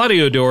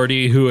Claudia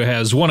Doherty, who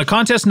has won a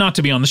contest, not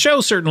to be on the show,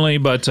 certainly,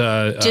 but...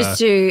 Just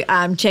to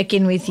check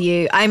in with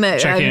you, I'm a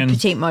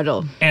petite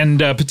model. And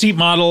petite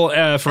model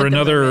for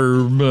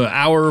another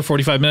hour,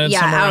 45 minutes,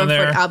 somewhere around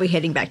there. I'll be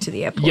heading back to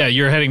the airport. Yeah,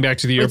 you're heading back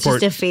to the It's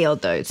airport. just a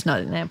field, though. It's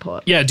not an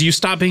airport. Yeah, do you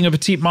stop being a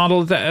petite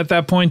model at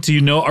that point? Do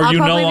you know? Are I'll you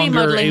no probably be longer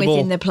modeling able?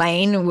 within the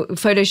plane.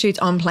 Photo shoots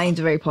on planes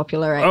are very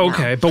popular right now.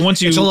 Okay, but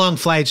once you It's a long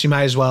flight, so you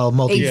might as well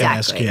multitask.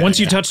 Exactly. Yeah, once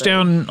you yeah. touch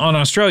down on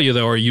Australia,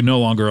 though, are you no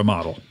longer a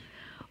model?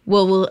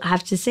 Well, we'll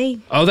have to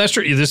see. Oh, that's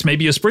true. This may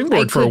be a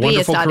springboard It for a could be a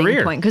wonderful starting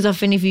career. point because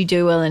often if you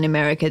do well in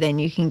America, then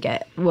you can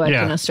get work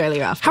Yeah. in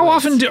Australia afterwards. How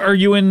often are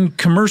you in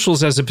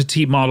commercials as a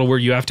petite model where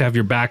you have to have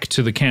your back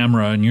to the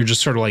camera and you're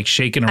just sort of like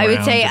shaking around? I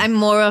would say I'm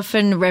more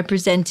often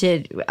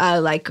represented,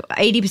 like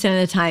 80%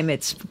 of the time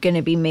it's going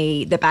to be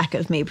me, the back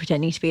of me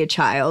pretending to be a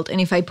child. And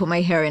if I put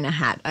my hair in a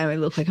hat, I would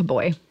look like a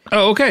boy.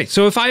 Oh, okay.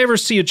 So if I ever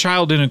see a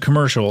child in a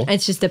commercial,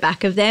 It's just the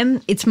back of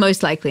them. It's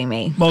most likely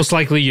me. most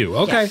likely you.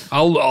 Okay. Yeah.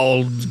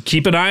 I'll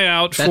keep an eye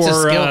out That's a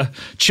for skill.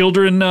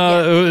 children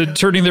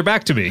turning their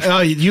back to me.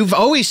 You've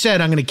always said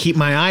I'm going to keep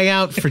my eye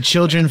out for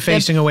children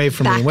facing away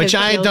from me, back which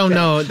of I don't children.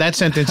 know. That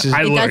sentence is.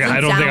 I doesn't don't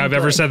think sound I've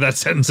ever good. said that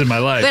sentence in my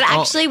life. But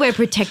actually, we're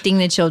protecting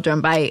the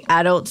children by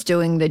adults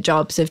doing the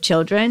jobs of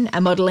children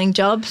and modeling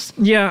jobs.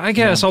 Yeah, I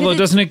guess. Although, Because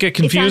doesn't it get it's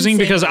confusing?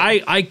 Because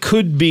unsafe. I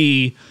could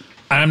be.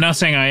 I'm not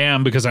saying I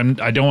am because I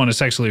don't want to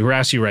sexually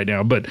harass you right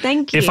now. But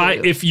Thank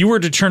if you were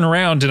to turn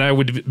around and I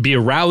would be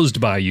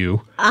aroused by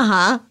you,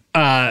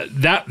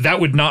 that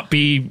would not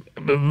be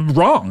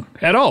wrong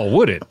at all,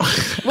 would it?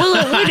 Well,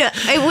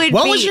 it would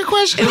What be, was your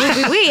question? It would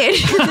be weird.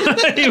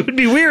 It would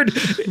be weird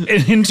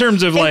in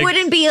terms of It like.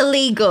 wouldn't be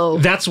illegal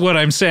That's what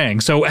I'm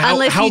saying. So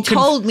unless how you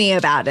told me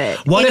about it.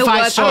 What In if a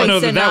I saw- I workplace don't know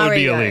that would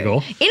be scenario.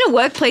 illegal. In a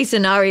workplace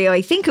scenario,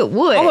 I think it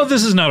would. Although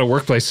this is not a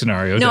workplace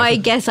scenario. No, I definitely.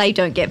 guess I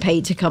don't get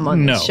paid to come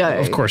on No, this show.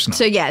 of course not.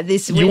 So yeah,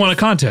 this You won a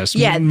contest.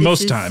 Yeah, this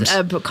most is times.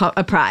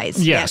 a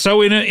prize. Yeah.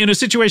 So in a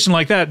situation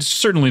like that,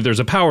 certainly there's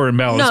a power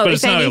imbalance, No, but if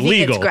it's not anything,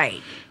 illegal. it's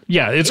great.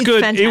 Yeah, it's It's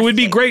good. It would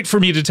be fantastic. great for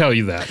me to tell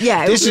you that.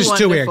 Yeah, it This would be is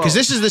too weird wonderful. because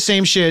this is the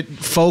same shit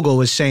Fogel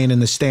was saying in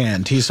the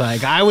stand. He's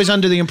like, I was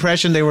under the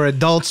impression they were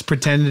adults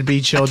pretending to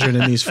be children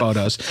in these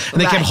photos, and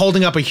they kept Right.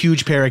 holding up a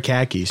huge pair of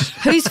khakis.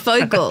 Who's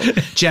Fogel?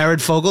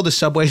 Jared Fogel, the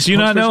Subway. Do you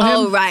not know him?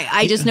 Oh right,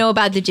 I just know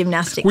about the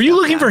gymnastics. Were you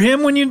stuff looking now. for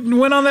him when you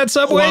went on that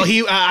subway?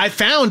 Well, I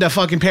found a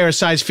fucking pair of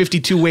size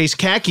 52 waist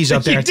khakis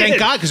up there. You Thank did.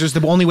 God, because it was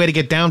the only way to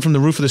get down from the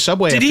roof of the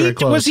subway Did after he? it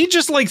closed. Was he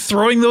just like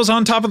throwing those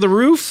on top of the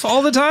roof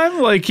all the time?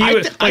 Like he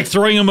would, like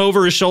throwing them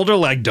over his shoulder?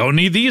 Like, don't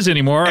need these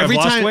anymore. Every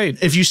I've lost time, weight.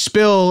 if you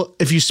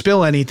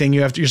spill anything,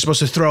 you're supposed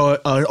to throw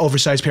an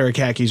oversized pair of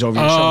khakis over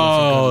your shoulder.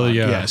 Oh,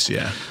 yeah. Yes,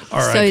 yeah.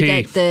 All So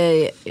right.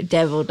 that the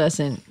devil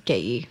doesn't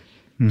get you.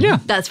 Yeah.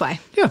 That's why.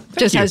 Yeah, thank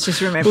Just you. I was just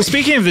remembering. Well,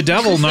 speaking of the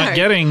devil not Sorry.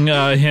 getting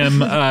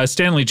him,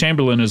 Stanley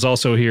Chamberlain is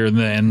also here,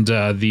 and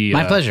the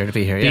My pleasure to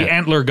be here. the Yeah.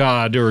 antler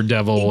god or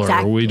devil,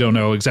 Exactly. or we don't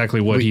know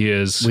exactly what he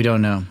is. We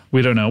don't know.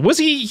 We don't know. Was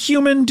he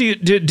human?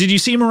 Did you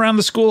see him around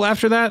the school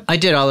after that? I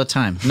did all the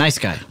time. Nice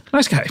guy.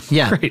 Nice guy.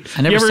 Yeah. Great.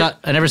 I never You ever- saw.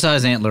 I never saw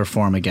his antler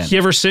form again. You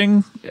ever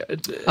sing?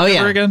 Oh yeah.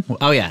 ever again?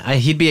 Oh yeah.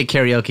 He'd be at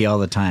karaoke all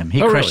the time.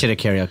 He Oh, crushed really?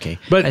 it at karaoke.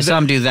 But I saw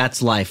him do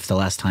 "That's Life" the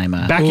last time.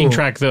 Backing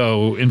track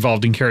though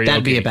involved in karaoke.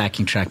 That'd be a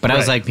backing track. But I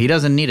was Right. like, he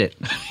doesn't need it.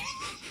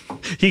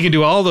 He can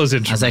do all those I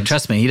instruments. was like,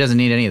 trust me, he doesn't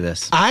need any of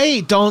this.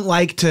 I don't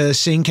like to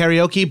sing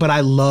karaoke, but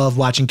I love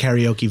watching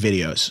karaoke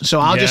videos. So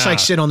I'll just Yeah. like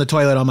sit on the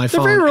toilet on my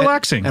phone. very and-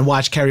 relaxing. And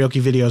watch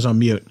karaoke videos on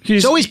mute.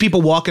 There's always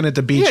people walking at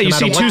the beach. yeah, no you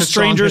matter see what two the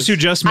song strangers is. who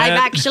just met. I've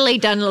actually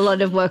done a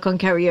lot of work on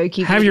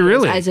karaoke. Have you videos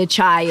really? As a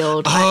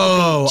child.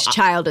 Oh.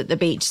 Child at the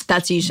beach.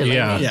 That's usually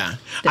Yeah. me. Yeah.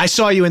 I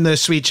saw you in the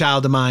Sweet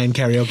Child of Mine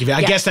karaoke video.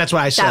 I guess that's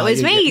why I saw That was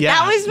you. me. Yeah.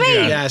 That was me.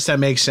 Yeah. Yes, that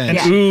makes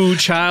sense. Yeah. Ooh,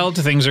 child,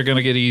 things are going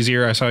to get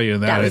easier. I saw you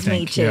in that. That was I me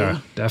think. too. Yeah,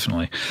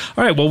 definitely.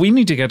 All right. Well, we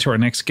need to get to our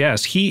next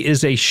guest. He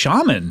is a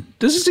shaman.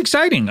 This is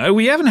exciting.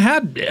 We haven't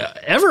had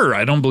ever.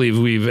 I don't believe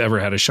we've ever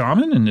had a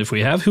shaman, and if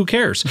we have, who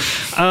cares?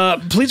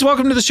 Please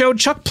welcome to the show,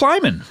 Chuck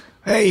Plyman.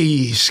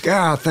 Hey,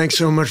 Scott, thanks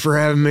so much for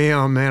having me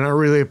on, man. I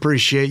really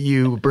appreciate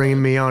you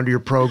bringing me onto your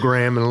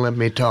program and letting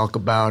me talk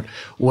about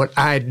what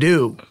I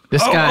do.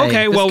 This Oh, guy,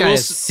 okay, this well, guy we'll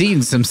has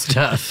seen some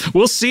stuff.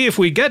 We'll see if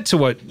we get to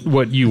what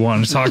you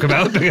want to talk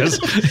about because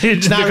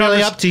it's not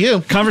really up to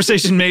you.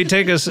 Conversation may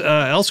take us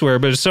elsewhere,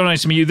 but it's so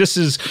nice to meet you. This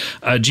is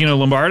Gino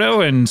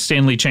Lombardo and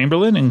Stanley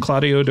Chamberlain and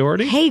Claudia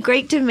Doherty. Hey,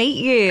 great to meet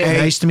you.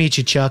 Nice to meet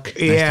you, Chuck.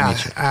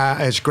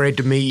 It's great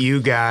to meet you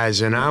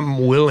guys, and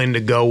I'm willing to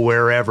go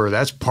wherever.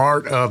 That's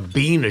part of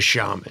being a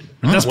shaman.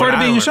 That's What part of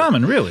I being a learned.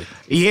 shaman, really.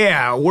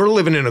 Yeah, we're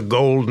living in a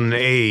golden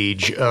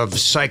age of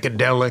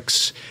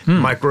psychedelics,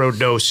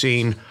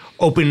 microdosing,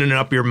 opening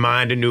up your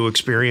mind to new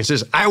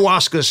experiences.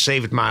 Ayahuasca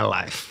saved my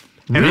life.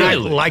 And I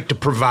Really? like to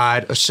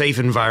provide a safe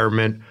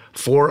environment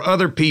for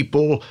other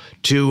people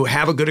to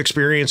have a good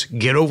experience,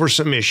 get over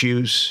some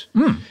issues.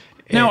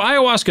 Now,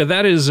 ayahuasca,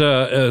 that is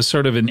a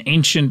sort of an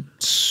ancient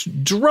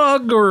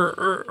drug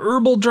or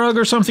herbal drug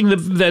or something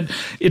that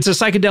it's a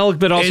psychedelic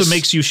that also It's-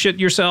 makes you shit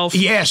yourself.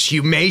 Yes,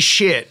 you may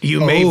shit, you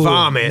may Oh,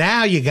 vomit.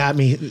 Now you got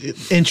me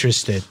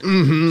interested.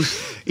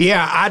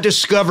 Yeah, I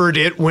discovered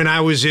it when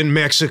I was in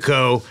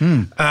Mexico.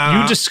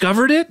 You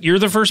discovered it? You're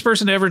the first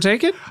person to ever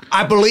take it?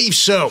 I believe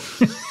so.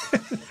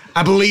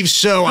 I believe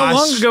so. How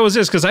long ago was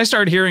this? Because I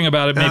started hearing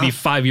about it maybe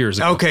 5 years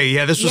ago. Okay,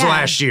 yeah, this was Yeah.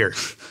 last year.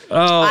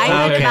 I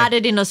heard okay. about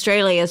it in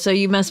Australia, so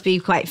you must be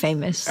quite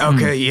famous.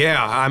 Okay,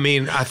 yeah. I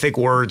mean, I think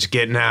word's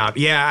getting out.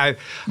 Yeah,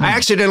 I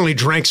accidentally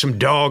drank some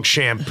dog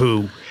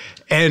shampoo,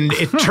 and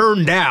it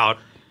turned out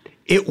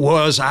it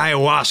was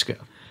ayahuasca.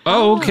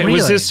 Oh, okay.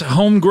 Was Really? this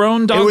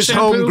homegrown dog It was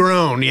shampoo?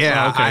 homegrown,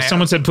 yeah. Oh, okay.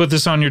 Someone said put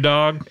this on your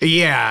dog.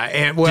 Yeah,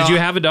 and well, Did you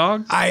have a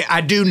dog?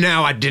 I do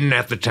now. I didn't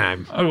at the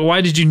time.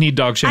 Why did you need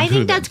dog shampoo? I think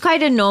then? that's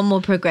quite a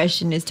normal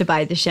progression is to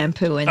buy the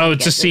shampoo and Oh, then to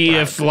get the see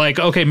dog. if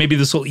okay, maybe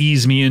this will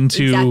ease me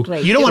into.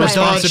 Exactly. You don't want a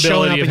dog responsibility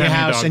showing up of in your having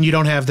a house dog. and you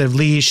don't have the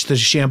leash, the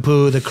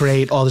shampoo, the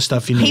crate, all the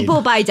stuff you need.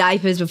 People buy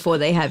diapers before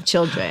they have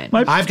children.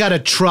 I've got a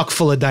truck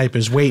full of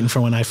diapers waiting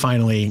for when I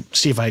finally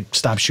see if I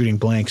stop shooting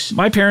blanks.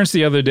 My parents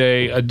the other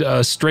day,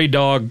 a stray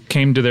dog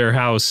came to their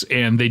house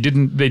and they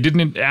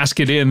didn't ask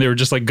it in. They were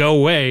just like, go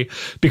away,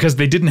 because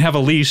they didn't have a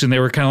leash, and they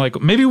were kind of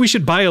like, maybe we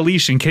should buy a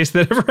leash in case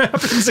that ever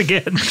happens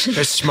again.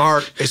 It's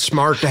smart. It's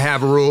smart to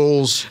have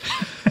rules.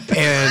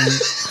 And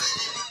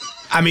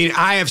I mean,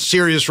 I have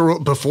serious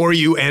rules before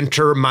you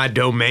enter my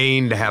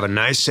domain to have a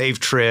nice, safe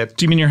trip.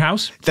 Do you mean your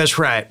house? That's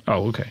right.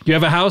 Oh, okay. You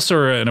have a house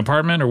or an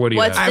apartment, or what do you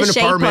What's have? I have the an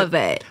shape apartment. of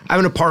it? I have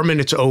an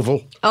apartment. It's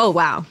oval. Oh,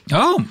 wow.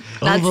 Oh,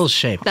 That's, Oval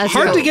shape. That's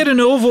hard to get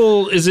an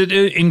oval. Is it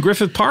in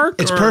Griffith Park?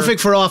 It's or-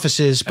 perfect for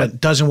offices, but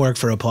doesn't work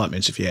for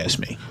apartments, if you ask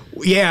me.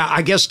 Yeah,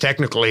 I guess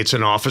technically it's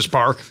an office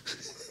park.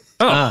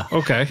 Oh,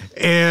 okay.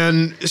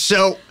 And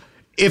so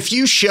if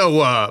you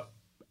show up,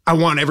 I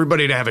want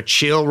everybody to have a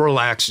chill,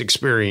 relaxed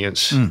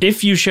experience.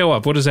 If you show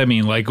up, what does that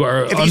mean? Like,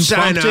 If you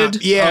sign up,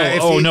 unprompted? yeah.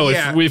 Oh, you, no.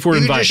 yeah. If we're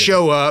you invited, just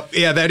show up.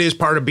 Yeah, that is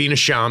part of being a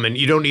shaman.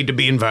 You don't need to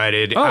be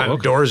invited. Oh,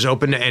 okay. Doors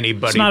open to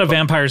anybody. it's not a but-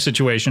 vampire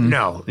situation.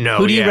 No.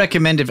 Who do you yeah.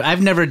 recommend? If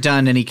I've never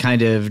done any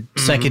kind of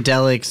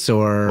psychedelics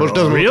or. Well, it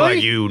doesn't Really? look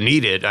like you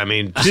need it. I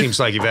mean, it seems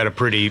like you've had a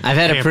pretty. I've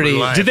had a pampered pretty-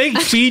 life. Did they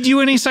feed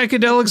you any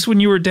psychedelics when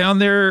you were down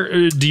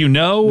there? Do you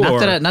know?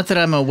 not that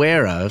I'm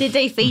aware of. Did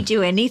they feed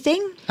you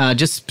anything?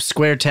 Just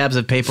square tabs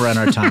of paper on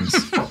our tongues.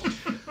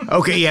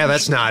 Okay, yeah,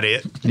 that's not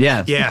it.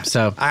 Yeah. Yeah.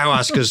 So.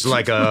 Ayahuasca's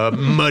like a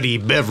muddy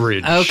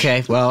beverage.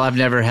 Okay. Well, I've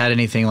never had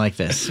anything like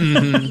this.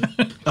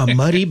 A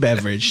muddy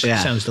beverage. Yeah.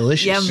 Sounds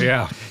delicious. Yum.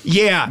 Yeah.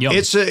 Yeah, Yum.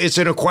 it's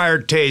an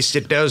acquired taste.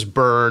 It does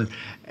burn,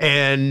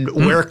 and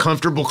wear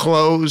comfortable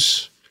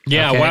clothes.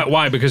 Yeah. Okay.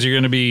 Why? Because you're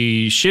going to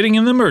be shitting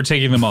in them or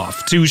taking them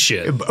off to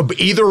shit.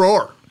 Either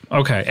or.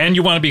 Okay. And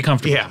you want to be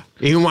comfortable. Yeah,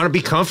 you want to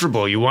be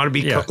comfortable. You want to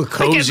be Yeah.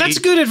 cozy. That's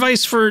good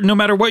advice for no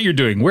matter what you're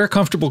doing. Wear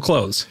comfortable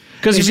clothes.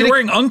 Because if Is you're it a-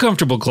 wearing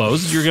uncomfortable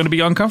clothes, you're going to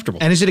be uncomfortable.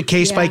 And is it a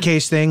case by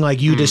case thing?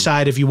 Like you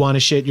decide if you want to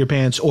shit your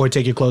pants or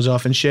take your clothes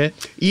off and shit?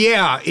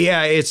 Yeah.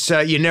 It's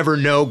you never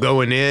know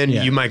going in.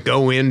 Yeah. You might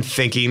go in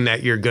thinking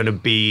that you're going to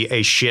be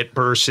a shit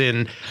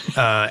person,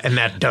 and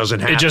that doesn't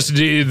happen.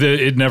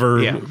 it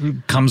never Yeah.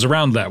 comes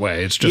around that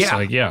way. It's just Yeah.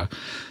 like, yeah.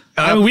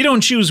 I mean, we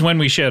don't choose when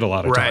we shit a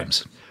lot of Right.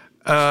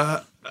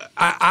 times.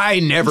 I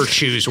never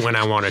choose when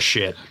I want to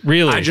shit.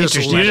 Really? I just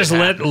you just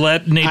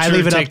let nature I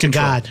leave it take up to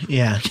control. God.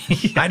 Yeah.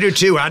 I do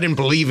too. I didn't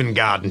believe in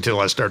God until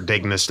I started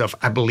taking this stuff.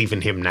 I believe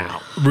in him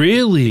now.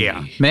 Really?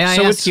 Yeah. May I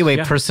So ask you a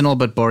yeah. personal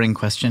but boring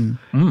question?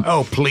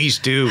 Oh, please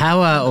do.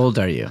 How old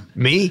are you?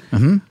 Me?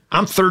 Mm-hmm.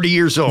 I'm 30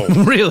 years old.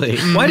 Really?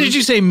 Why did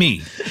you say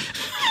me?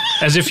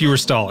 As if you were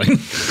stalling.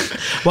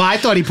 Well, I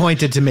thought he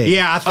pointed to me.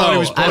 Yeah, I thought he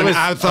was. I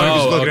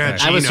was- looking okay. at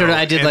Gino. I was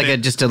I did and like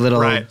then- just a little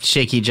Right.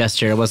 shaky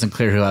gesture. It wasn't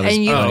clear who I was.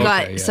 And you've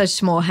got okay, yeah. such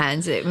small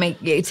hands. It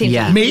seems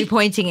Yeah. like Me? you're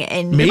pointing it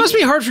in. It must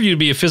be hard for you to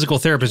be a physical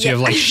therapist. You have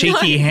like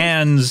shaky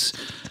hands.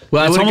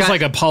 Well, I It's would've almost got-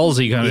 like a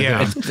palsy kind of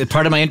Yeah. thing. It's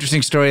part of my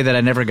interesting story that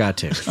I never got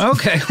to.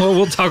 Okay, well,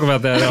 we'll talk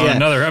about that on Yeah.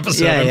 another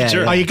episode, Yeah, I'm yeah,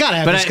 sure. Oh, you gotta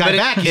have this guy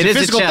back. He's it a is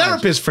physical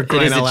challenge. therapist for It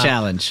crying is out a loud.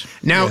 challenge.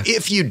 Now,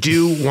 if you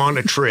do want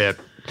a trip,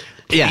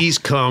 Yeah. please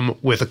come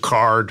with a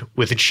card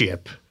with a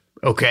chip.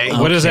 Okay.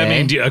 What does that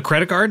Okay. mean? A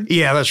credit card?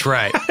 Yeah, that's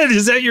right.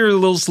 Is that your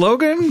little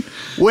slogan?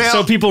 Well,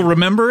 so people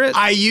remember it?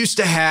 I used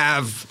to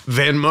have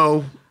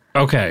Venmo,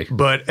 Okay.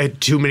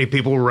 but too many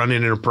people were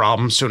running into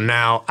problems. So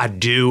now I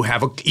do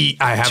have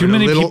I have Too a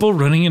many little, people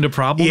running into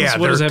problems? Yeah,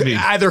 What does that mean?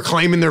 they're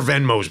claiming their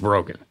Venmo's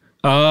broken.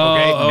 Oh,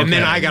 Okay? And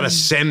then okay. I got to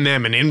send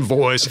them an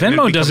invoice. and it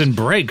Venmo becomes- doesn't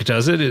break,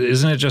 does it?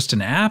 Isn't it just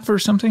an app or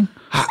something?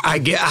 I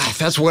get.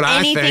 That's what I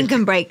Anything think.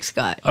 can break,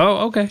 Scott.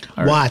 Oh, okay.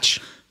 All right. Watch.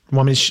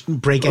 Want me to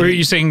break it? Or are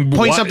you saying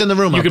Point wa- something in the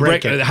room, You I'll could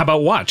break it. How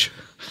about watch?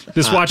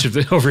 This watch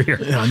over here.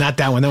 No, not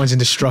that one. That one's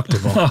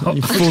indestructible.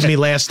 You fooled me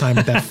last time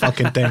with that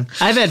fucking thing.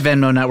 I've had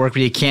Venmo not work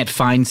where you can't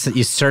find.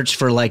 You search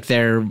for like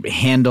their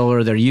handle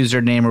or their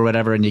username or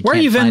whatever, and you Why are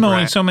can't you find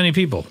Venmoing it. so many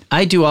people?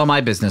 I do all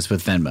my business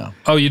with Venmo.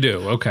 Oh, you do?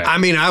 Okay. I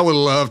mean, I would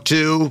love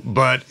to,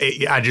 but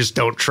I just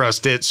don't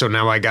trust it. So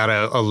now I got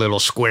a little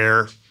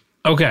square.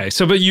 Okay.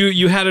 So, but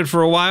you had it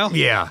for a while?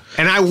 Yeah,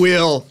 and I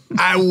will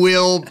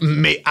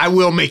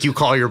make you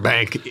call your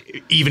bank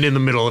even in the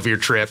middle of your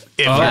trip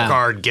if your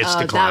card gets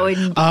That declined.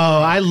 would.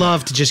 Oh, I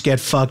love to just get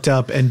fucked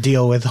up and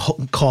deal with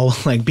call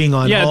like being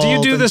on. Yeah. Do you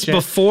hold do and this shit.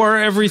 before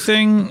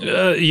everything,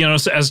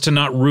 so as to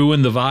not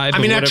ruin the vibe? I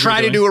mean, I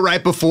try to do it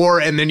right before,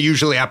 and then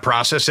usually I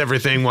process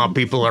everything while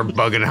people are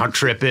bugging out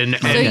tripping.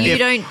 So And you if-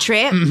 don't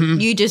trip.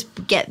 You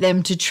just get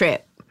them to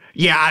trip.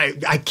 Yeah,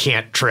 I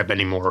can't trip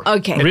anymore.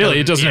 Okay. Really?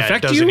 It doesn't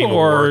affect it doesn't you, even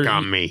or work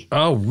on me.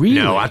 Oh, really?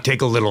 No, I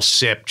take a little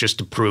sip just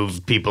to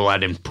prove people I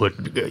didn't put,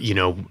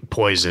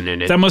 poison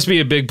in it. That must be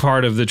a big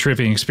part of the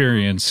tripping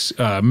experience,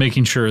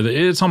 making sure that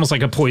it's almost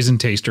like a poison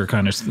taster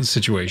kind of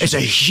situation. It's a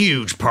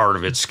huge part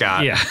of it,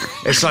 Scott. Yeah.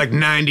 It's like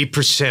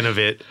 90% of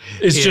it.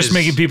 It's just is-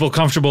 making people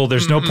comfortable.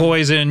 There's no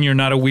poison. You're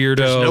not a weirdo.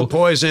 There's no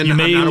poison. You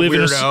may I'm not a live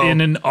weirdo.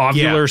 in an ovular,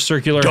 Yeah.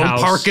 circular Don't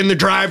house. park in the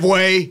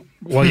driveway.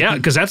 Well, yeah,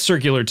 because that's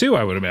circular too,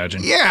 I would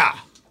imagine. Yeah.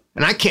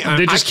 And I can't.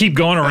 They just keep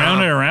going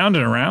around and around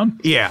and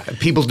around. Yeah,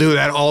 people do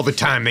that all the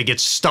time. They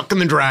get stuck in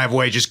the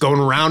driveway, just going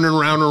around and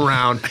around and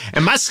around.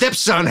 And my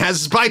stepson has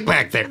his bike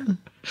back there.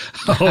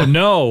 Oh,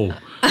 no.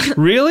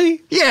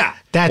 Really? Yeah.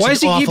 That's Why an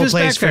does he keep awful his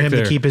place for backpack him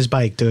there? to keep his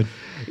bike, dude.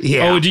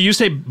 Yeah. Oh, do you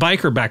say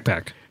bike or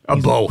backpack?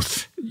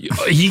 Both.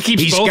 He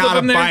keeps He's both of got a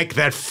them there? bike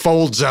that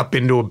folds up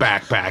into a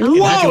backpack.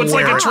 Whoa, it's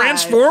like wear a it.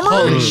 transformer?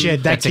 Holy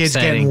shit, that That's kid's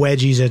exciting. getting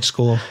wedgies at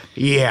school.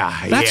 Yeah.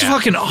 That's yeah.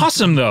 fucking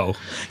awesome, though.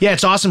 Yeah,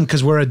 it's awesome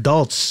because we're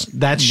adults.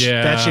 That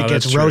shit that's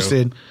gets true.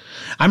 roasted.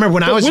 I remember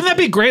when I was. Wouldn't that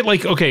be great?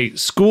 Like, okay,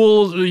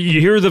 school,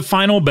 you hear the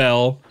final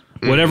bell,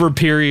 whatever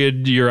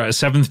period you're at,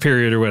 seventh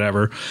period or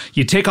whatever,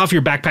 you take off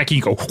your backpack and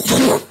you go,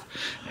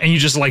 and you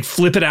just like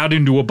flip it out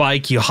into a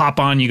bike, you hop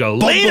on, you go,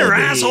 later,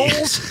 Bumblebee.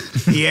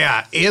 assholes.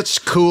 Yeah, it's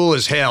cool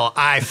as hell,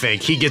 I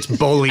think. He gets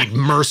bullied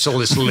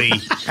mercilessly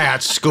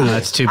at school.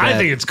 That's too bad. I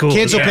think it's cool.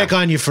 Kids Yeah. will pick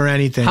on you for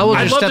anything. How old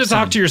I'd is love your to stepson?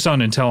 talk to your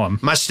son and tell him.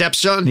 My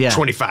stepson, Yeah.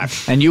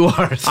 25. And you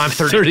are I'm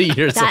 30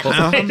 years That's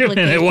old. Wait a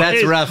minute, why,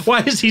 That's rough. Why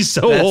is he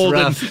so That's old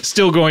rough. and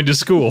still going to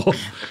school?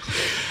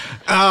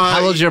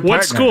 How old's your partner?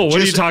 What school? What are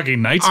you Just-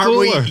 talking? Night Aren't school?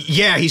 we- or-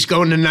 Yeah, he's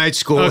going to night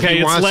school. Okay, he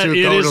it's wants le- to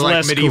it go is to like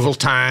less medieval cool.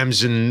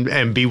 times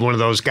and be one of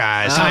those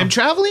guys. time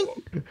traveling?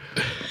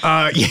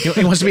 Yeah.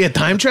 He wants to be a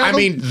time I traveler?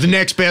 mean, the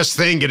next best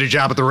thing, get a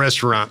job at the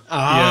restaurant. oh,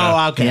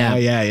 Yeah. okay.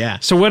 Yeah. Yeah.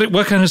 So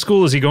what kind of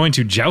school is he going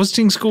to?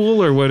 Jousting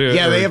school or what?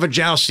 Yeah, or- they have a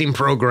jousting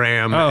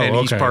program, Oh, and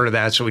he's okay. part of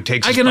that. So he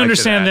takes. I his can bike to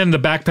understand that. then the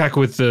backpack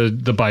with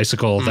the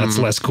bicycle. That's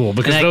less cool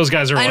because And I- those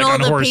guys are like on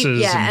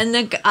horses. and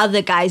the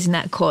other guys in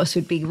that course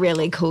would be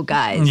really cool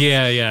guys.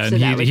 Yeah, So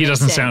and that would he make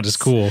doesn't sound sense. as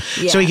cool.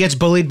 Yeah. So he gets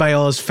bullied by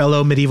all his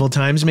fellow medieval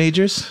times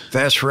majors?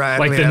 That's right.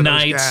 Like the those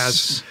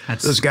knights.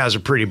 guys- Those guys are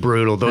pretty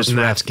brutal. Those That's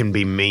knights rough. can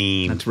be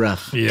mean. That's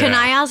rough. Yeah. Can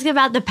I ask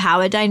about the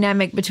power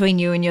dynamic between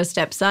you and your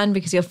stepson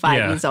because you're 5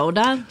 Yeah. years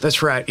older?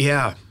 That's right.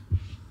 Yeah.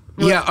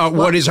 Yeah.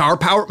 What is our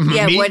power?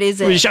 Yeah, Me? what is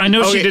Well, it? I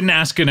know she Okay. didn't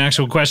ask an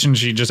actual question.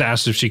 She just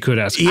asked if she could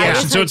ask a Yeah. I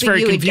question. was So it's hoping very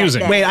you would get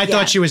confusing. that. Wait, I Yeah.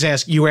 thought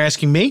you were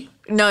asking me?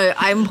 No,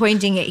 I'm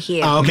pointing it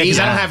here. Oh, okay, because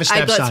I don't Yeah. have a I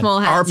stepson. got small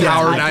hands. Our so it's power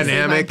hard to see what I'm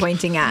dynamic.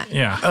 pointing at.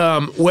 Yeah.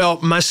 Well,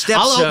 my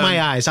stepson. I'll open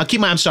my eyes. I'll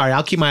keep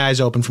my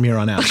eyes open from here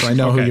on out so I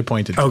know who you're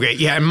pointed to. Okay.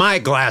 Yeah, and my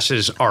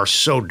glasses are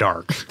so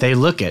dark. They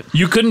look it.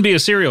 You couldn't be a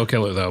serial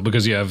killer though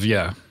because you have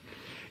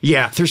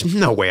Yeah, there's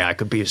no way I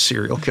could be a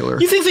serial killer.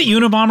 You think the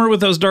Unabomber with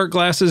those dark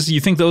glasses, you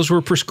think those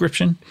were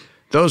prescription?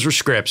 Those were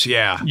scripts,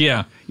 yeah.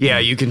 Yeah. Yeah,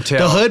 you can tell.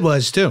 The hood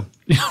was too.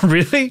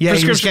 Really? Yeah,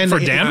 he was Prescription for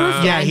getting-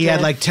 dandruff? Yeah, he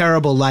had like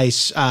terrible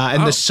lice,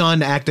 and the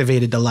sun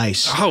activated the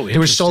lice. Oh, they were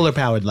interesting. solar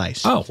powered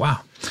lice. Oh, wow.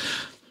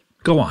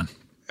 Go on.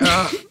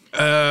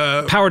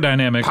 Power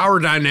dynamic. Power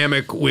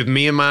dynamic with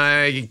me and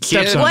my kid.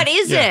 Stepson. What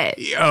is it?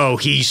 Oh,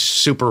 he's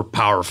super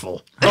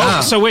powerful.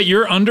 Oh, so wait,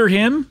 you're under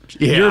him?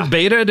 Yeah. You're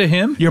beta to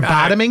him? You're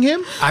bottoming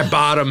him? I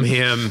bottom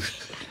him.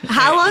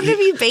 How long have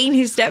you been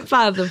his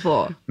stepfather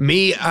for?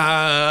 Me,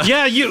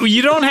 Yeah,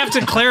 you don't have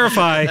to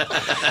clarify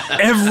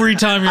every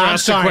time you're I'm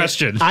asked sorry. a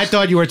question. I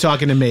thought you were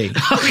talking to me.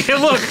 Okay,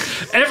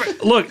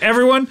 look,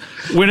 everyone.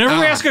 Whenever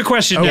we ask a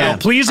question now,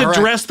 please All right.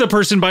 address the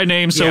person by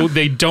name so Yeah.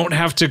 they don't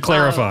have to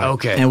clarify.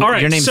 okay. And All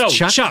right. your name's so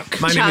Chuck?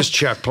 My name Chuck. is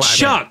Chuck Platt.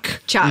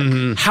 Chuck. Chuck.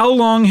 How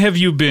long have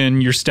you been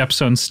your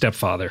stepson's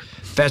stepfather?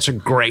 That's a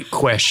great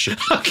question.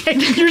 Okay,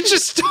 you're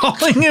just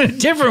stalling in a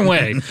different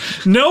way.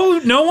 No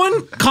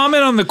one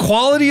comment on the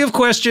quality of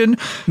question.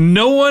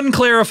 No one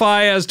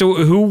clarify as to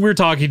who we're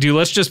talking to.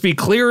 Let's just be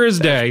clear as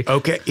day.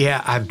 Okay,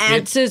 yeah, I've been.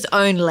 Answers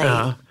only.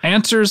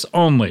 Answers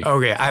only.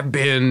 Okay, I've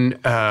been.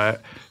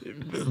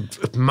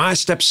 My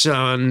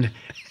stepson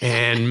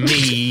and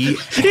me.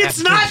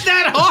 It's not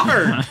that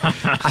hard.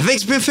 I think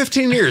it's been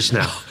 15 years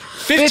now.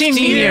 15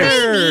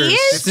 years.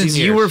 Years? Since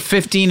you were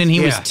 15 and he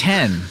was Yeah.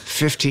 10.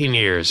 15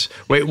 years.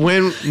 Wait,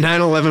 when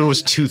 9/11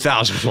 was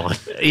 2001.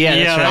 Yeah,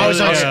 Yeah, that's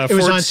that right. was It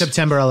was on Fort's-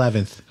 September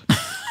 11th.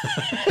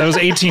 That was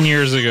 18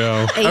 years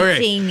ago.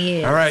 18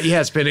 years. All right,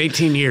 yeah, it's been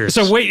 18 years.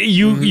 So wait,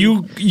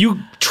 you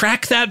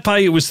track that by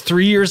it was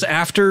 3 years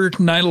after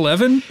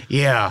 9/11?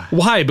 Yeah.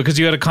 Why? Because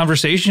you had a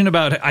conversation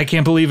about I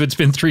can't believe it's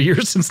been 3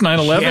 years since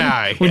 9/11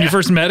 Yeah, when you yeah.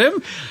 first met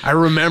him? I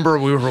remember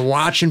we were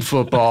watching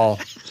football.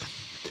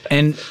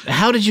 And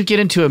how did you get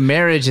into a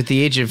marriage at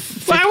the age of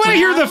 15? I want to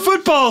hear the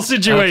football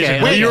situation.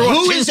 Okay. Wait, You're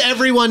who watching- is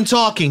everyone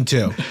talking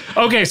to?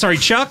 Okay, sorry,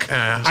 Chuck.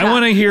 I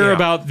want to hear Yeah.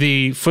 about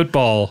the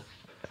football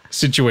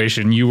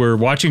situation. You were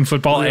watching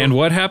football, and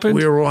what happened?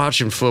 We were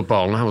watching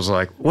football, and I was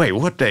like, wait,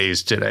 what day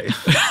is today?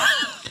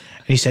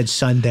 And he said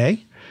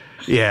Sunday.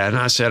 Yeah, and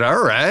I said,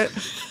 all right.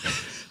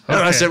 And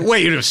I Okay. said,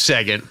 wait a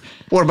second.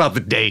 What about the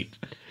date?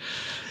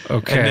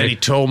 Okay. And then he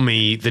told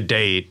me the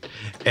date,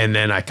 and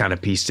then I kind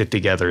of pieced it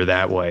together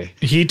that way.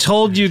 He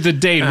told you the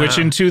date, which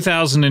in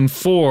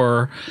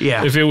 2004,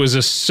 Yeah. if it was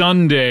a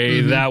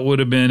Sunday, that would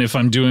have been, if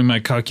I'm doing my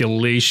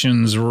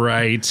calculations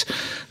right,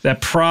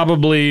 that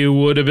probably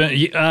would have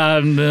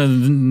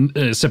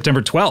been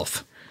September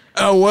 12th.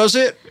 Oh, was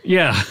it?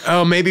 Yeah.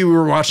 Oh, maybe we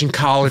were watching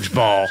college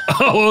ball.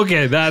 Oh,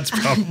 okay. That's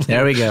probably.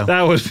 There we go.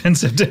 That would have been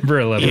September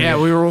 11th. Yeah,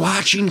 we were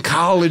watching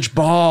college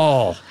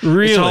ball.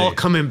 Really? It's all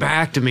coming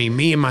back to me.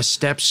 Me and my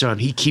stepson,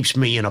 he keeps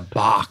me in a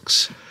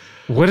box.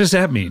 What does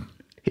that mean?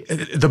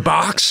 The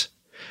box?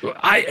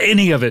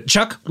 Any of it.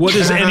 Chuck, what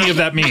does any of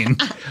that mean?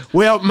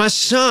 Well, my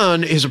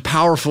son is a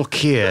powerful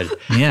kid.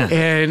 Yeah.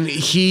 And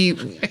he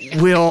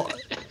will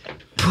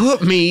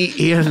put me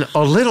in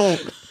a little.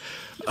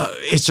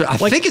 I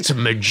think it's a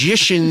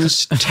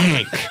magician's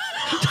tank.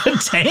 A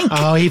tank?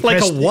 Oh, he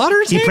like a water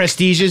He tank?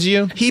 prestiges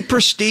you. He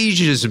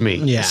prestiges me.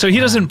 Yeah. So he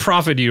doesn't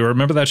profit you.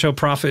 Remember that show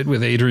Profit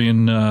with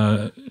Adrian?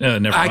 Never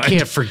mind. I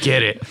can't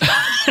forget it.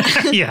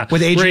 Yeah.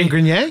 With Adrian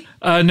Grenier.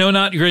 No,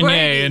 not Grenier,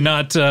 Brody. and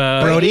not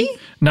Brody?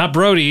 Not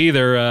Brody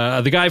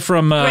either. The guy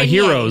from Grenier.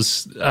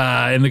 Heroes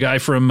and the guy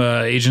from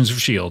Agents of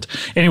S.H.I.E.L.D.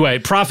 Anyway,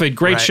 Prophet,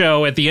 great Right.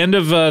 show. At the end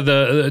of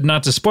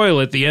not to spoil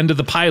it, the end of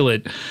the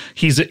pilot,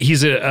 he's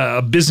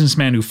a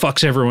businessman who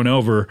fucks everyone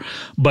over,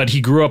 but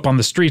he grew up on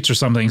the streets or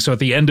something. So at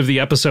the end of the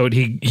episode,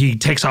 he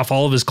takes off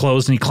all of his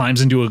clothes and he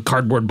climbs into a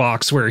cardboard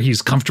box where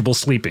he's comfortable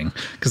sleeping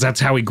because that's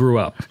how he grew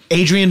up.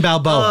 Adrian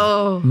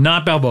Balboa.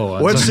 Not Balboa.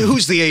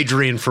 Who's the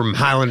Adrian from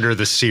Highlander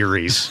the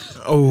series?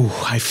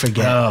 Oh, I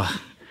forget.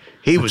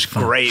 He was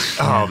great.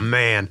 Oh,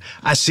 man.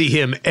 I see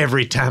him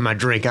every time I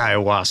drink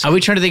ayahuasca. Are we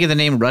trying to think of the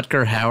name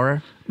Rutger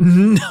Hauer?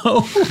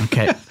 No.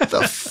 Okay.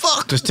 The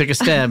fuck? Just took a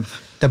stab.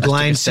 The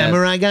blind stab.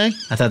 samurai guy.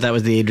 I thought that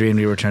was the Adrian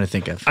we were trying to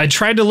think of. I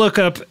tried to look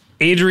up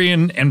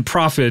Adrian and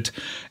Prophet,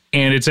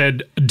 and it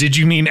said, "Did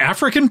you mean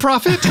African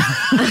Prophet?"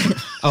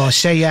 Oh,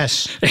 say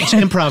yes. It's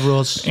improv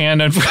rules.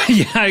 And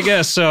yeah, I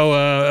guess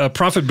so.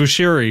 Prophet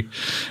Bushiri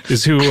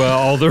is who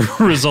all the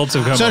results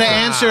have come. So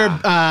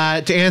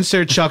up. to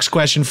answer Chuck's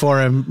question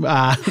for him,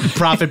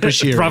 Prophet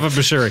Bashir. Prophet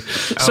Bushiri.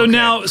 So Okay.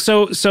 now,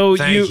 so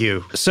Thank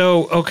you.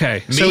 So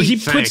okay. So Me?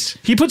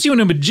 he puts you in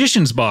a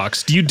magician's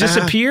box. Do you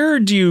disappear?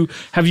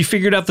 Have you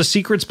figured out the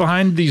secrets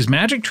behind these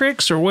magic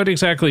tricks, or what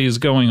exactly is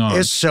going on?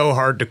 It's so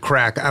hard to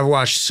crack. I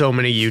watched so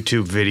many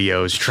YouTube videos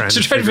videos trying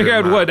to figure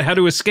out them how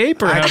to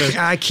escape or how to.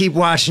 I keep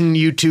watching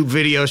YouTube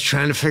videos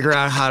trying to figure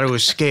out how to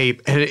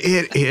escape, and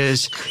it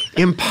is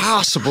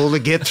impossible to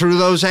get through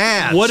those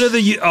ads. What are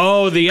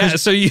the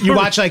ads? So You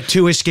watch like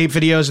 2 escape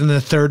videos, and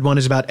the third one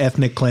is about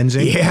ethnic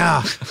cleansing.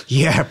 Yeah,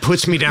 it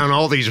puts me down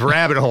all these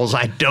rabbit holes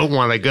I don't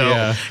want to go.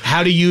 Yeah.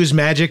 How to use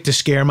magic to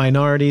scare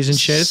minorities and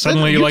shit.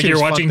 Suddenly, like you're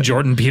YouTube's watching fucked up.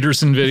 Jordan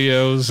Peterson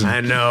videos. And,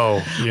 I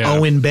know. yeah.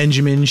 Owen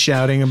Benjamin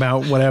shouting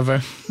about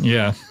whatever.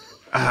 Yeah.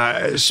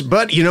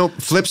 But,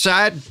 flip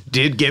side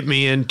did get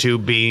me into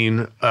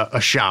being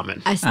a shaman.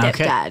 A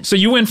stepdad. So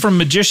you went from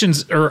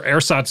magician's or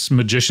Ersatz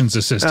magician's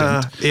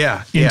assistant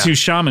into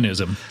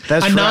shamanism.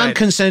 That's A right.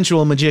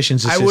 non-consensual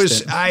magician's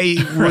assistant. I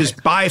was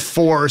by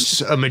force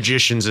a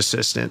magician's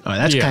assistant. Oh,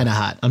 that's Yeah. kind of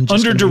hot. I'm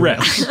just Under gonna-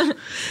 duress.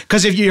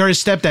 Because if you're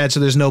his stepdad,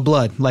 so there's no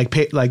blood, like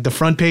the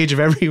front page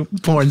of every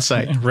porn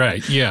site.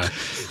 Right. Yeah.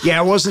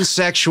 Yeah, it wasn't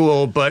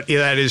sexual, but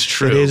that is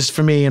true. It is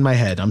for me in my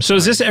head. So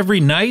is this every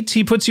night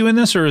he puts you in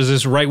this, or is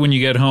this right when you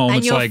get home? And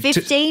it's you're like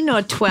 15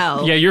 or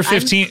 12? yeah, you're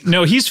 15.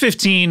 No, he's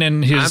 15,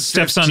 and his I'm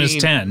stepson is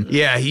 15. 10.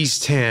 Yeah, he's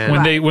 10.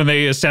 When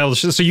they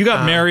established this. So you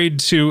got married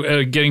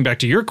to, getting back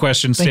to your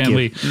question,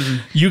 Stanley,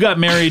 you got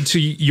married to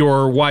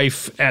your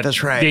wife at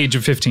That's right. the age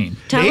of 15.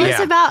 Tell us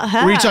Yeah. about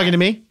her. Were you talking to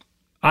me?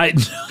 I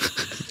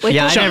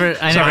Yeah,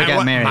 I never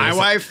got married. My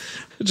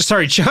wife.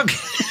 sorry, Chuck.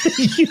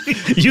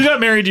 you got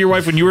married to your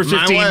wife when you were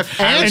 15, wife,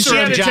 and she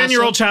had a Johnson.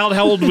 10-year-old child.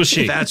 How old was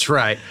she? That's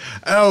right.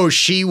 Oh,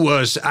 she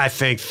was, I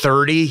think,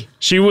 30.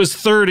 She was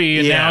 30,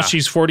 and Yeah. now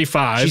she's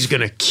 45. She's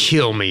going to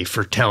kill me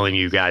for telling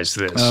you guys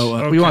this.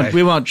 We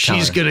won't. Tell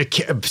She's her. going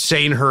to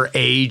saying her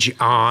age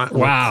on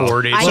wow.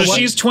 recorded. So I-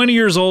 she's 20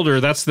 years older.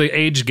 That's the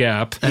age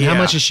gap. And how Yeah.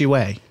 much does she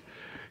weigh?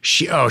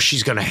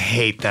 She's going to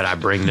hate that I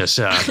bring this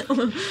up.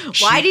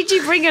 Why did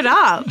you bring it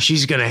up?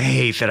 She's going to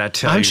hate that I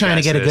tell you I'm trying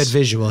to guys get a good this.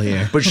 visual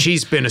here. But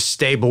she's been a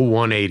stable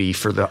 180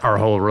 for our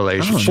whole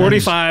relationship.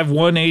 45,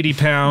 180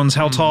 pounds.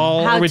 How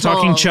tall How are we tall?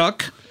 talking,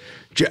 Chuck?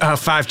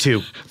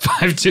 5'2".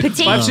 5'2",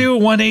 Petite. 5'2",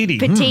 180.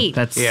 Petite.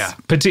 That's Yeah.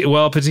 Petite.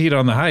 Well, petite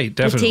on the height,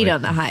 definitely. Petite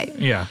on the height.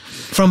 Yeah.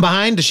 From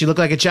behind, does she look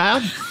like a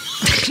child?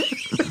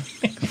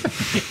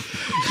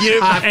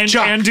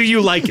 And do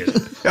you like it?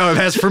 Oh,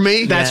 that's for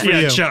me? That's for Yeah,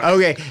 you. Chuck.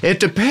 Okay, it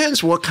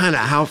depends what kind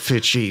of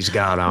outfit she's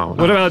got on.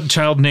 What about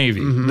child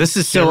navy? This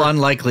is so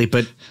unlikely,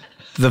 but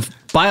the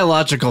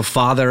biological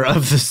father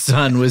of the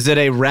son, was it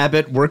a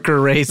rabbit worker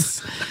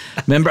race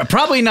member?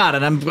 Probably not,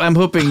 and I'm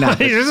hoping not.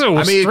 This is a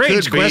I mean, it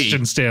strange could be.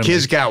 question, Stanley.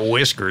 Kid's got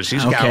whiskers.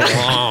 He's got Okay.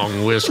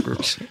 long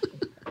whiskers.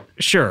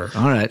 Sure.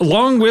 All right.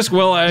 Long whisk.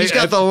 Well, He's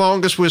got the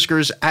longest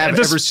whiskers I've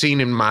this- ever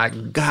seen in my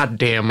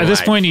goddamn life. at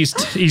this point,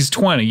 he's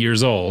 20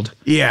 years old.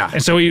 Yeah.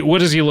 And so what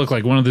does he look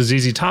like? One of the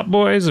ZZ Top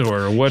boys,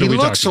 or what He are we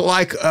looks talking?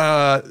 like,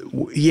 I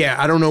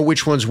don't know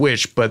which one's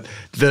which, but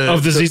the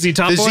ZZ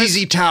Top the boys?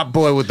 ZZ Top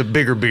boy with the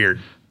bigger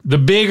beard. The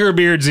bigger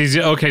beard ZZ.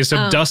 Okay,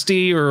 so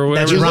Dusty or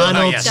That's whatever.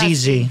 Ronald yes.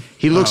 ZZ.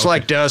 He looks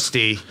like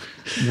Dusty.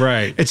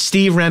 Right. It's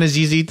Steve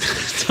Renazizi.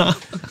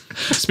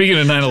 Speaking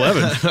of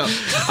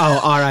 9/11, Oh,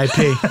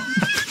 R.I.P.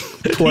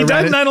 he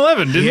died in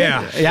 9/11, didn't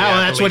Yeah. he? Yeah, well,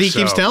 I that's what he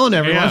believe keeps so. telling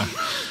everyone. Yeah.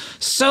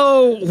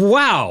 So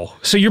wow.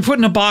 So you're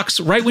putting a box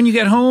right when you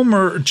get home,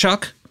 or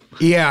Chuck?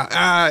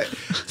 Yeah,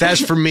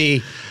 that's for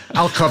me.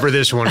 I'll cover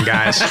this one,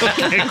 guys.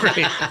 Okay,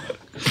 great.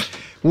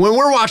 When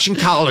we're watching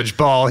college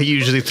ball, he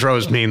usually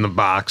throws me in the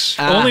box.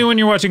 Only when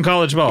you're watching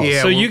college ball.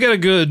 Yeah, so well- you get a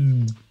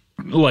good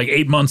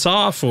 8 months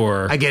off,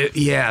 or I get it.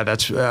 Yeah,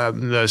 that's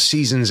the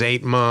season's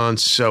 8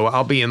 months, so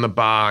I'll be in the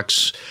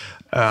box.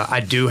 I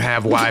do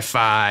have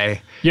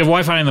Wi-Fi. you have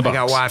Wi-Fi in the I box.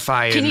 got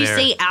Wi-Fi in Can you there.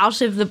 see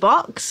out of the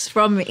box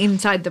from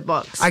inside the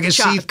box? I can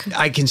Chuck. see.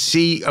 I can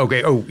see.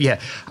 Okay. Oh, yeah.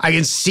 I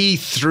can see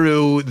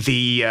through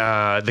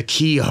the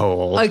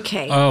keyhole.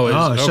 Okay. Oh,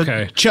 Oh, so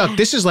okay. Chuck,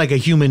 this is like a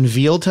human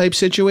veal type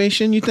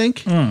situation, you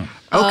think? Okay.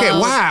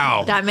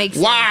 Wow. that makes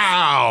sense.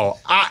 Wow.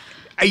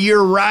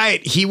 You're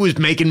right. He was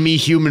making me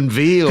human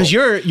veal. Because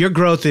your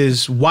growth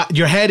is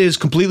your head is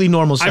completely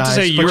normal I have size,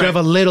 to say, but you're- you have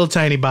a little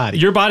tiny body.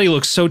 Your body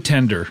looks so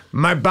tender.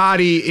 My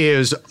body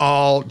is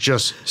all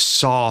just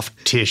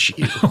soft tissue.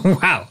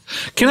 Wow.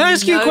 Can I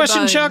ask you a No question,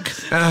 bones. Chuck?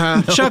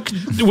 Chuck,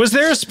 was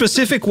there a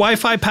specific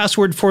Wi-Fi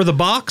password for the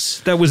box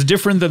that was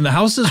different than the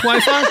house's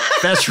Wi-Fi?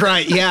 That's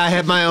right. Yeah, I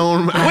have my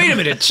own. Wait a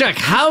minute, Chuck.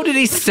 How did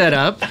he set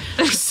up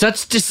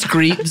such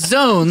discrete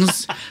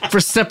zones for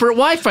separate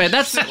Wi-Fi?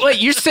 That's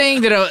what you're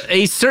saying, that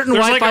a certain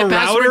There's like Wi-Fi a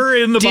router password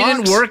in the didn't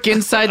box? work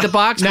inside the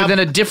box, Now- but then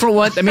a different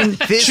one. I mean,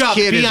 This Chuck,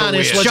 kid be is a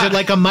honest, witch. was it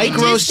like a It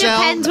micro just cell?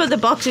 depends what the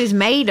box is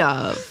made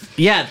of.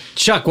 yeah,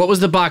 Chuck. What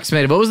was the box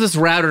made of? What was this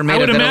router made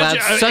would of that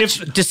imagine, allowed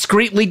such if-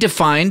 discretely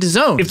defined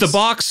zones? If the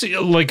box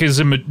is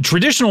a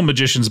traditional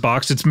magician's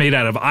box, it's made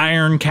out of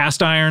iron,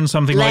 cast iron,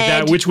 something like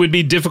that, Lead. which would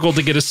be difficult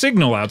to get a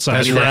signal outside.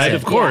 That's right, right.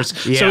 of course.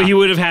 Yeah. So he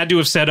would have had to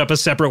have set up a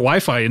separate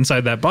Wi-Fi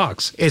inside that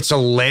box. It's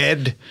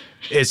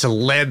a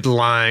lead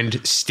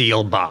lined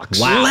steel box.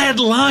 Wow.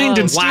 Lead-lined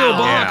and steel wow.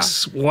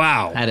 box.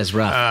 Wow. that is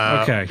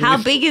rough. Okay. How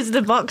big is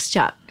the box,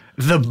 Chuck?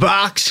 The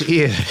box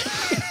is.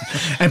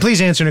 And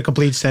please answer in a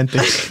complete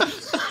sentence.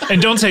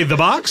 And don't say the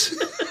box?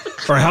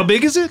 Or how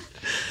big is it?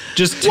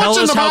 Just tell What's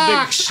in us the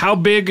box? how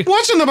big.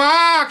 What's in the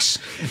box?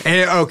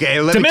 And, okay,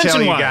 let me tell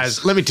you Dimension-wise.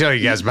 guys. Let me tell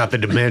you guys about the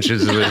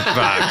dimensions of this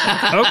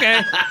box.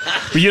 Okay.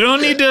 But you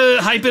don't need to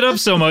hype it up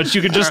so much.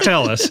 You can just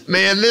tell us.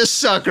 Man, this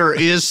sucker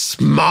is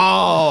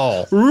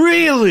small.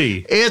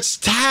 Really? It's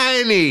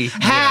tiny.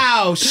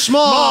 How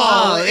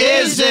small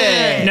is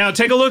it? Now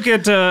take a look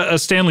at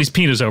Stanley's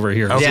penis over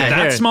here. Is Yeah, it that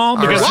here. small?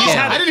 Because Whoa, he's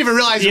had I it. didn't even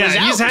realize it was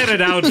Yeah, out. he's had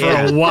it out for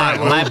a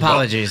while. My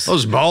apologies.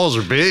 Those balls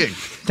are big.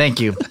 Thank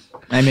you.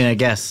 I mean, I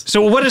guess.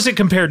 So what is it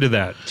compared to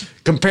that?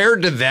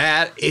 Compared to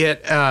that,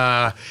 it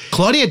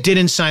Claudia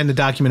didn't sign the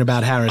document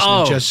about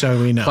harassment, just so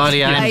we know.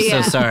 Claudia, I'm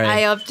so sorry.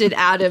 I opted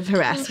out of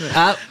harassment.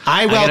 I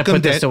gotta welcomed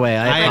put this it. away.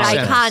 I but I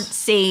apologize. can't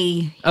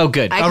see. Oh,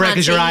 good. I Oh, right, can't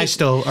because your see- eyes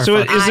still are So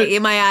fucked. is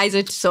it- my eyes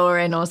are sore,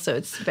 and also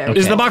it's very.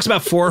 Is the box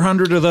about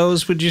 400 of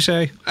those, would you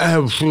say?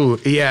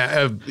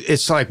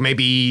 it's like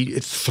maybe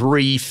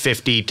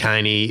 350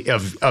 tiny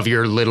of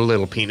your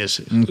little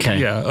penises. Okay.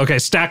 Yeah. Okay.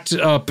 Stacked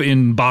up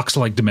in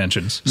box-like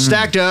dimensions.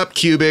 Stacked up,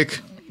 cubic.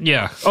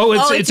 Yeah. Oh,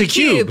 it's a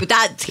cube.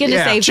 That's gonna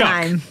Yeah. save Chuck.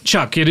 time.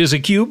 Chuck, it is a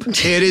cube.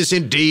 It is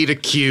indeed a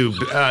cube.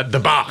 The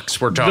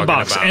box we're talking The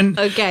box. about. And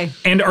Okay.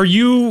 And are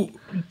you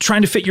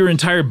trying to fit your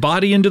entire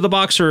body into the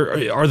box,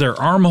 or are there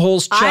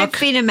armholes, Chuck? I've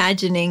been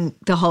imagining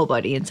the whole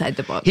body inside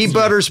the box. he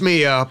butters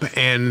me up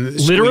and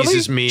Literally?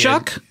 squeezes me in.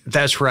 Chuck?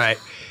 That's right.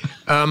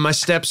 My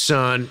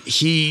stepson,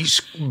 he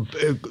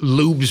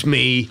lubes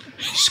me,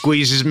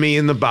 squeezes me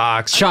in the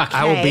box. Chuck.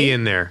 I will Okay. be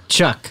in there.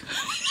 Chuck,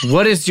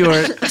 what is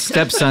your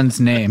stepson's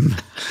name?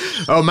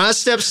 Oh, my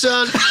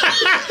stepson?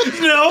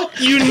 No,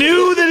 you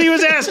knew that he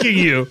was asking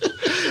you.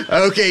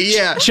 Okay,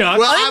 yeah. Chuck.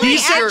 Well, I'm He Only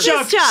said answers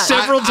Chuck Chuck.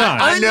 several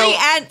times. I know. Only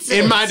answers.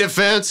 In my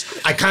defense,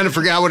 I kind of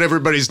forgot what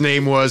everybody's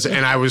name was,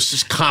 and I was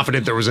just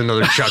confident there was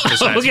another Chuck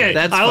besides Okay, me.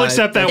 That's I'll fine.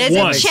 accept that There's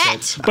once. a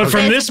Chet. But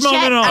from There's this a Chet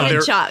moment on, and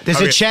a Chuck. There's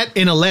Okay. a Chet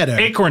in a letter.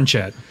 Acorn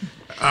Chet,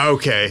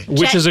 Okay.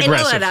 which Chet is in a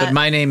aggressive. letter. But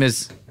my name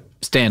is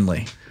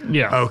Stanley.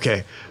 Yeah.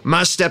 Okay.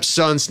 My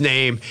stepson's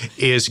name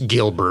is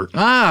Gilbert.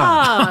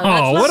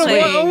 Oh, what a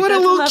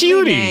little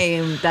cutie.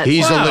 Name. That's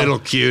He's Wow. a little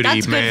cutie,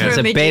 That's good man. for It's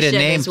a beta magician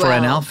name as for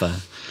an well. alpha.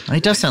 He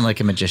does sound like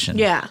a magician.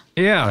 Yeah.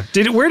 Yeah.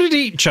 Where did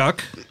he,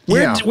 Chuck?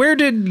 Yeah. Where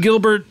did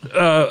Gilbert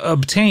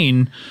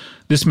obtain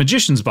this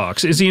magician's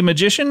box? Is he a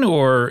magician,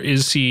 or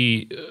is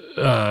he?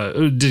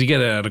 Did he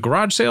get it at a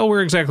garage sale?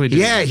 Where exactly did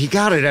Yeah, he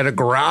got it at a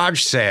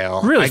garage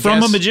sale. Really? I From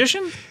a guess.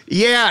 magician?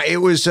 Yeah, it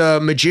was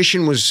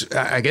magician was.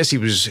 I guess he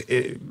was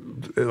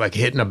like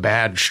hitting a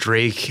bad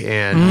streak,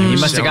 and he You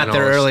was must have selling got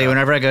there all this early. stuff.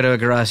 Whenever I go to a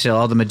garage sale,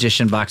 all the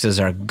magician boxes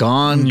are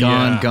gone,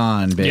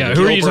 baby. Yeah,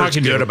 who are you Gilbert's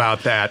talking to? good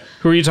about that.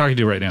 Who are you talking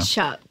to right now?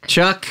 Chuck.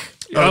 Chuck.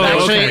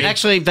 Oh, okay.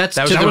 Actually, that's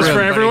That to was the for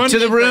room. everyone? To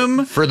the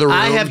room. For the room.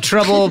 I have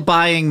trouble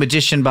buying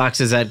magician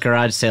boxes at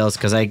garage sales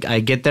because I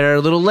get there a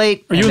little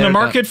late. Are you in the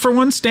market for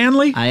one,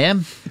 Stanley? I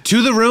am.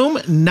 To the room,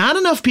 not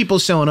enough people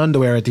selling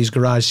underwear at these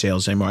garage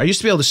sales anymore. I used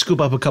to be able to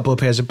scoop up a couple of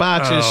pairs of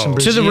boxes, some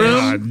To the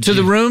brassieres. room. To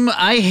the room.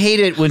 I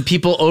hate it when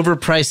people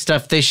overprice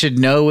stuff they should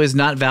know is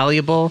not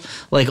valuable,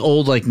 like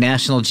old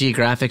National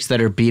Geographics that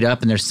are beat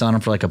up and they're selling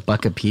them for like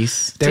 $1 a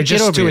piece. They're Get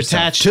just over too yourself.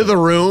 attached To the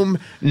room,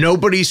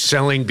 nobody's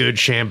selling good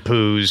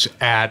shampoos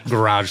at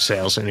garage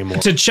sales anymore.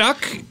 To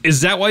Chuck,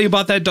 is that why you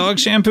bought that dog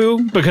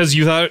shampoo? Because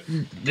you thought,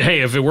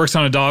 hey, if it works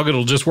on a dog,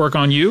 it'll just work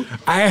on you?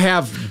 I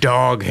have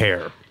dog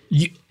hair.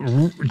 Chuck,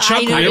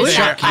 I really? noticed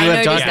that. I You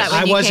have noticed dogs? that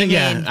when I you wasn't. came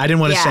Yeah, in. I didn't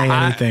want to Yeah. say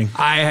anything.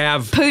 I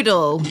have.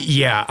 Poodle.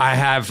 Yeah, I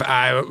have.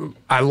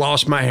 I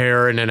lost my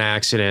hair in an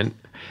accident.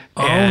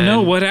 Oh, and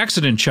no. What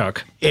accident,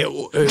 Chuck?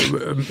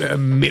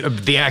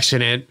 The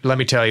accident. Let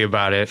me tell you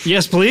about it.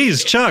 Yes,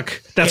 please,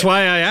 Chuck. That's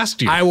why I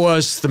asked you. I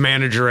was the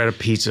manager at a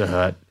Pizza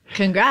Hut.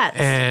 Congrats.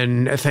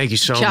 And thank you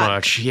so Chuck.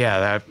 much.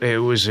 Yeah, it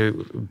was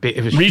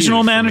Regional huge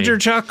for manager, me.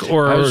 Chuck?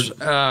 Or I was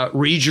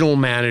regional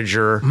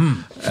manager.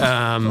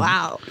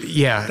 wow.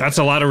 Yeah, that's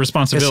a lot of it's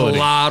responsibility. a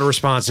lot of It's a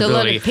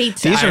responsibility. lot of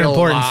pizza. These I are had a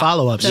important lot-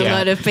 follow-ups. It's a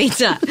lot of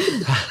pizza.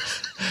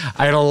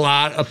 I had a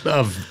lot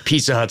of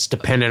Pizza Huts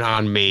dependent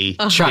on me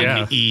Chuck.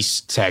 in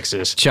East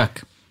Texas.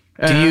 Chuck,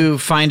 do you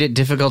find it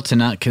difficult to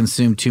not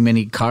consume too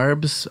many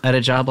carbs at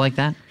a job like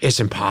that? It's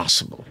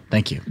impossible.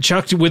 Thank you.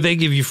 Chuck, would they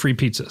give you free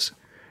pizzas?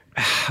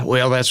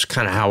 Well, that's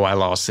kind of how I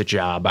lost the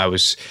job. I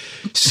was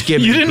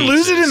skipping. You didn't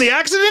lose it in pizzas. the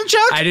accident,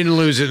 Chuck? I didn't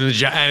lose it in the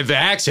job. The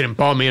accident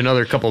bought me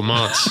another couple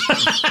months.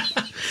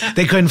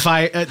 They couldn't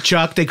fire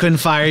Chuck. They couldn't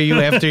fire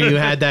you after you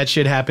had that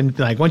shit happen.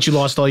 Like once you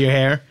lost all your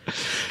hair.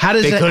 How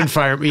does They that? couldn't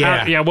fire me.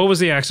 Yeah. Yeah, what was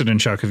the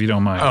accident, Chuck, if you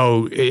don't mind?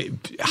 Oh,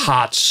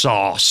 hot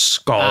sauce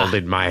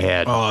scalded my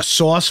head. Oh,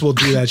 sauce will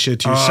do that shit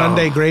too.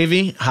 Sunday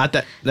gravy, hot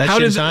that how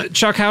shit's did hot.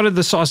 Chuck, how did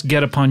the sauce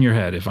get upon your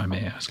head, if I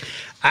may ask?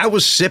 I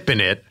was sipping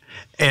it,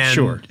 and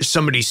Sure.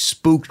 somebody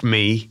spooked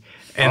me.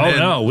 And Oh then,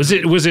 no! Was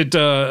it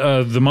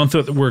the month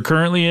that we're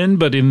currently in,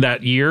 but in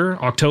that year,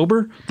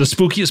 October, the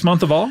spookiest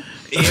month of all?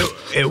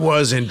 It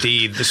was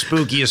indeed the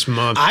spookiest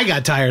month. I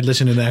got tired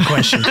listening to that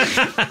question.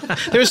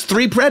 There's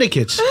 3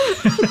 predicates.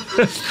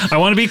 I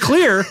want to be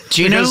clear,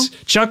 Gino? because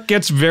Chuck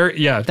gets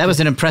very That was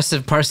an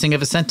impressive parsing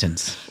of a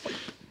sentence.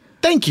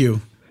 Thank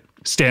you,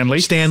 Stanley.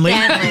 Stanley.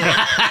 Stanley.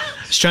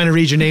 was trying to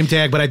read your name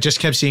tag, but I just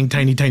kept seeing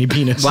tiny, tiny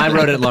penis. Well, I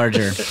wrote it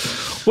larger.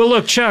 Well,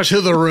 look, Chuck.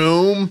 To the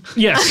room.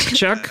 Yes,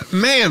 Chuck.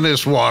 Man,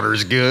 this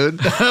water's good.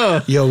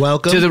 You're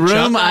welcome. To the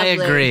room, Chuck. I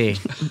Lovely. agree.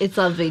 It's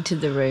lovely to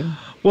the room.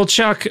 Well,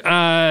 Chuck,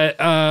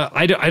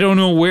 I don't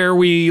know where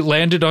we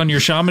landed on your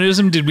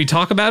shamanism. Did we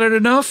talk about it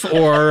enough?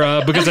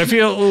 Or because I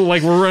feel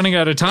like we're running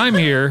out of time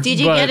here. Did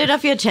you get it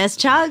off your chest,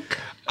 Chuck?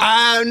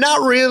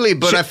 Not really,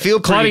 but I feel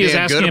pretty Claudia's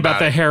damn asking good about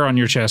the it. hair on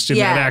your chest in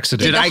that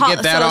accident. Did I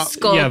get that off?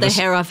 Scald Yeah, the this-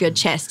 hair off your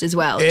chest as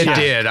well. It Chuck.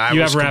 did. I You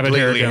was have rabbit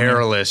hair completely down there.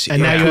 hairless.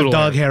 And now you Poodle have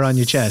dog hair. hair on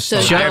your chest. So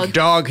I dog- have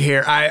dog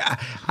hair. I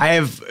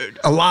have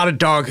a lot of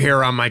dog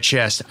hair on my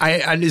chest.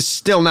 It's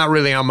still not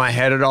really on my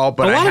head at all.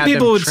 But A lot I of had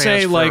people them would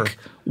say, transfer. like,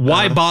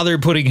 why bother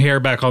putting hair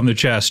back on the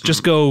chest?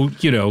 Just go,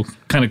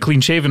 kind of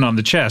clean shaven on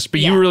the chest.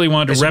 But you Yeah. really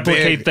wanted to It's a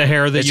replicate big- the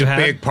hair that it's you a had.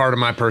 big part of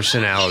my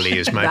personality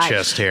is my Right.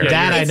 chest hair.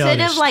 That I Instead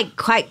noticed. of like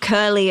quite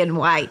curly and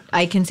white,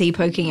 I can see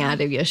poking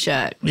out of your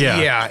shirt.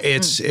 Yeah,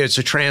 it's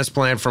a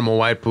transplant from a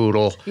white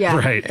poodle. Yeah.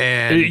 Right.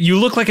 And- You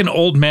look like an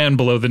old man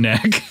below the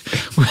neck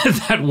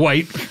with that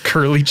white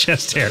curly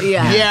chest hair.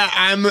 Yeah. Yeah,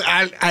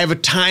 I have a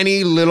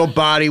tiny little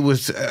body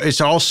with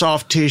it's all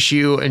soft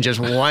tissue and just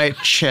white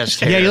chest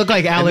hair. Yeah, you look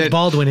like And Alec then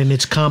Baldwin, and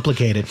it's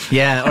complicated.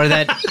 Yeah, or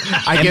that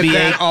I get NBA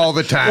that all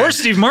the time. Or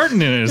Steve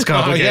Martin in it is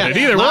complicated.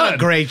 Either a lot one. of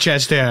great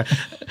chest hair.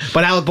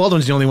 But Alec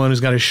Baldwin's the only one who's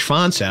got his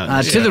schwanz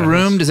out. To the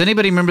room. Does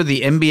anybody remember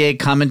the NBA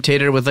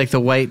commentator with like the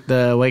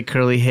white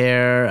curly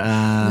hair?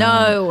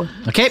 No.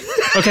 Okay.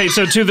 Okay,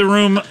 so to the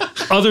room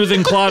other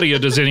than Claudia,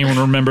 does anyone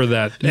remember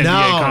that NBA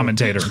No.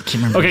 commentator?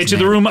 remember Okay, his to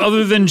the name. room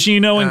other than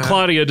Gino and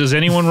Claudia, does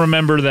anyone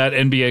remember that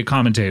NBA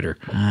commentator?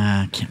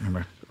 I can't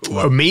remember.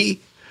 Me?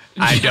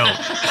 I don't.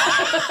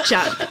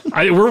 Chuck.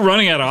 We're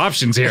running out of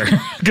options here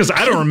because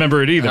I don't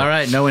remember it either. All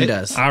right, no one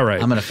does. All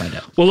right. I'm gonna find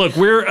out. Well, look,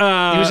 we're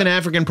He was an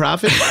African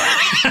prophet.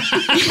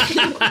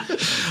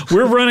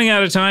 we're running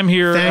out of time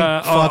here Thank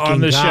on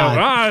fucking the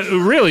God. show.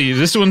 Really,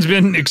 this one's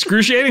been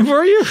excruciating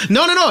for you?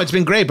 No, it's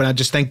been great, but I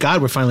just thank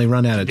God we're finally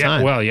run out of Yeah.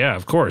 time. Well, yeah,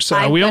 of course.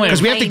 I've We got only a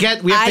have. we have to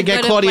plane- get I've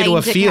got Claudia to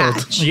a plane field.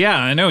 catch. Yeah,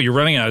 I know you're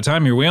running out of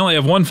time here. We only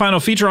have one final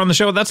feature on the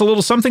show. That's a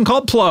little something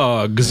called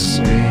plugs.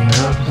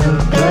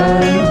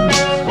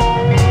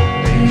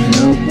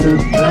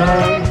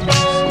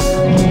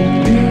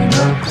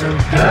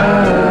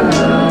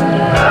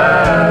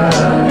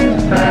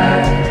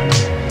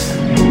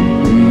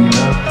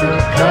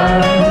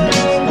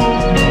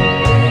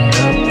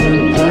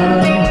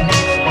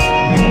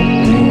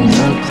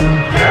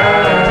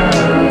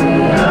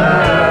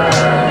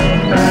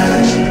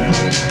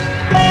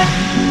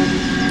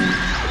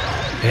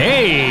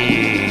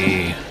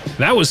 Hey,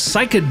 that was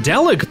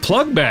Psychedelic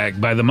Plug Bag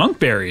by the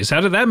Monkberries.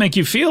 How did that make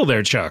you feel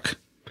there, Chuck?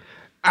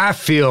 I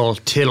feel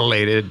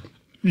titillated.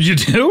 You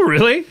do?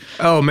 Really?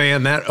 Oh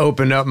man, that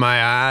opened up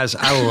my eyes.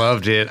 I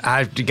loved it.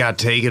 I got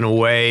taken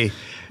away.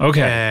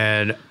 Okay.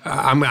 And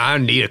I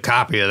need a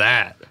copy of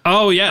that.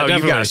 Oh, yeah, Oh,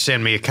 definitely. you got to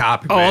send me a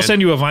copy. Oh, I'll man.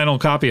 send you a vinyl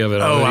copy of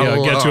it. I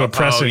will- Get to a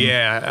pressing. Oh,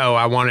 yeah. Oh,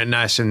 I want it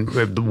nice and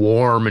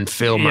warm and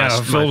fill my, Yeah,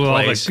 my filled with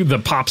all place. the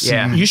pops.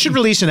 Yeah. And, You should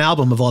release an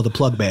album of all the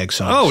plug bag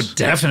songs. oh,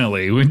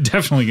 definitely. We're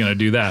definitely going to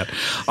do that.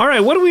 All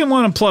right, what do we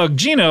want to plug?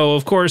 Gino,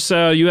 of course,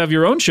 you have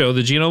your own show,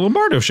 the Gino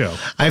Lombardo Show.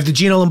 I have the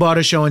Gino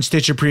Lombardo Show on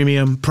Stitcher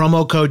Premium.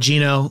 Promo code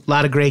Gino. A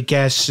lot of great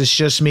guests. It's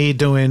just me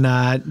doing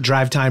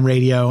drive time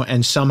radio,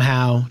 and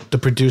somehow the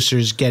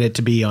producers get it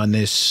to be on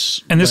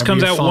this. And this whatever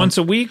comes your out phone- once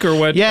a week or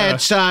what? Yeah,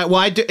 it's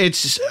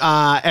it's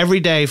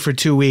every day for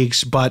 2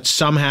 weeks, but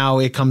somehow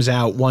it comes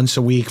out once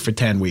a week for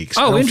 10 weeks.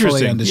 I Oh, don't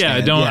fully interesting. Yeah,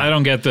 understand. I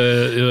don't get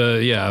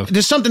the yeah.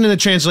 There's something in the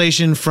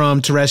translation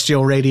from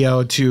terrestrial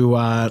radio to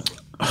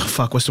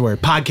what's the word?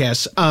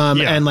 Podcasts.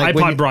 Yeah, and like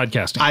when iPod you-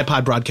 broadcasting.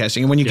 iPod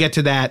broadcasting. And when you get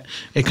to that,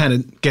 it kind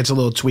of gets a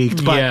little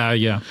tweaked. But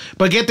yeah.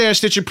 but get there,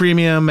 Stitcher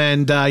Premium,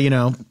 and I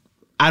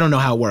don't know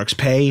how it works.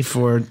 Pay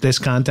for this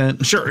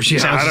content. Sure, yeah,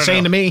 Sounds I don't insane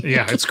know. to me.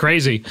 Yeah, it's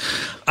crazy.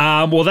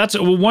 Well, that's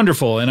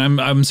wonderful, and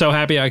I'm so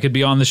happy I could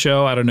be on the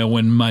show. I don't know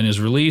when mine is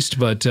released,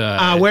 but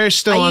We're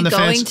still Are on you the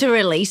going fence. to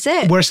release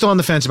it? We're still on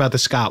the fence about the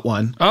Scott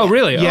one. oh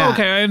really? Yeah. Oh,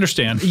 okay, I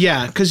understand.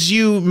 Yeah, because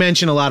you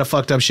mentioned a lot of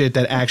fucked up shit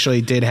that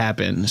actually did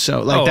happen.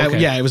 So like Oh, that, okay.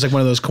 yeah, it was like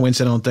one of those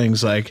coincidental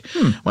things. Like,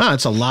 wow,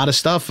 it's a lot of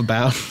stuff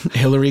about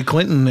Hillary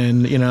Clinton,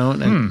 and and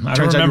I turns don't out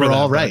you remember were that,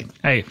 all but, right.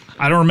 Hey,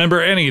 I don't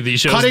remember any of these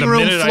shows. Cutting the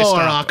room minute floor,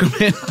 I stopped.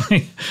 Aquaman.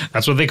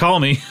 That's what they call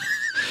me.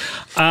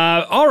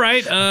 All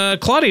right,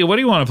 Claudia, what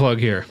do you want to plug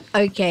here?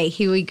 Okay,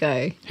 here we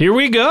go. Here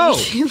we go.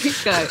 Here we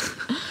go.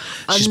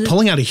 She's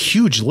pulling out a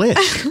huge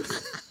list.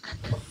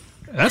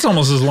 That's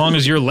almost as long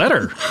as your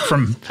letter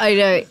from I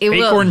know. It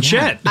will. Acorn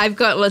Chet. I've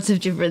got lots of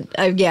different.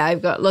 I've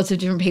got lots of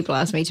different people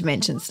ask me to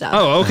mention stuff.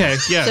 Oh, okay.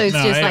 Yeah, So it's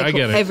no, just I like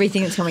get it.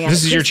 everything that's coming out.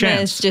 This at is your Christmas,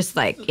 chance. Just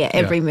like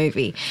every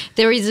movie.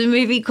 There is a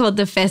movie called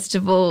The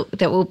Festival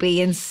that will be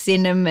in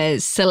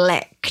cinemas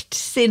select select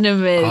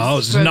cinemas. Oh,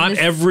 it's from not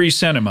every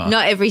cinema.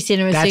 Not every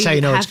cinema. That's so how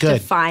you know have it's good.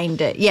 to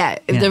find it. Yeah,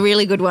 the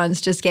really good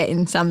ones just get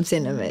in some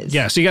cinemas.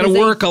 Yeah, so you got to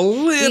work a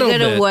little You got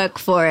bit. to work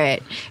for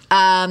it.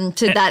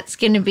 So that's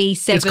going to be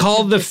 7th It's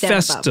called the December.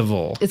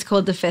 festival. It's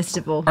called the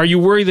festival. Are you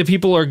worried that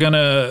people are going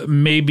to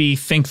maybe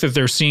think that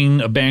they're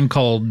seeing a band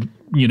called,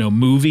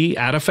 Movie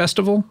at a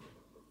festival?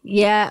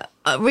 Yeah,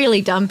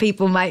 really dumb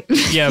people might.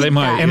 Yeah, they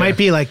might. It might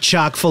be like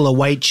chock full of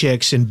white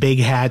chicks and big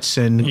hats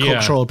and Yeah.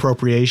 cultural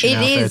appropriation It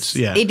outfits.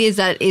 is. Yeah. It is.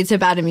 It's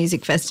about a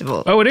music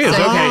festival. Oh, it is?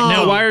 So- Okay.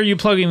 Now, why are you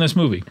plugging this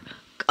movie?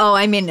 Oh,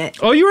 I'm in it.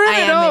 Oh, you were in I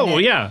it? am Oh, in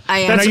it. yeah. I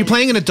am. And are you in it.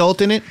 playing an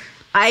adult in it?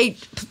 I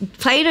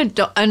played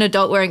an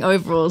adult wearing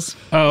overalls.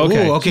 Oh,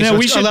 okay. Ooh, okay. Now, So,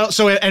 we it's a should, little-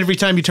 so every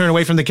time you turn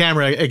away from the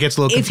camera, it gets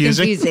a little It's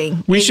confusing.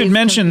 confusing. we It should is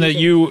mention that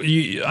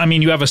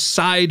confusing. you have a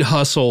side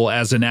hustle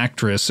as an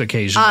actress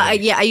occasionally.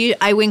 Yeah,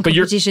 I win But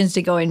you're- competitions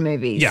to go in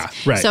movies. Yeah,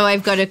 right. So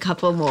I've got a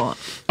couple more.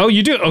 Oh,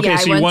 you do? Okay, Yeah,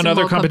 so I you won some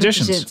other more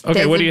competitions. Okay,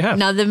 There's what do you have?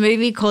 Another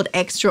movie called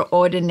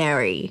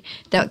Extraordinary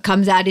that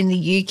comes out in the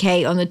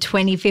UK on the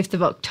 25th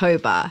of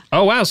October.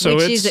 Oh, wow. So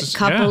which it's is a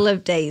couple yeah.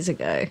 of days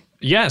ago,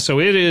 Yeah, so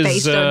it is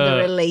based on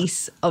the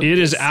release of it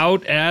is this.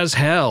 out as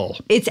hell.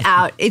 It's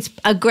out. It's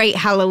a great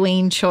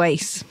Halloween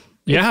choice.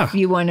 Yeah. If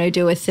you want to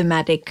do a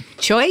thematic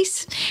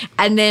choice.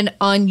 And then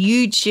on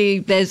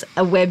YouTube, there's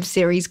a web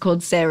series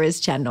called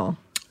Sarah's Channel.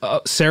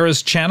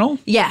 Sarah's Channel?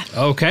 Yeah.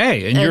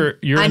 Okay, and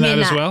you're I'm in that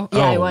as well? Yeah,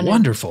 oh, I won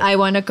wonderful. I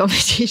won a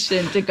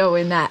competition to go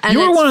in that. And You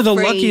were it's one of the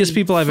free- luckiest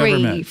people I've ever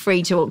met.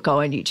 Free to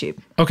go on YouTube.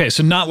 Okay,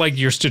 so not like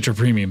your Stitcher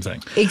Premium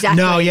thing. Exactly.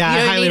 No, yeah, you I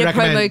don't highly need a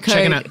recommend promo code.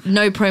 checking out-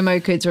 No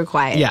promo codes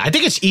required. Yeah, I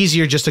think it's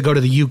easier just to go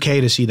to the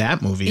UK to see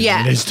that movie. Yeah,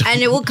 than it is to-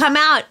 and it will come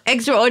out.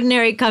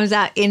 Extraordinary comes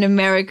out in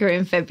America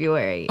in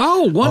February.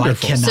 Oh, Oh, I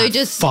wonderful. cannot So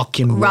just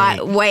fucking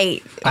right.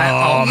 Wait. Oh,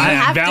 You man,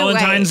 have to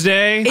Valentine's wait.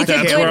 Day? It's a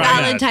That's good where I'm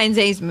at. Valentine's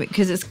Day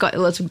because it's got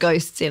lots of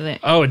ghosts in it.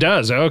 Oh, it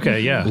does. Okay,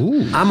 yeah.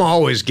 I'm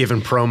always giving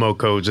promo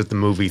codes at the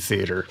movie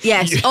theater.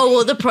 Yes. Oh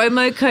well, the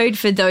promo code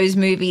for those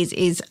movies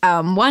is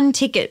 1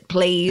 ticket,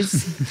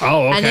 please.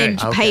 Oh, okay. And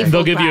then pay full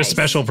They'll give you a price.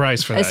 special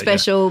price for that. A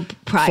special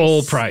price.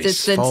 Full price.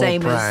 That's the Full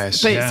same price.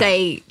 as. But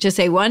Yeah. just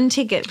say 1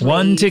 ticket, please.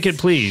 1 ticket,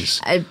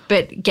 please.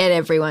 But get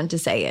everyone to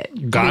say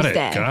it. Got Who's it.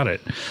 there. Got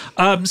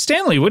it.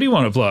 Stanley, what do you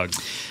want to plug?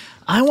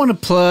 I want to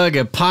plug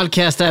a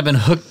podcast I've been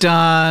hooked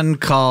on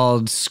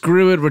called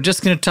Screw It. We're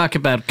just going to talk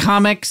about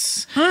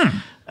comics.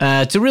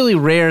 It's a really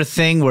rare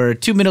thing where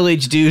two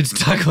middle-aged dudes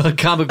talk about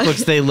comic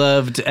books they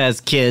loved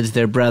as kids,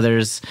 their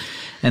brothers.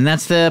 And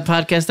that's the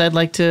podcast I'd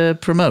like to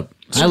promote.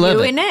 I love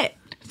You it. in it?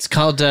 It's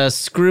called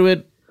Screw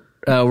It.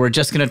 We're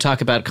just going to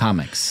talk about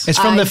comics. It's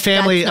from the that's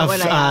family not of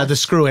what I asked. the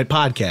Screw It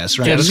podcast,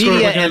 right? Yeah, the the Screw It,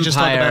 media we're gonna just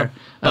talk empire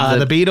about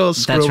of the Beatles.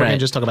 Screw It, That's we're going right. to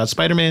just talk about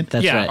Spider-Man.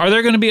 That's yeah. right. Are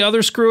there going to be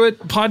other Screw It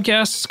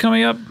podcasts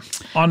coming up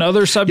on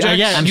other subjects?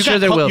 I'm you sure got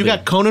there will You be.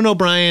 got Conan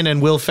O'Brien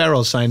and Will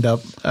Ferrell signed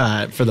up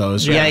for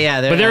those. Right?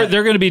 Yeah. But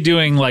they're going to be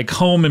doing like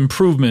home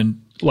improvement,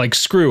 like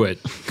Screw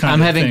It. Kind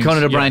I'm of having things.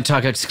 Conan O'Brien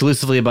talk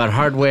exclusively about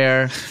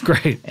hardware. Yeah.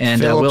 Great. And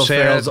Philip Will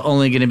said- Ferrell's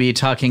only going to be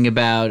talking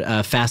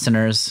about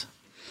fasteners.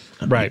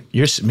 Right.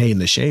 You're made in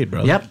the shade,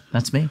 bro. Yep,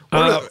 that's me.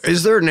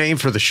 Is there a name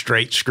for the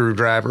straight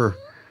screwdriver?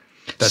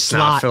 That's Slot.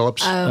 not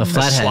Phillips. A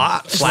flathead.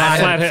 Slot.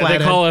 Flathead. They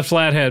Flathead. call it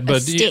flathead,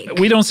 but stick.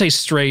 we don't say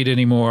straight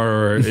anymore.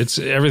 Or it's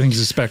everything's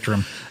a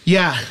spectrum.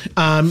 Yeah.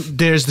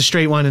 There's the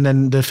straight one, and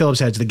then the Phillips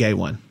head's the gay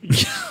one.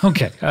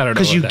 Okay, I don't know.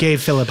 Because about you that.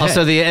 gave Philip head.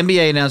 Also, the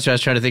NBA announcer I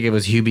was trying to think of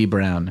was Hubie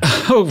Brown.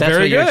 Oh, That's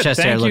very what your good. chest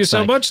hair Thank you looks so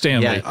like. much,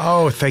 Stanley. Yeah.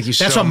 Oh, thank you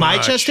so much. That's what my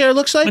chest hair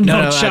looks like?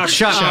 No, No, Chuck.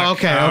 Chuck. Oh,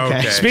 okay.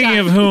 Okay. Speaking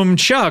of whom,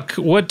 Chuck,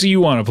 what do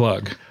you want to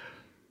plug?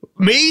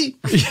 Me?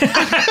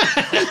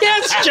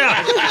 Yes,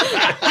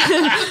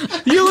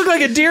 Chuck. You look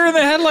like a deer in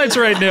the headlights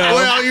right now.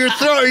 Well,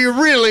 you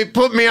really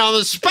put me on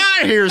the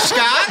spot here,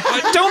 Scott.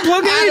 Don't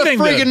plug Out of anything.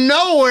 friggin' then.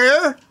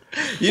 nowhere.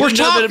 You didn't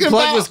know that a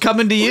plug was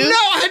coming to you? No,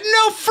 I had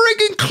no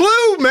friggin'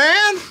 clue,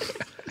 man.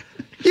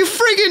 You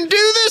friggin'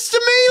 do this to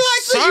me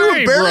like that? Sorry, You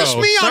embarrass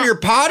bro. me on your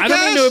podcast? I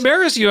don't mean to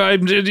embarrass you.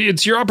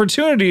 It's your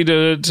opportunity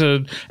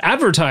to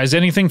advertise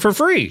anything for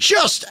free.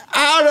 Just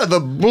out of the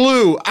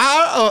blue.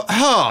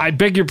 I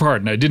beg your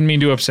pardon. I didn't mean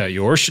to upset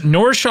you,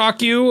 nor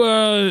shock you,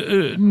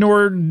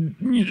 nor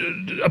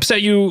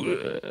upset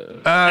you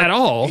at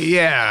all.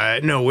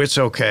 Yeah, no, it's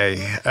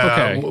okay.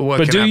 Okay, what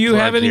but can do I you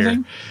plug have here?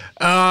 anything?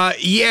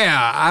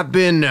 Yeah, I've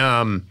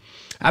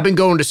been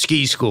going to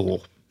ski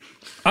school,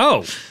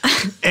 Oh,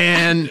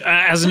 and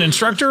as an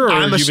instructor, or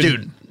I'm a you've been-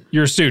 student.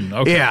 You're a student.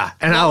 Okay. yeah,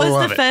 and I What was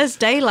love the it. first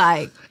day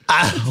like?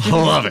 I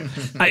love it.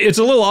 It's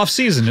a little off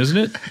season, isn't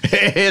it?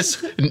 It's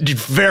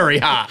very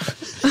hot.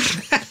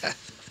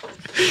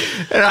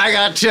 And I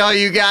gotta tell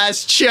you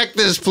guys, check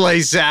this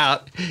place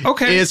out.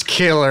 Okay. It's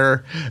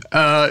killer.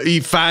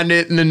 You find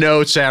it in the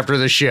notes after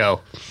the show.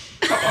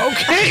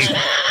 Okay,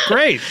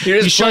 great.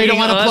 You sure you don't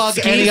want to plug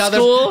any other?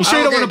 You sure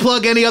you don't Okay. want to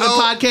plug any other Oh,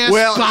 podcast?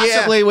 well,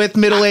 possibly with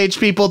middle-aged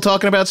people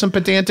talking about some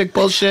pedantic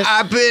bullshit.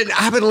 I've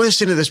been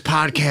listening to this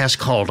podcast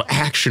called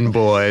Action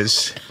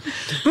Boys,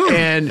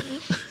 and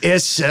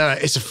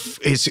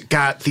it's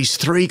got these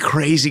three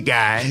crazy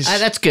guys.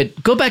 That's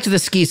good. Go back to the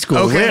ski school.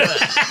 Okay.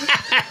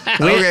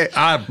 Okay,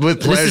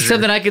 with pleasure. This is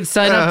something I could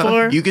sign up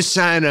for? You can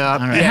sign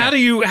up. right. How do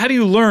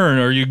you learn?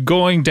 Are you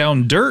going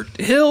down dirt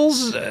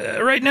hills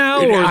right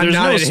now, or I'm there's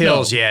not no at snow?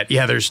 hills yet.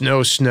 Yeah, there's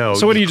no snow.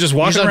 So what do you just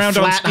walk He's on around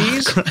on flat-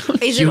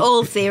 skis? Is it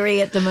all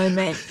theory at the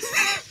moment?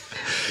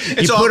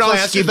 It's You all put on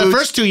class- ski the boots.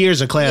 first 2 years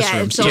of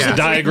classroom. Yeah, it's all Yeah.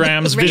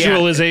 Diagrams, Yeah.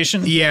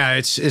 visualization. Yeah,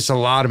 it's a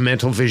lot of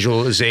mental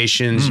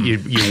visualizations.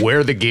 You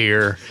wear the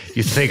gear.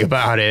 You think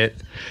about it.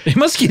 It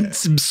must get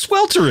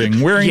sweltering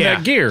wearing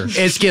that gear.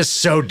 It gets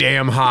so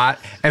damn hot,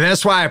 and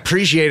that's why I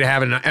appreciate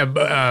having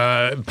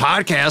a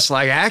podcast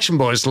like Action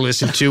Boys to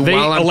listen to. They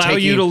while I'm allow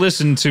taking, you to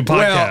listen to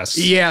podcasts.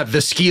 Well, yeah,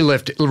 the ski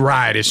lift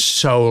ride is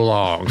so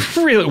long.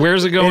 Really?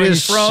 Where's it going It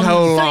is from? so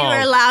So long.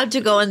 you're allowed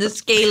to go on the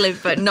ski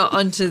lift, but not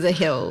onto the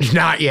hill.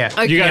 Not yet.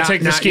 You got to Not- take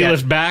the not ski yet.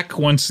 lift back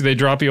once they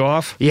drop you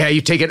off? Yeah,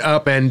 you take it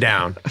up and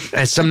down,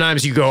 and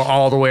sometimes you go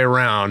all the way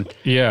around.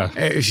 Yeah.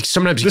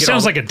 Sometimes you This get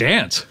sounds all- like a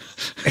dance.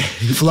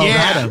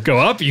 Florida. Go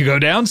up, you go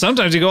down.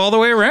 Sometimes you go all the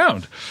way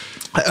around.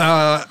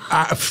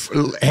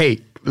 Hey,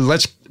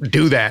 let's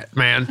do that,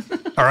 man.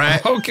 All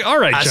right. Okay, all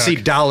right, I Chuck. see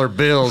dollar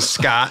bills,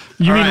 Scott.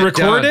 You All mean right,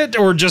 record done. it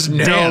or just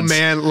No, dance?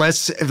 man.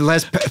 Let's.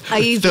 Are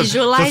you the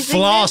visualizing The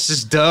floss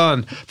is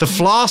done. The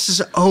floss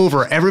is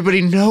over.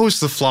 Everybody knows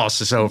the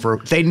floss is over.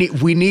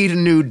 We need a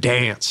new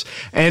dance,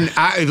 and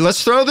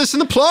let's throw this in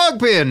the plug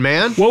bin,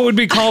 man. What would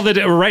we call that?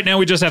 Right now,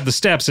 we just have the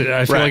steps. I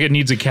feel Right. like it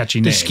needs a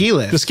catchy name. ski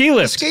lift. The ski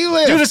lift. Ski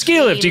lift. Do the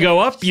ski lift. You go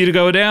up, you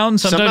go down.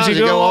 Sometimes you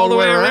go all the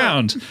way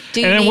around.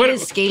 Do you And then need a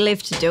ski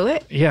lift to do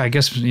it? Yeah, I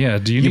guess. Yeah.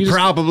 Do you need? You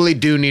probably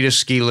do need a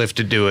ski lift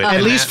to do it. At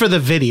And least for the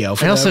video.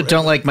 I also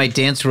don't like my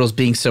dance rules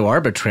being so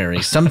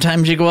arbitrary.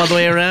 Sometimes you go all the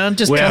way around.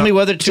 Just tell me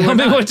whether to. Tell or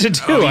me not. what to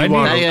do. Oh, I you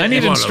want need. a- I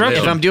need you want a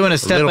instructions. If I'm doing a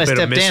little bit of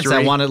step-by-step dance, I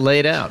mystery. want it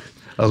laid out.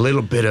 a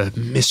little bit of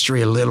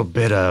mystery, a little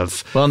bit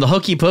of Well, in the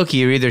hokey pokey,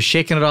 you're either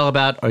shaking it all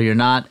about or you're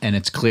not, and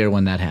it's clear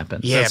when that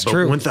happens. yeah. That's but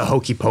true. wouldn't the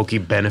hokey pokey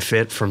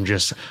benefit from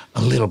just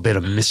a little bit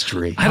of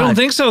mystery? I don't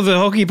think so. The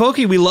hokey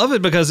pokey, we love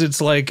it because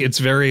it's like it's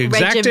very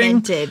exacting.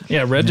 Regimented.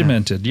 Yeah,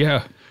 regimented.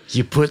 Yeah.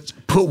 You put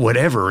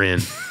whatever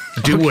in.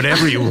 Do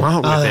whatever you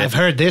want with I've it.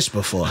 heard this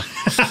before.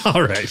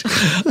 All right.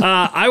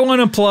 I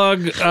want to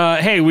plug.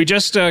 Hey, we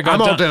just got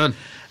I'm all done.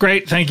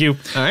 Great, thank you.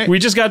 All right. We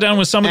just got done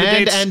with some of the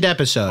dates. End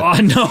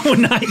episode. No,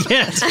 not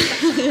yet.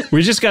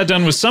 We just got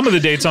done with some of the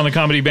dates on the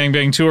Comedy Bang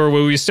Bang Tour,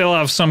 where we still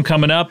have some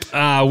coming up.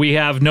 We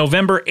have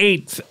November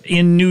 8th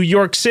in New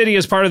York City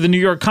as part of the New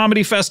York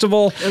Comedy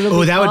Festival.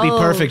 Oh, that would be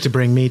perfect to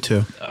bring me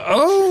to.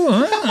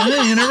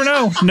 Oh, you never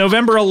know.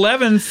 November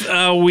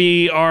 11th,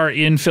 we are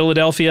in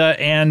Philadelphia,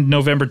 and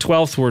November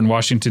 12th, we're in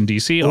Washington,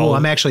 D.C. Oh,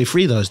 I'm actually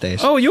free those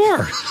days. Oh, you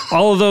are.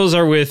 All of those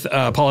are with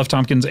Paul F.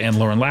 Tompkins and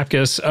Lauren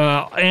Lapkus.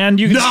 And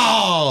you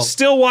can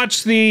still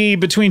watch the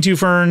Between Two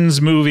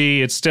Ferns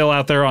movie. It's still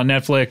out there on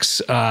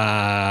Netflix. All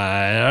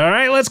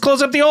right, let's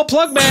close up the old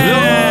plug bag.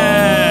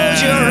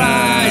 Close your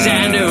eyes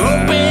and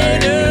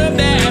open up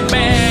that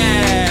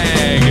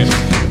bag.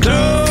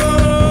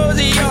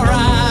 Close your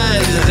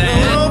eyes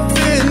and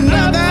open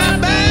up that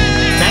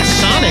bag. That's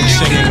Sonic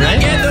singing, right?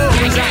 Get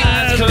those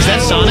eyes Is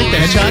that Sonic the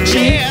Hedgehog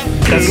singing?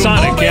 That's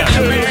Sonic,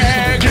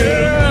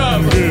 yeah.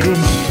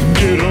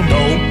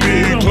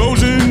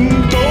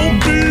 Don't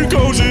be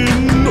closing.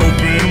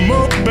 Open them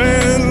up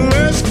and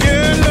let's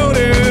get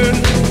loaded.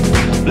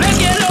 Let's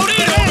get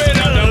loaded. Open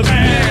up the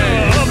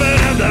bag. Open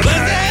up the bag.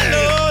 Let's get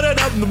loaded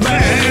up the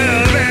bag.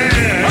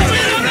 Open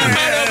up the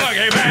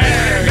motherfucking bag.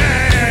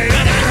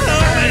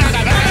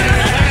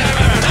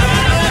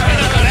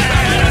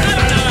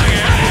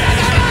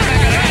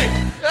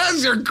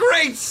 Those are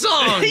great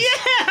songs.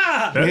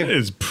 That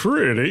is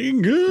pretty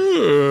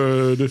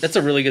good. That's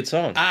a really good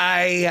song.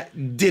 I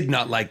did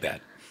not like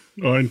that.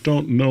 I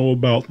don't know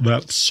about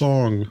that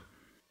song.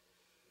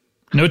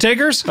 No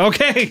takers?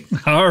 Okay.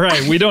 All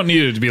right. We don't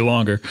need it to be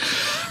longer.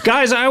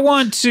 Guys, I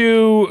want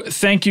to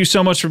thank you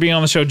so much for being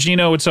on the show.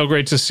 Gino, it's so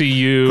great to see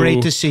you.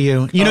 Great to see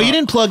you. You know, you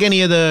didn't plug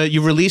any of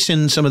you're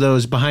releasing some of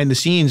those behind the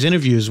scenes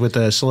interviews with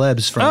the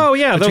celebs from Oh,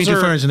 yeah, Between those Two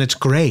are- Ferns, and it's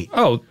great.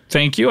 Oh,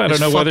 thank you. I don't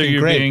It's know whether fucking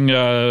you're great. being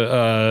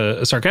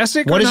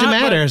sarcastic What or does it not,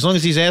 matter? but- As long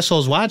as these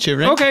assholes watch it,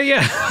 right? Okay,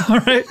 yeah. All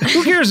right.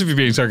 Who cares if you're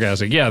being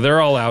sarcastic? Yeah,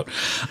 they're all out.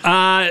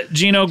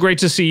 Gino, great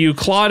to see you.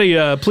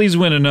 Claudia, please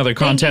win another Thank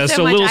you contest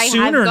so a much. little I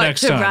sooner have got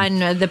next to time.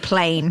 run the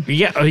plane.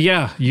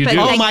 Yeah, you But do.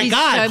 Oh Thank my you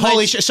God! so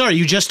Holy much. shit! Sorry,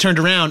 you just turned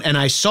around and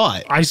I saw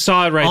it. I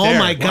saw it right Oh there.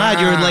 my God!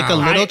 You're like a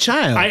little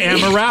child. I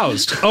am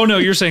aroused. Oh no,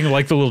 you're saying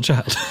like the little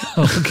child.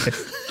 Okay.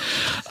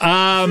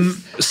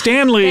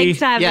 Stanley, Thanks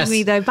for having Yes.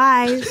 me, though.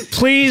 Bye.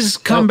 please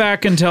come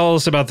back and tell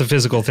us about the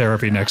physical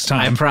therapy next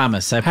time. I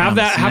promise. Have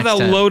that Next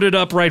time. loaded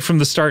up right from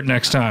the start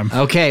next time.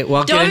 Okay,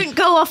 well, Don't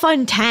go off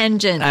on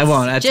tangents. I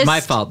won't. That's Just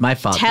my fault. My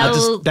fault.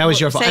 Tell, That was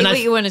your fault. Say And I-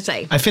 what you want to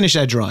say. I finished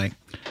that drawing.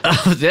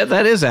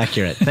 that is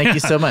accurate. Thank you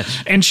so much.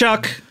 And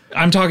Chuck,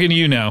 I'm talking to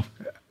you now.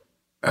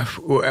 Hey,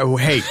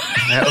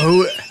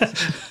 who?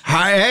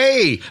 Hi,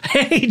 hey.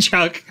 Hey,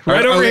 Chuck,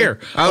 right over Okay. here.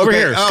 Over Okay.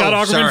 here. Oh, Scott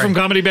Aukerman sorry. from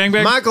Comedy Bang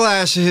Bang. My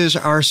glasses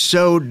are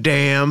so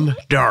damn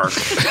dark.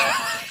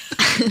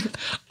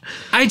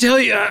 I tell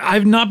you,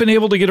 I've not been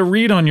able to get a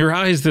read on your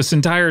eyes this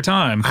entire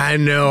time. I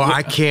know.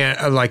 I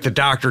can't. Like, the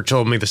doctor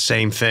told me the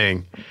same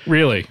thing.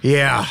 Really?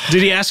 Yeah.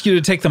 Did he ask you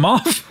to take them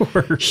off?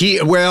 Or?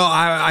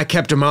 I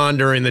kept them on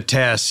during the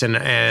tests, and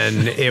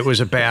it was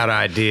a bad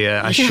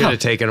idea. I should have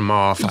taken them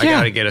off. I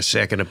got to get a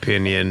second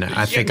opinion.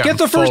 I think Get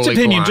the first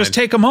opinion. Blind. Just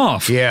take them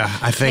off. Yeah,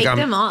 I think Take I'm.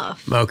 them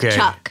off. Okay.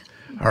 Chuck.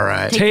 All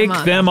right. Take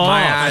them off.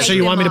 My eyes. So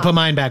you want me to put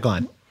mine back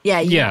on?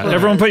 Yeah.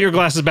 Everyone put your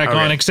glasses back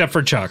on except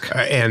for Chuck.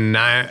 And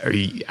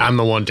I'm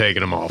the one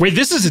taking them off. Wait,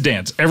 this is a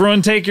dance.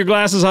 Everyone take your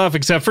glasses off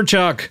except for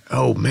Chuck.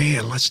 Oh,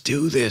 man, let's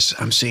do this.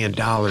 I'm seeing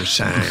dollar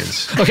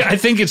signs. Okay, I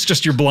think it's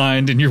just you're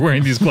blind and you're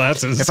wearing these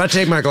glasses. If I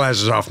take my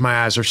glasses off,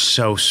 my eyes are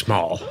so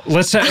small.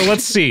 Let's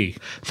see.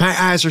 My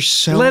eyes are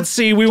so... Let's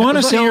see. We want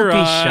to see your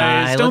eyes.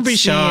 shy. Don't be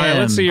Let's shy. see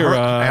Let's see your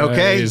eyes.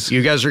 Okay,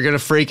 you guys are going to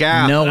freak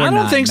out. No, we're I don't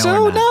not. think No,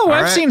 so. we're not. No,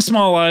 I've right. seen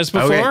small eyes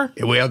before.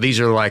 Okay. Well, these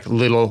are like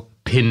little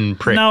pin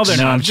pricks. No, they're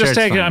No, not. I'm sure Just it's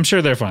take it. fine. I'm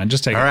sure they're fine.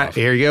 Just take All it right, off.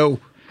 here you go.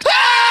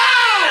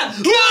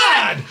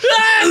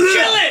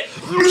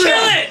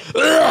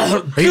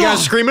 Are you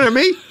guys screaming at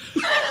me?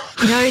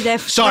 No, they're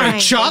Sorry, fine.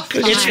 Chuck.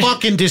 They're It's fine.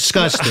 fucking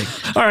disgusting.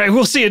 All right,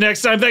 we'll see you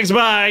next time. Thanks.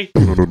 Bye.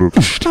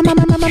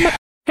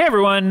 Hey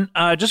everyone,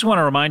 just want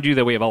to remind you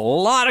that we have a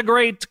lot of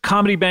great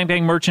Comedy Bang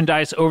Bang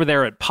merchandise over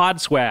there at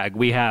Podswag.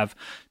 We have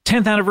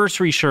 10th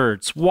anniversary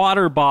shirts,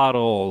 water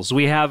bottles.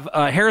 We have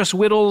Harris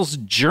Whittle's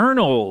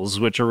journals,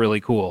 which are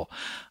really cool.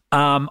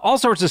 All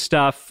sorts of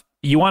stuff.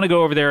 You want to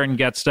go over there and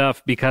get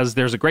stuff because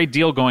there's a great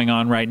deal going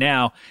on right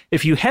now.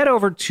 If you head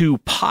over to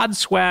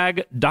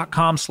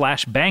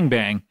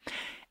podswag.com/bangbang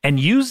and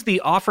use the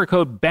offer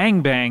code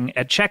BANGBANG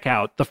at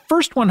checkout, the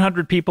first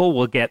 100 people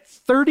will get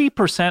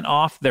 30%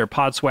 off their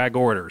Podswag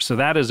order. So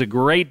that is a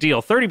great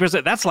deal.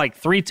 30%, that's like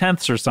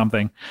 3/10 or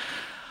something.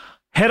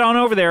 Head on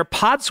over there,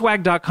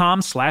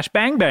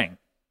 podswag.com/bangbang.